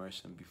 14-day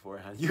immersion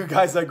beforehand. You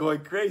guys are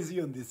going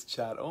crazy on this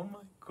chat. Oh my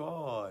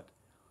God.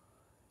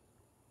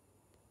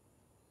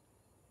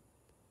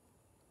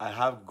 I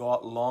have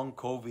got long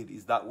COVID.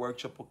 Is that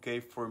workshop okay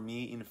for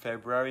me in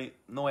February?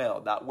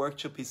 Noel, that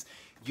workshop is,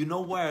 you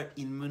know where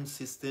immune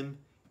system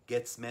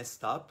gets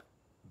messed up?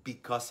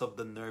 Because of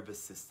the nervous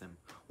system.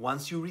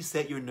 Once you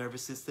reset your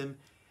nervous system,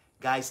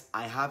 guys,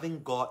 I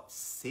haven't got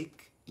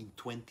sick in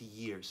 20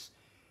 years.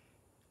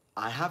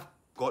 I have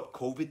got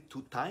COVID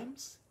 2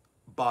 times.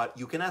 But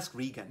you can ask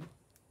Regan.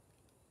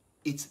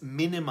 It's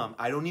minimum.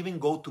 I don't even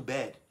go to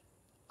bed.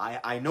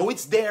 I know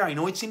it's there. I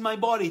know it's in my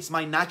body. It's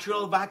my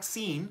natural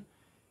vaccine.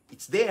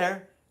 It's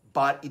there,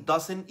 but it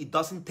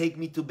doesn't take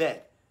me to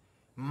bed.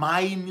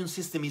 My immune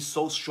system is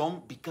so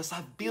strong because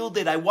I've built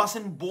it. I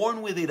wasn't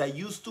born with it. I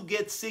used to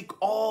get sick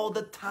all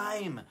the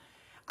time.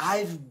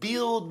 I've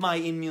built my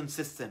immune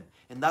system.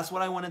 And that's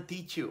what I want to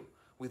teach you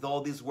with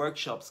all these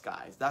workshops,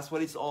 guys. That's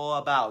what it's all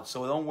about.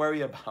 So don't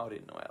worry about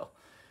it, Noel.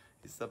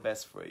 It's the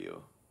best for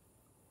you.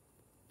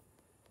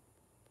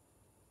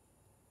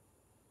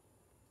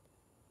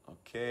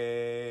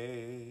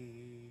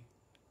 Okay.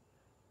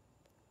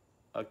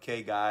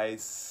 Okay,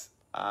 guys.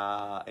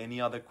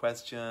 Any other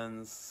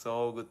questions?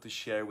 So good to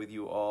share with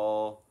you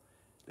all.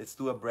 Let's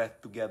do a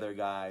breath together,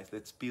 guys.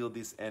 Let's build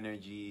this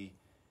energy.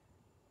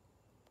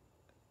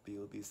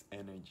 Build this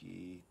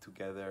energy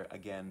together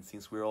again,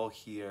 since we're all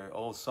here.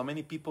 Oh, so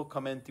many people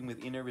commenting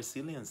with Inner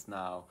Resilience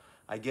now.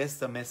 I guess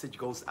the message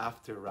goes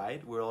after,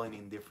 right? We're all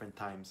in different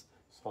times.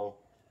 So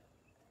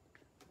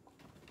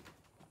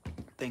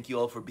thank you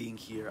all for being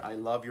here. I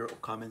love your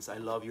comments. I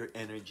love your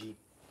energy.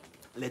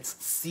 Let's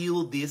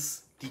seal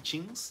these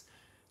teachings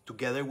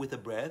together with a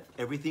breath.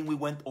 Everything we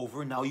went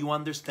over, now you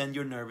understand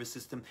your nervous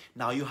system.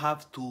 Now you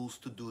have tools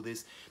to do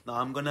this. Now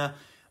I'm going to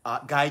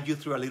guide you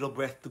through a little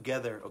breath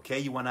together, okay?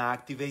 You want to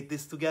activate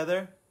this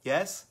together?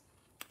 Yes?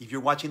 If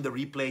you're watching the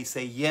replay,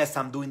 say, yes,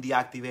 I'm doing the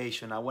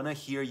activation. I want to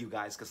hear you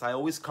guys because I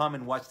always come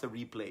and watch the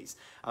replays.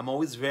 I'm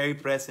always very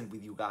present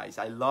with you guys.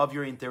 I love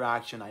your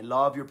interaction. I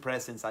love your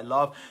presence. I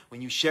love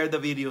when you share the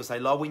videos. I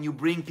love when you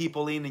bring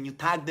people in and you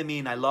tag them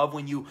in. I love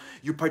when you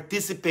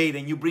participate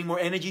and you bring more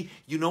energy.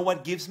 You know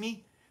what gives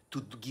me?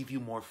 To give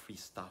you more free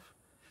stuff,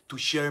 to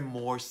share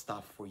more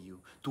stuff for you,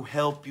 to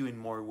help you in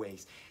more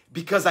ways.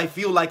 Because I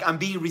feel like I'm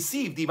being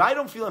received. If I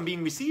don't feel I'm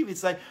being received,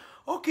 it's like,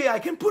 okay, I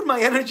can put my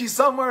energy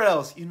somewhere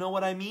else. You know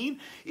what I mean?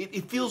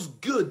 It feels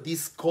good,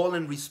 this call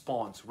and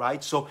response,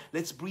 right? So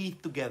let's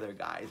breathe together,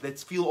 guys.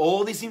 Let's feel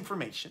all this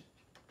information.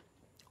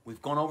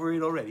 We've gone over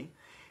it already.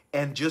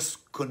 And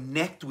just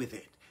connect with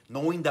it,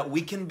 knowing that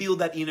we can build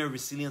that inner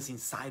resilience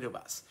inside of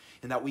us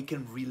and that we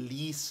can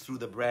release through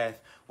the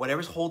breath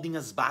whatever's holding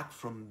us back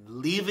from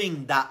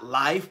living that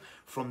life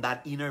from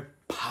that inner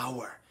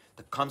power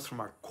that comes from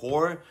our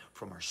core,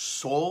 from our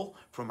soul,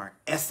 from our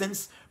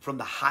essence, from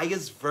the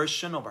highest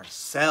version of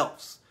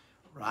ourselves,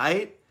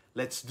 right?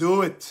 Let's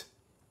do it.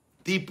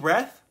 Deep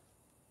breath.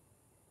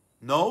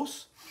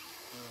 Nose.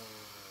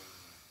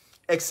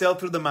 Exhale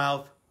through the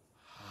mouth.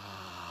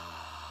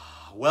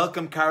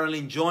 Welcome,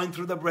 Caroline. Join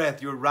through the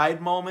breath. Your right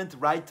moment,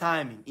 right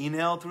timing.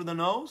 Inhale through the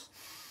nose.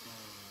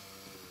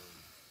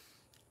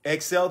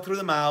 Exhale through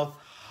the mouth.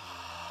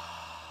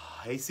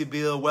 Hey,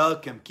 Sibyl,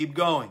 welcome. Keep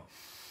going.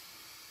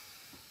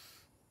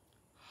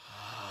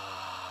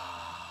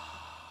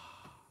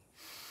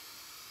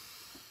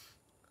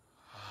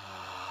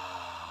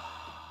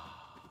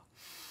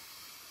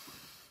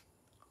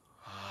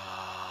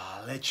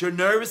 Let your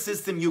nervous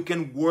system, you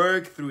can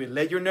work through it.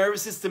 Let your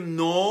nervous system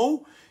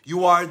know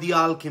you are the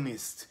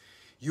alchemist.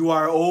 You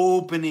are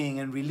opening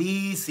and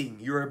releasing.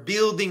 You are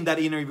building that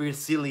inner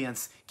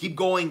resilience. Keep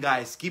going,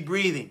 guys. Keep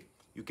breathing.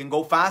 You can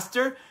go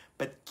faster,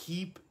 but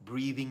keep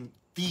breathing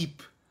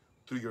deep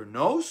through your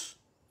nose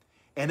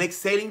and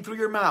exhaling through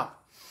your mouth.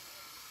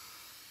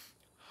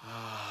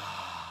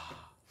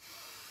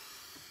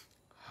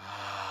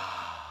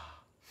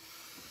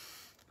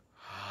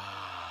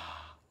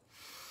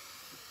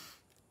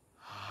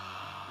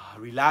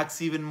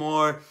 Relax even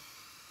more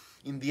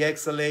in the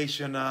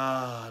exhalation.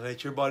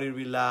 Let your body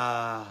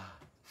relax.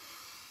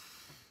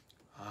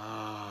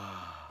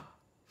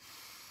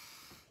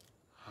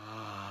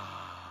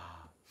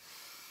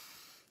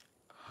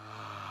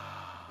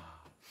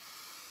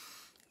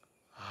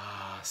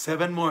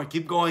 7 more.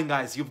 Keep going,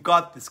 guys. You've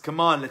got this. Come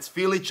on. Let's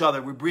feel each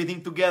other. We're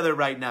breathing together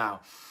right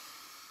now.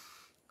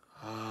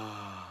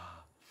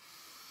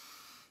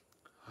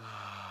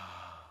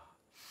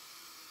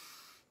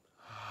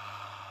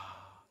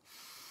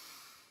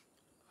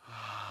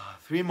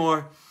 3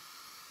 more.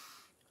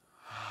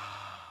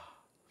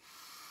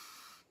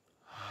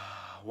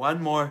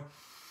 1 more.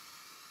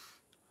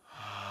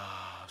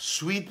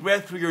 Sweet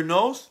breath through your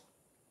nose.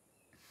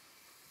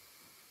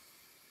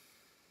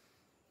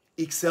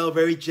 Exhale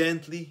very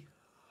gently.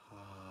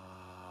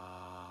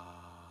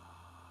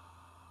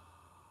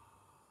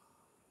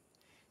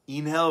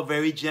 Inhale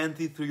very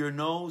gently through your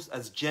nose,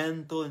 as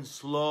gentle and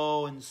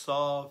slow and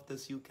soft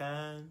as you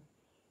can.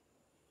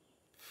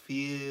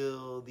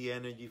 Feel the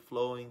energy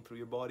flowing through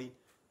your body.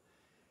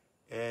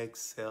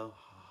 Exhale.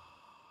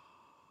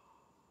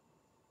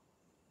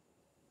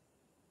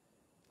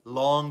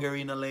 Longer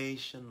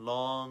inhalation,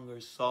 longer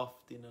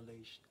soft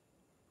inhalation.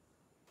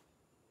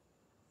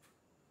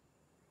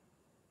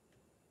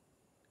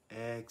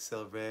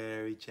 Exhale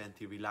very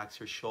gently. Relax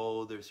your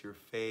shoulders, your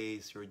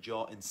face, your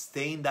jaw, and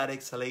stay in that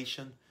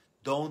exhalation.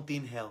 Don't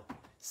inhale.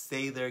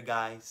 Stay there,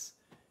 guys.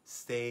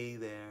 Stay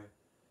there.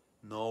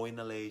 No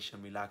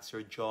inhalation. Relax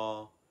your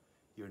jaw,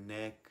 your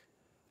neck,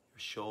 your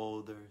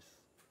shoulders,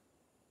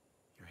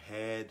 your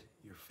head,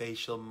 your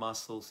facial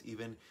muscles,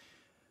 even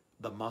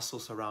the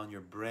muscles around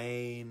your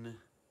brain,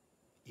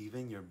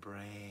 even your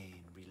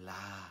brain.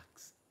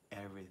 Relax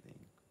everything.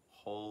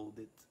 Hold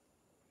it.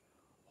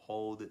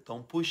 Hold it.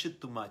 Don't push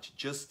it too much.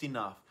 Just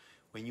enough.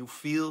 When you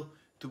feel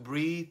to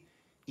breathe,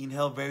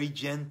 inhale very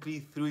gently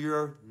through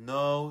your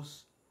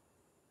nose.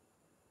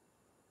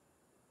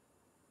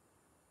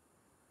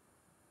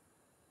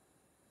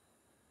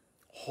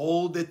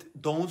 Hold it.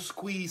 Don't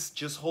squeeze.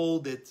 Just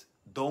hold it.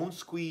 Don't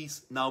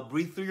squeeze. Now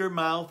breathe through your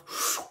mouth.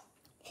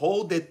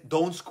 Hold it.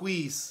 Don't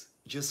squeeze.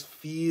 Just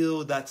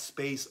feel that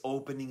space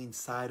opening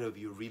inside of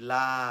you.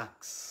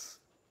 Relax.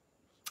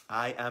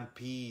 I am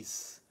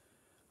peace.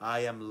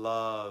 I am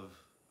love.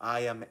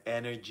 I am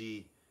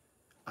energy.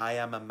 I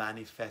am a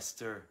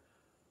manifester.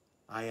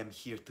 I am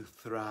here to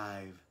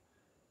thrive.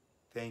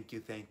 Thank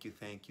you, thank you,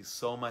 thank you.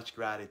 So much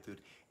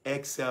gratitude.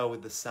 Exhale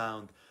with the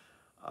sound.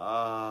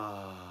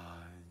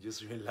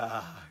 Just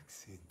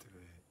relax into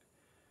it.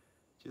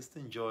 Just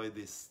enjoy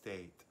this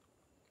state.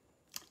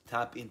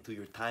 Tap into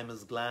your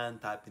thymus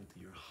gland. Tap into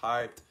your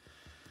heart.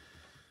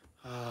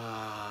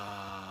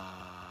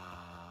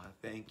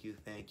 Thank you,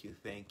 thank you,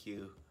 thank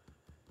you.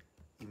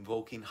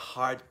 Invoking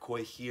heart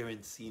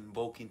coherency,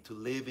 invoking to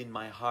live in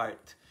my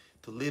heart,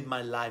 to live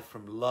my life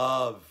from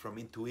love, from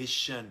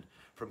intuition,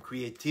 from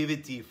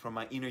creativity, from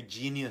my inner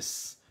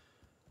genius,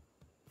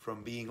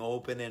 from being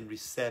open and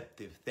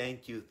receptive.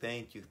 Thank you,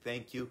 thank you,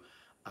 thank you.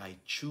 I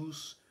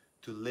choose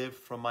to live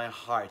from my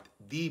heart.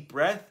 Deep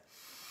breath.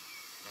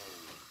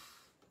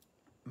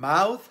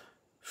 Mouth.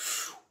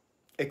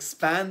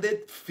 Expand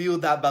it. Feel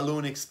that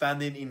balloon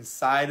expanding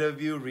inside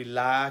of you.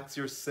 Relax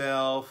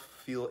yourself.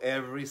 Feel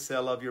every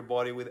cell of your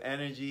body with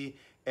energy.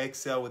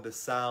 Exhale with the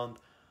sound.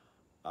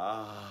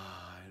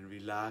 And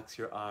relax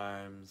your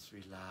arms.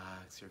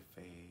 Relax your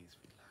face.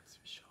 Relax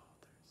your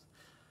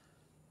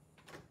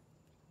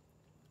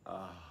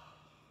shoulders.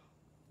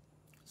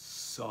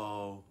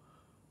 So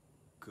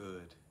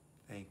good.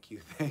 Thank you,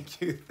 thank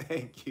you,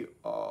 thank you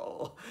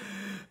all.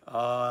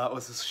 That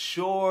was a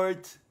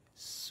short,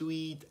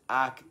 sweet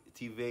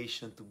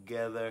activation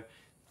together.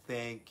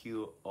 Thank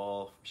you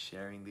all for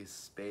sharing this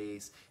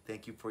space.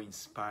 Thank you for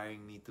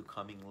inspiring me to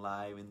coming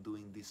live and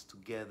doing this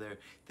together.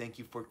 Thank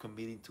you for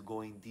committing to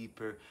going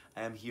deeper.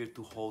 I am here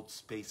to hold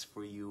space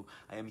for you.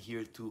 I am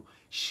here to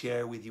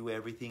share with you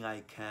everything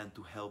I can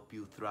to help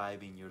you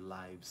thrive in your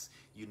lives.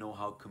 You know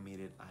how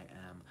committed I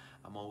am.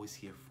 I'm always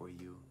here for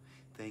you.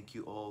 Thank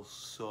you all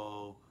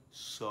so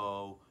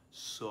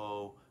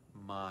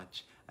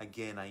much.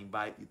 Again, I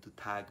invite you to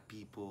tag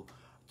people,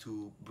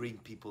 to bring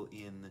people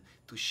in,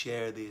 to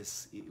share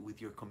this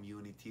with your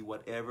community.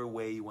 Whatever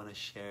way you want to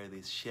share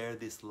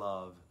this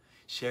love,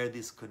 share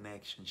this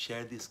connection,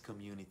 share this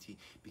community,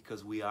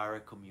 because we are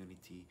a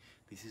community.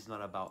 This is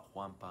not about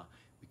Juanpa.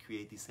 We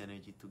create this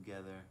energy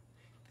together.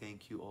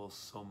 Thank you all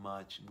so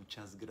much.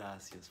 Muchas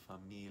gracias,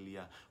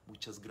 familia.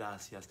 Muchas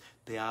gracias.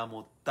 Te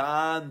amo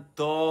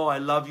tanto. I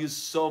love you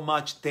so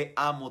much. Te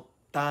amo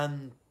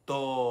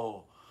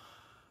tanto.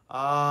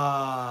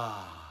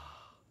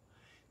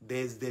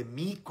 Desde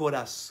mi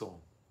corazón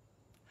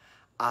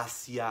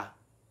hacia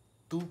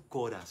tu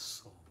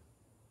corazón.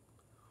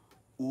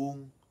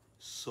 Un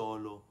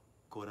solo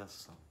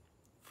corazón.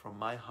 From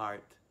my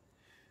heart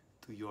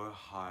to your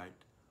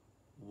heart.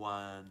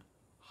 One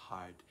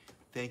heart.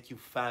 Thank you,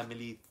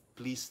 family.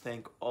 Please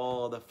thank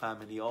all the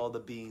family, all the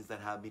beings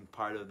that have been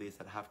part of this,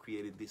 that have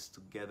created this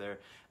together.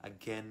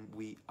 Again,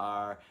 we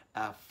are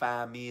a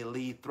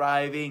family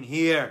thriving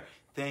here.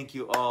 Thank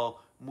you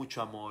all.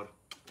 Mucho amor.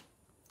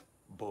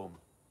 Boom.